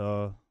enough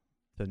to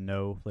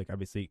know. Like,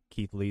 obviously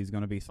Keith Lee's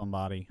going to be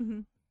somebody.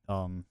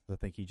 Mm-hmm. I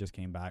think he just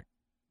came back.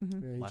 Yeah,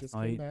 he Last just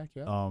night, came back.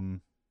 Yeah.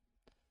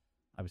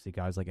 Obviously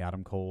guys like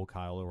Adam Cole,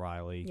 Kyle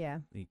O'Reilly, Yeah.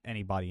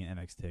 anybody in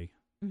NXT.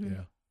 Mm-hmm.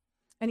 Yeah.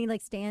 Any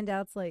like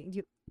standouts? Like,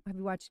 have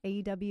you watched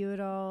AEW at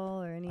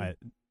all, or any?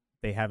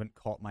 They haven't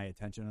caught my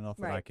attention enough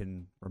that I Right.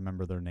 can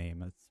remember their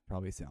name. It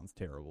probably sounds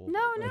terrible. No,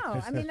 but, like,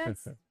 no. I mean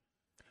that's.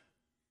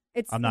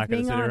 It's. I'm not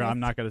going to sit here.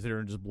 I'm not going to sit here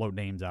and just blow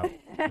names out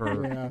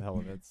for Yeah. the hell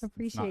of it. It's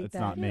Appreciate it's that.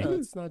 not me. Yeah,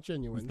 it's not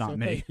genuine. It's not so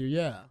me. Thank you.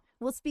 Yeah.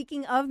 Well,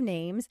 speaking of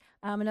names,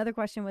 another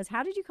question was,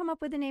 how did you come up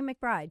with the name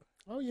McBride?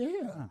 Oh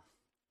yeah.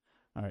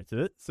 All right,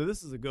 so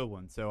this is a good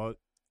one. So,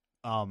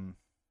 I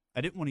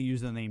didn't want to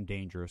use the name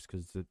Dangerous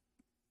because the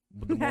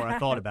more I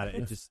thought about it,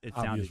 it sounded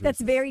Obvious That's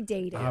very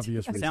dated.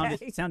 Obvious it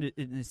reason.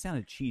 it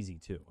sounded cheesy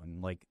too,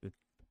 and like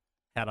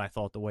had I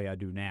thought the way I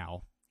do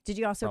now. Did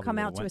you also Probably come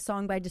out would've to a went.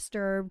 song by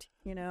Disturbed?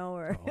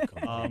 Or Oh,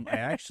 come on. I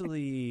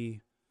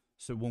actually,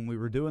 so when we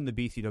were doing the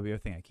BCW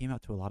thing, I came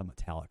out to a lot of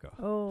Metallica.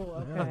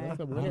 oh, Yeah, okay. that's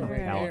a Oh, winner right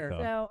Metallica. there.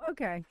 So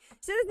okay,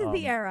 so this is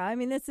the era. I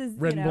mean, this is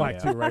Red and black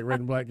Yeah. too, right? Red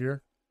and black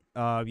gear.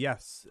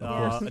 Yes,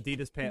 Of course.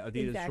 Adidas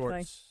Exactly.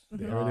 shorts.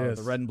 There it is.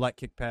 The red and black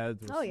kick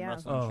pads. With Oh, some yeah.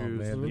 wrestling Oh shoes.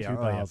 man, the Yeah,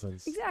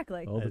 2000s.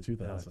 Exactly. Oh, the It's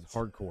 2000s.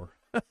 hardcore.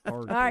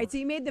 All right, so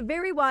you made the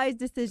very wise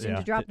decision Yeah.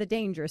 to drop the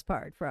dangerous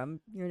part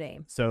from your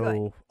name.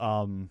 So,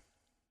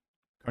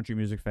 country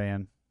music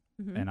fan,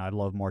 Mhm. and I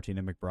love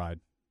Martina McBride,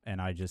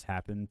 and I just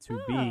happened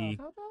to be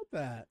How about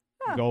that?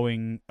 Huh.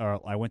 going.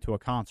 I went to her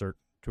concert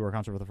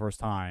for the first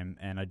time,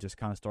 and I just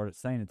kind of started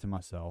saying it to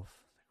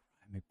myself,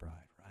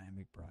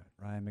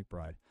 Ryan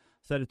McBride.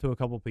 Said it to a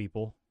couple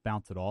people,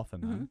 bounced it off,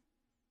 and then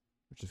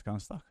which is kind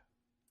of stuck.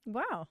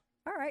 Wow.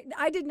 All right.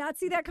 I did not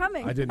see that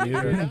coming. I didn't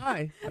Neither either. did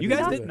I. You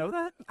guys didn't know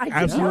that? I did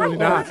Absolutely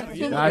not.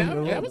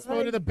 not. That was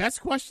one of the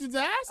best questions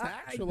asked, I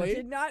actually.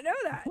 did not know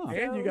that. Huh.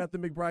 And you So- got the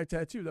McBride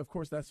tattoo. Of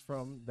course,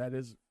 that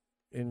is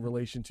in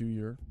relation to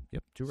your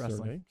Yep, to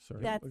wrestling.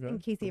 surname. That's Okay. in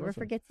case he For ever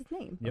wrestling. forgets his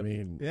name. I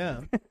mean, Yeah.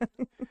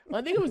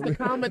 I think it was the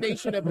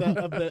combination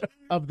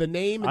of the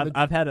name and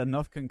I've had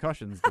enough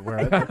concussions to where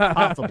it's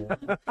possible. I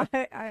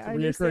the reoccurring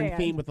understand.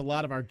 theme with a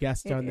lot of our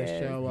guests It on this is,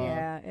 show.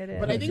 yeah, it is.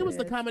 But I think it was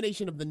the is.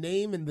 combination of the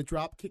name and the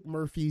Dropkick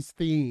Murphys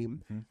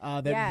theme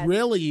that Yes.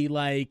 really,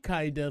 like,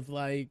 kind of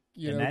like,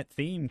 you And know. that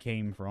theme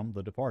came from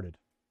The Departed.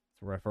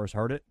 That's where I first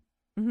heard it,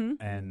 Mhm.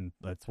 and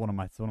that's one of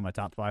my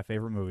top 5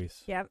 favorite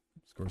movies. Yep.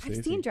 Scorsese.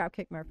 I've seen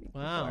Dropkick Murphy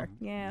Wow. before.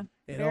 Yeah.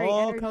 It Very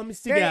all ener- comes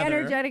Very together.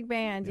 energetic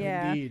band.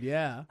 Yeah. Indeed,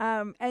 yeah.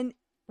 And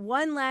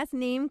one last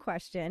name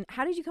question.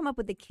 How did you come up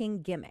with the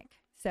King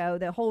gimmick? So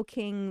the whole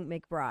King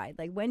McBride.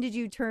 Like, when did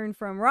you turn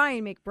from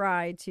Ryan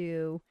McBride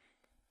to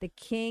the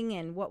King,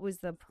 and what was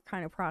the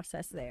kind of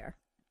process there?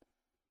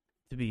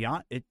 To be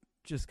honest, it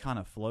just kind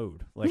of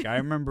flowed. Like I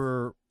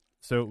remember,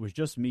 so it was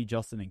just me,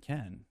 Justin, and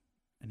Ken,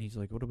 and he's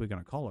like, "What are we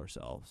gonna call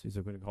ourselves?" He's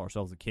like, "We're gonna call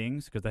ourselves the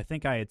Kings," because I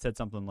think I had said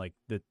something like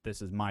that.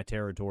 This is my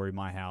territory,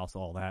 my house,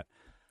 all that.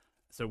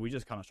 So we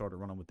just kind of started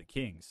running with the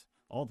Kings.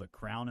 All the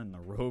crown and the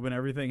robe and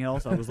everything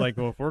else. I was like,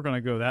 well, if we're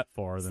gonna go that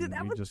far, So then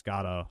that we was- just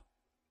gotta.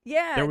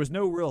 Yeah. There was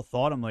no real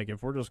thought. I'm like,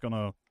 if we're just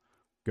gonna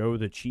go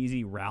the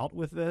cheesy route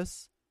with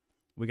this,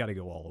 we got to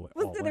go all the way.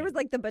 all the there way. was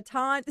like the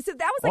baton. So that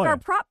was like Oh, our yeah.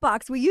 prop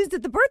box we used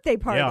at the birthday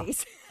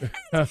parties.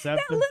 Except That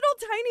the-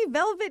 little tiny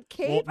velvet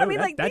cape. well, no, I mean,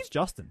 that- like that's these-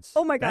 Justin's.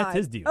 Oh my god, that's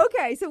his deal.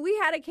 Okay, so we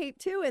had a cape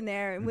too in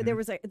there, and Mhm.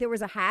 there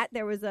was a hat.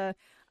 There was a,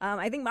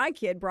 I think my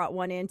kid brought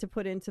one in to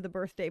put into the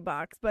birthday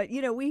box. But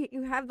you know,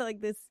 you have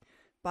like this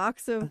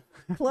box of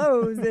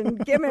clothes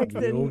and gimmicks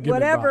The old and gimmick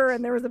whatever, box.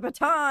 and there was a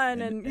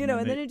baton, And- and you and know, then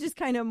and then it- it just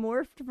kind of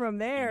morphed from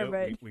there. You know,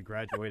 but we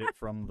graduated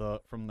from the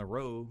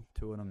robe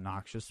to an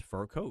obnoxious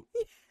fur coat.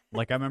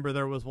 Like I remember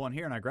there was one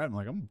here, and I grabbed him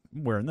like I'm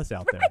wearing this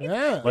out there.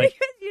 Yeah. Like,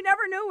 because you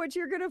never know what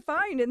you're gonna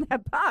find in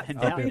that box. and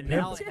I'll now, be and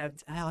now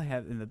pissed. I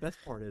have, and the best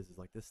part is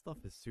like this stuff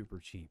is super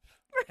cheap,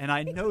 and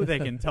I know they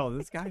can tell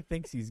this guy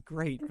thinks he's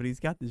great, but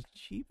he's got this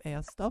cheap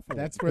ass stuff on.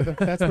 That's where the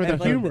And,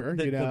 like, humor,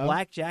 the, you know. the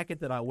black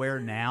jacket that I wear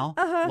now,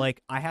 Uh-huh.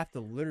 like I have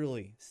to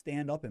literally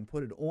stand up and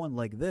put it on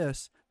like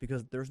this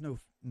because there's no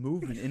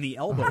movement in the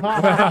elbow.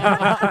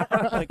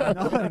 Like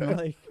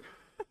no,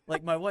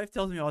 like my wife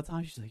tells me all the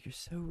time. She's like, "You're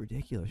so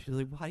ridiculous." She's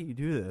like, "Why do you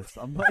do this?"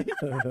 I'm like,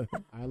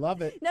 I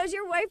love it. Now, is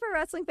your wife a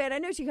wrestling fan? I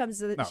know she comes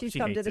to the, No, she's she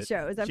come to hates the it.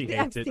 shows. I've She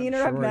I've hates it. seen I'm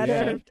her. I've sure, met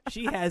yeah. her.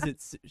 she has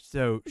it.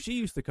 So she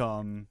used to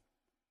come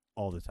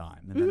all the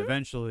time, and then Mm-hmm.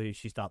 eventually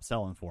she stopped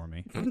selling for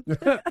me.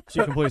 She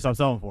completely stopped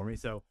selling for me.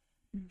 So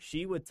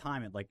she would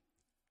time it like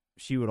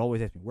she would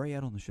always ask me, "Where are you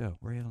at on the show?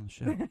 Where are you at on the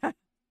show?"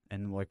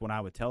 And like when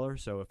I would tell her,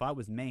 so if I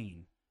was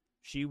Maine,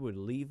 she would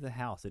leave the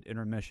house at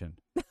intermission.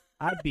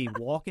 I'd be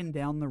walking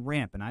down the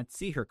ramp, and I'd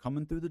see her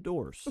coming through the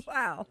doors.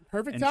 Wow.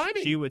 Perfect And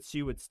timing. she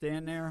would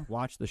stand there,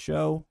 watch the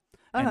show,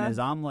 and Uh-huh. as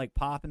I'm like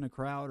popping the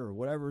crowd or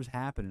whatever's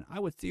happening, I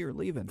would see her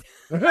leaving.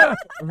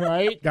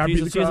 right? Gotta be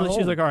the She's crowd like,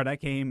 home. all right, I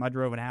came, I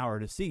drove an hour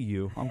to see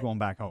you. I'm going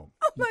back home.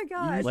 Oh my You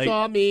gosh. Like-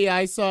 saw me,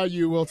 I saw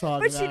you. We'll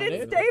talk But about she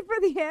didn't it. stay for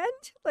the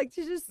end? Like,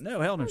 she just. No,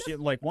 hell no. She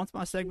like once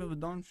my segment was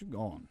done, she's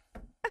gone.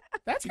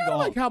 That's She kind of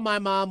gone. like how my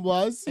mom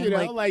was, you And,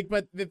 know. like-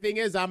 But the thing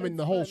is, I'm in That's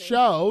the whole funny.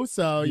 show,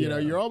 so you know,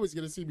 Yeah. you're always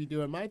gonna see me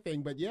doing my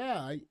thing. But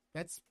yeah,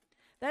 that's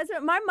That's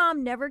what my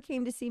mom never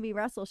came to see me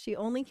wrestle. She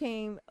only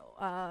came.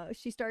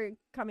 She started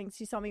coming.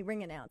 She saw me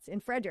ring announce in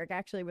Frederick.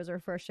 Actually, was her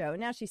first show.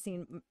 Now she's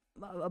seen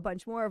a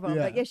bunch more of them.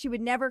 But Yeah. yeah, she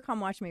would never come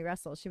watch me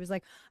wrestle. She was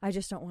like, I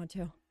just don't want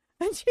to,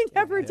 and she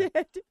never Yeah.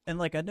 did. And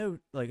like I know,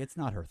 like it's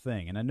not her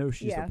thing, and I know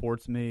she Yeah.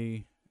 supports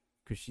me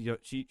because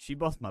she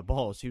busts my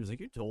balls. She was like,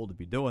 "You're too old to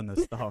be doing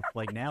this stuff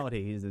like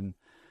nowadays,"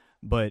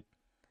 but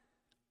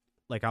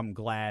like I'm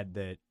glad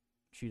that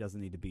she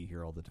doesn't need to be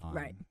here all the time.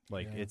 Right.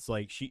 Like Yeah. it's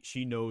like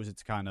she knows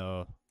it's kind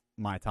of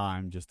my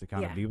time just to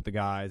kind Yeah. of be with the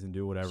guys and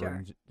do whatever. Sure.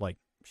 And like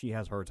she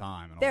has her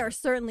time. And all There are that.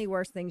 certainly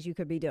worse things you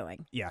could be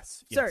doing.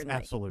 Yes, Certainly.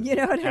 absolutely. You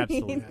know what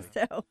Absolutely. I mean?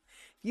 So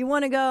if you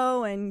want to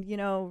go and,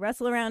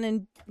 wrestle around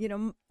in,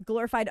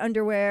 glorified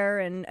underwear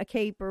and a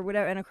cape or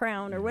whatever and a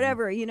crown or Mhm.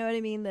 whatever, you know what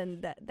I mean? Then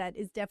that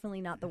is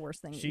definitely not the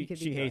worst thing that you She could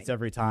be she doing. hates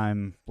every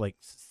time. Like,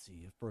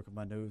 see, I've broken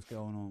my nose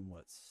going on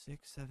what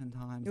 6-7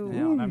 times Ooh.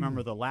 now. And I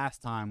remember the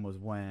last time was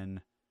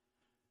when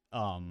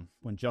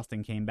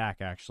Justin came back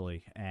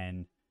actually,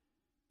 and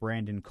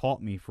Brandon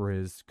caught me for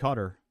his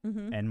cutter,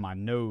 Mhm. and my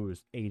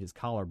nose ate his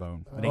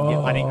collarbone. I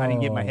didn't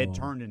get my head Oh.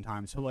 turned in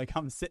time. So like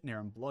I'm sitting there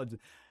and blood.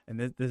 And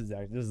this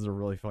is a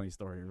really funny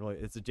story. Really,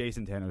 it's a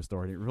Jason Tano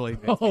story. It really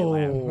makes me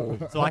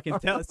laugh. So I can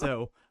tell.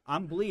 So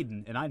I'm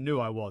bleeding, and I knew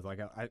I was like,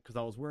 because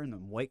I was wearing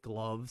them white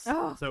gloves,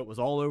 Oh. so it was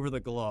all over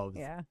the gloves.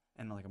 Yeah.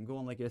 And like I'm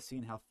going like this,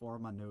 seeing how far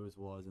my nose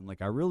was, and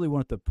like I really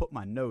wanted to put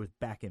my nose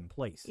back in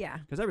place. Yeah.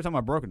 Because every time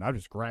I broke it, I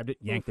just grabbed it,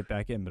 yanked it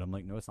back in. But I'm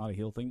like, no, it's not a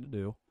heel thing to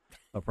do.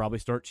 They'll probably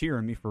start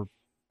cheering me for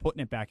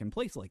putting it back in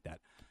place like that.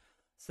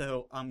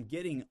 So I'm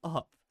getting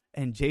up,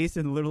 And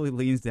Jason literally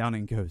leans down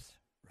and goes,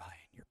 "Ryan,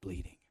 you're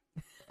bleeding."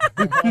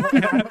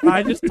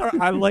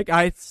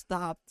 I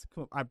stopped.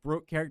 I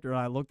broke character and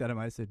I looked at him.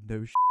 I said,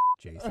 "No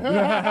Jason."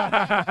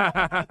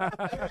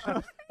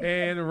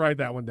 And write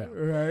that one down.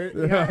 Right?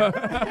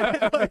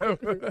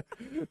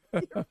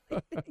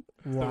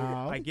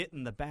 Wow. I get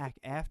in the back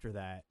after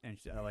that, and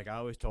I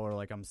always told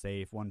her, I'm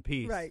safe, one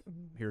piece. Right.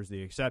 Here's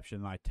the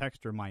exception. I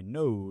text her my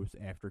nose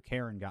after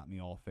Karen got me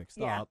all fixed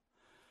Yeah. up,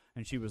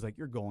 and she was like,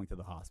 "You're going to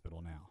the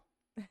hospital now."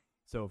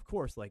 So, of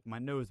course, my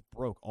nose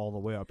broke all the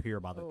way up here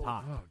by the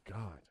top. Oh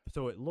God.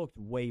 So it looked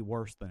way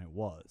worse than it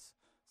was.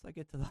 So I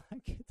get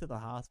to the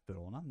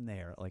hospital, and I'm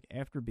there,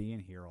 after being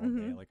here all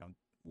day, I'm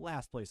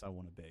last place I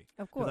want to be.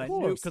 Of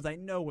course. Because I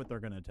know what they're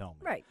going to tell me.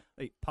 Right.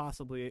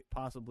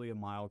 Possibly a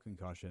mild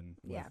concussion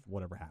with Yeah.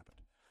 whatever happened.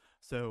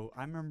 So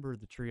I remember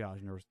the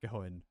triage nurse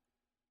going,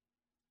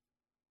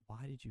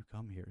 "Why did you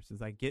come here?"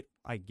 Says, I get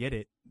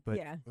it, but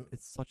Yeah.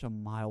 it's such a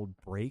mild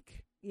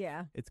break.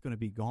 Yeah. It's going to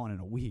be gone in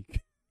a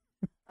week.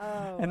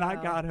 Oh. And I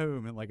wow. got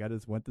home and I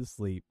just went to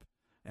sleep,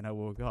 and I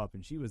woke up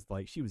and she was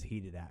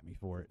heated at me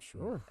for it.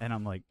 Sure. And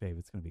I'm like, "Babe,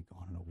 it's going to be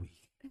gone in a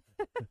week."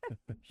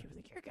 She was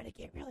like, "You're going to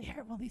get really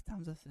hurt one of these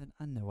times." I said,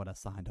 "I know what I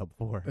signed up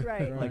for."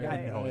 Right. I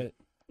right. know it.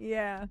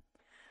 Yeah.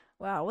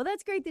 Wow. Well,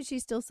 that's great that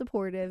she's still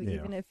supportive, Yeah.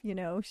 even if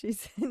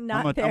she's I'm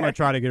not there. gonna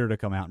try to get her to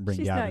come out and bring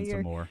She's Gavin not your-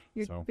 some more.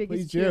 Your So.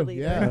 biggest Please do.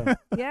 cheerleader. Yeah.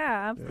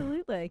 Yeah,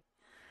 absolutely.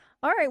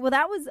 All right. Well,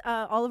 that was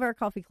all of our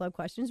Coffee Club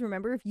questions.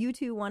 Remember, if you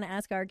too want to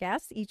ask our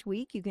guests each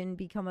week, you can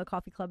become a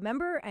Coffee Club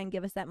member and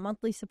give us that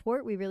monthly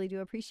support. We really do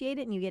appreciate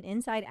it. And you get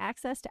inside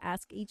access to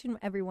ask each and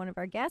every one of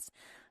our guests.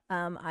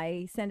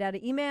 I send out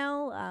an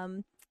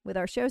email with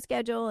our show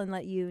schedule and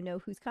let you know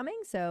who's coming.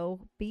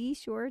 So be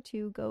sure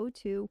to go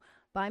to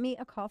Buy Me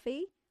a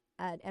Coffee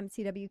at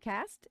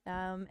MCWcast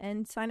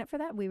and sign up for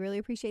that. We really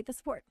appreciate the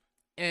support.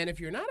 And if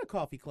you're not a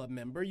Coffee Club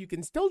member, you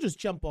can still just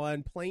jump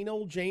on plain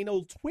old Jane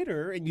old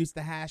Twitter and use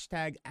the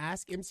hashtag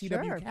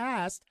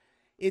AskMCWcast.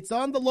 It's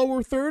on the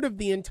lower third of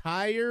the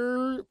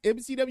entire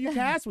MCW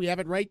cast. We have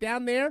it right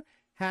down there.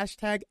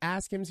 Hashtag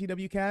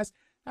AskMCWcast.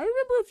 I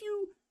remember a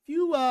few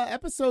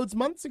episodes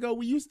months ago,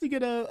 we used to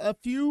get a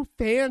few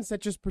fans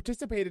that just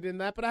participated in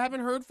that, but I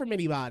haven't heard from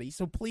anybody.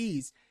 So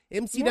please,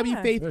 MCW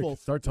Yeah. faithful,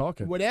 Start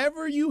talking.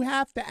 whatever you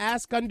have to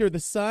ask under the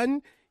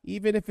sun,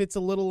 even if it's a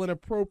little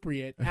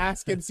inappropriate,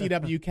 ask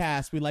MCW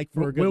Cast. We like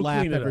for a good We'll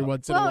laugh clean it every up.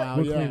 once in a Well, while.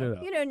 We'll yeah. clean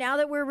it up. Now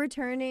that we're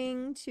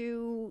returning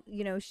to,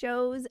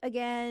 shows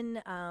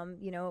again,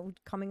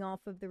 coming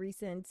off of the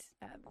recent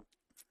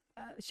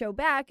show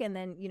back, and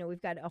then,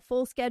 we've got a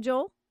full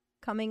schedule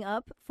coming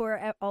up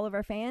for all of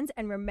our fans.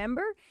 And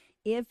remember,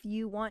 if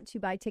you want to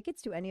buy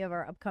tickets to any of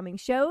our upcoming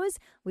shows,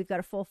 we've got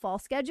a full fall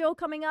schedule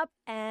coming up,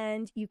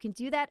 and you can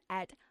do that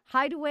at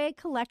Hideaway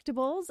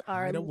Collectibles,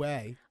 Right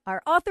away.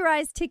 our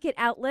authorized ticket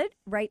outlet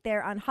right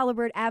there on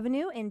Hollowbird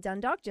Avenue in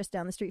Dundalk, just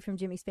down the street from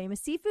Jimmy's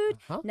Famous Seafood.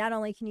 Uh-huh. Not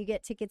only can you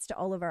get tickets to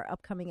all of our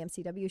upcoming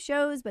MCW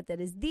shows, but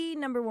that is the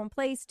number one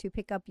place to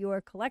pick up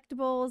your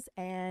collectibles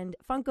and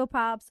Funko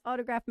Pops,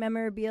 autographed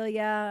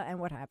memorabilia, and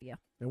what have you.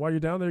 And while you're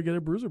down there, get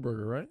a Bruiser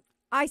Burger, right?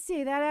 I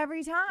say that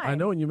every time. I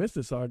know, and you missed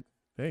it, so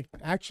hey,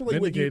 Actually,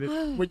 what you,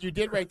 vindicated. what you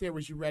did right there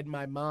was you read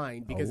my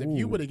mind, because if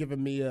you Oh. would have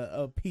given me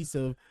a piece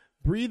of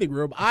breathing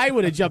room, I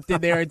would have jumped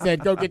in there and said,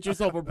 "Go get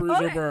yourself a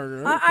Bruiser Okay.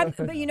 Burger."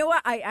 But you know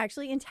what? I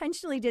actually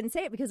intentionally didn't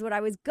say it, because what I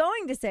was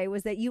going to say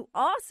was that you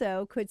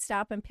also could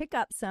stop and pick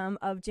up some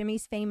of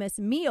Jimmy's Famous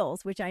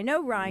meals, which I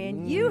know,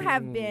 Ryan, you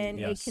have been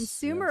yes, a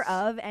consumer yes.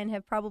 of and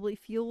have probably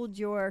fueled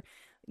your,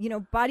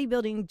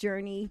 bodybuilding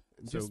journey.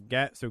 So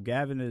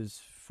Gavin is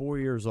 4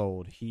 years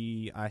old.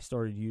 I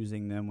started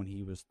using them when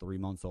he was 3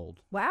 months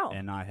old, Wow.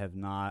 and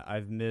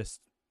I've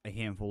missed a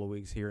handful of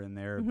weeks here and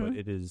there, Mhm. but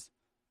it is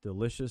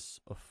delicious,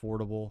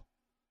 affordable.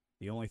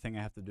 The only thing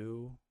I have to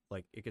do,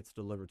 it gets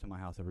delivered to my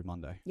house every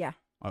Monday. Yeah.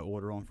 I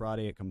order on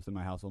Friday, it comes to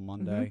my house on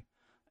Monday,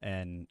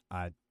 and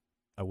I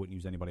wouldn't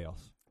use anybody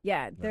else.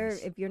 Yeah,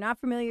 Nice. if you're not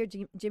familiar,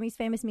 Jimmy's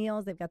Famous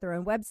Meals, they've got their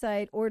own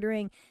website,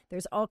 ordering.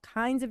 There's all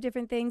kinds of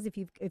different things.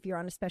 If you're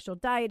on a special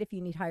diet, if you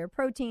need higher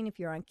protein, if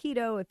you're on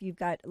keto, if you've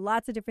got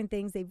lots of different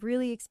things, they've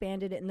really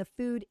expanded it, and the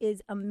food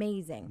is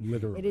amazing.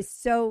 literally. It is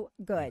so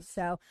good. Yes.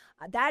 So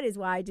that is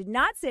why I did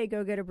not say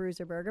go get a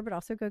Bruiser Burger, but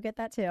also go get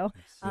that too.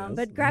 Yes.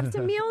 But grab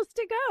some meals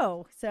to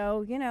go.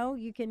 So,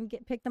 you can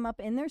pick them up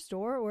in their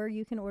store, or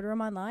you can order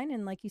them online.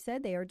 And like you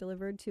said, they are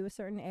delivered to a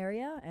certain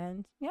area.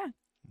 And yeah.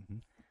 Mm-hmm.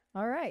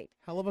 All right.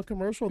 Hell of a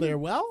commercial there.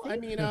 Well, I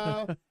mean,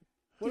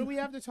 what do we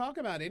have to talk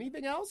about?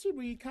 Anything else? Should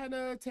we kind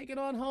of take it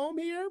on home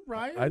here,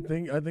 Brian? I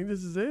think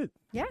this is it.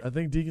 Yeah. I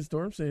think Deacon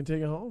Storm saying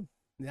take it home.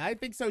 I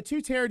think so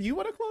too. Tara, do you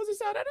want to close this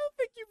out? I don't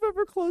think you've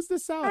ever closed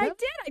this out. I have-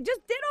 did. I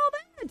just did all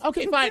that.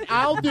 Okay, fine.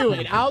 I'll do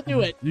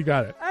it. You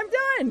got it. I'm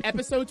done.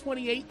 Episode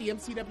 28, the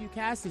MCW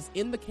cast is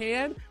in the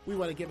can. We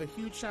want to give a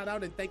huge shout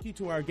out and thank you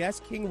to our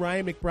guest, King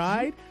Ryan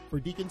McBride, for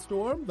Deacon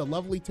Storm, the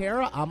lovely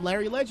Tara. I'm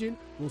Larry Legend.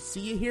 We'll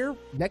see you here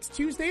next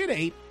Tuesday at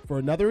 8 for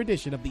another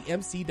edition of the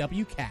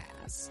MCW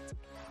cast.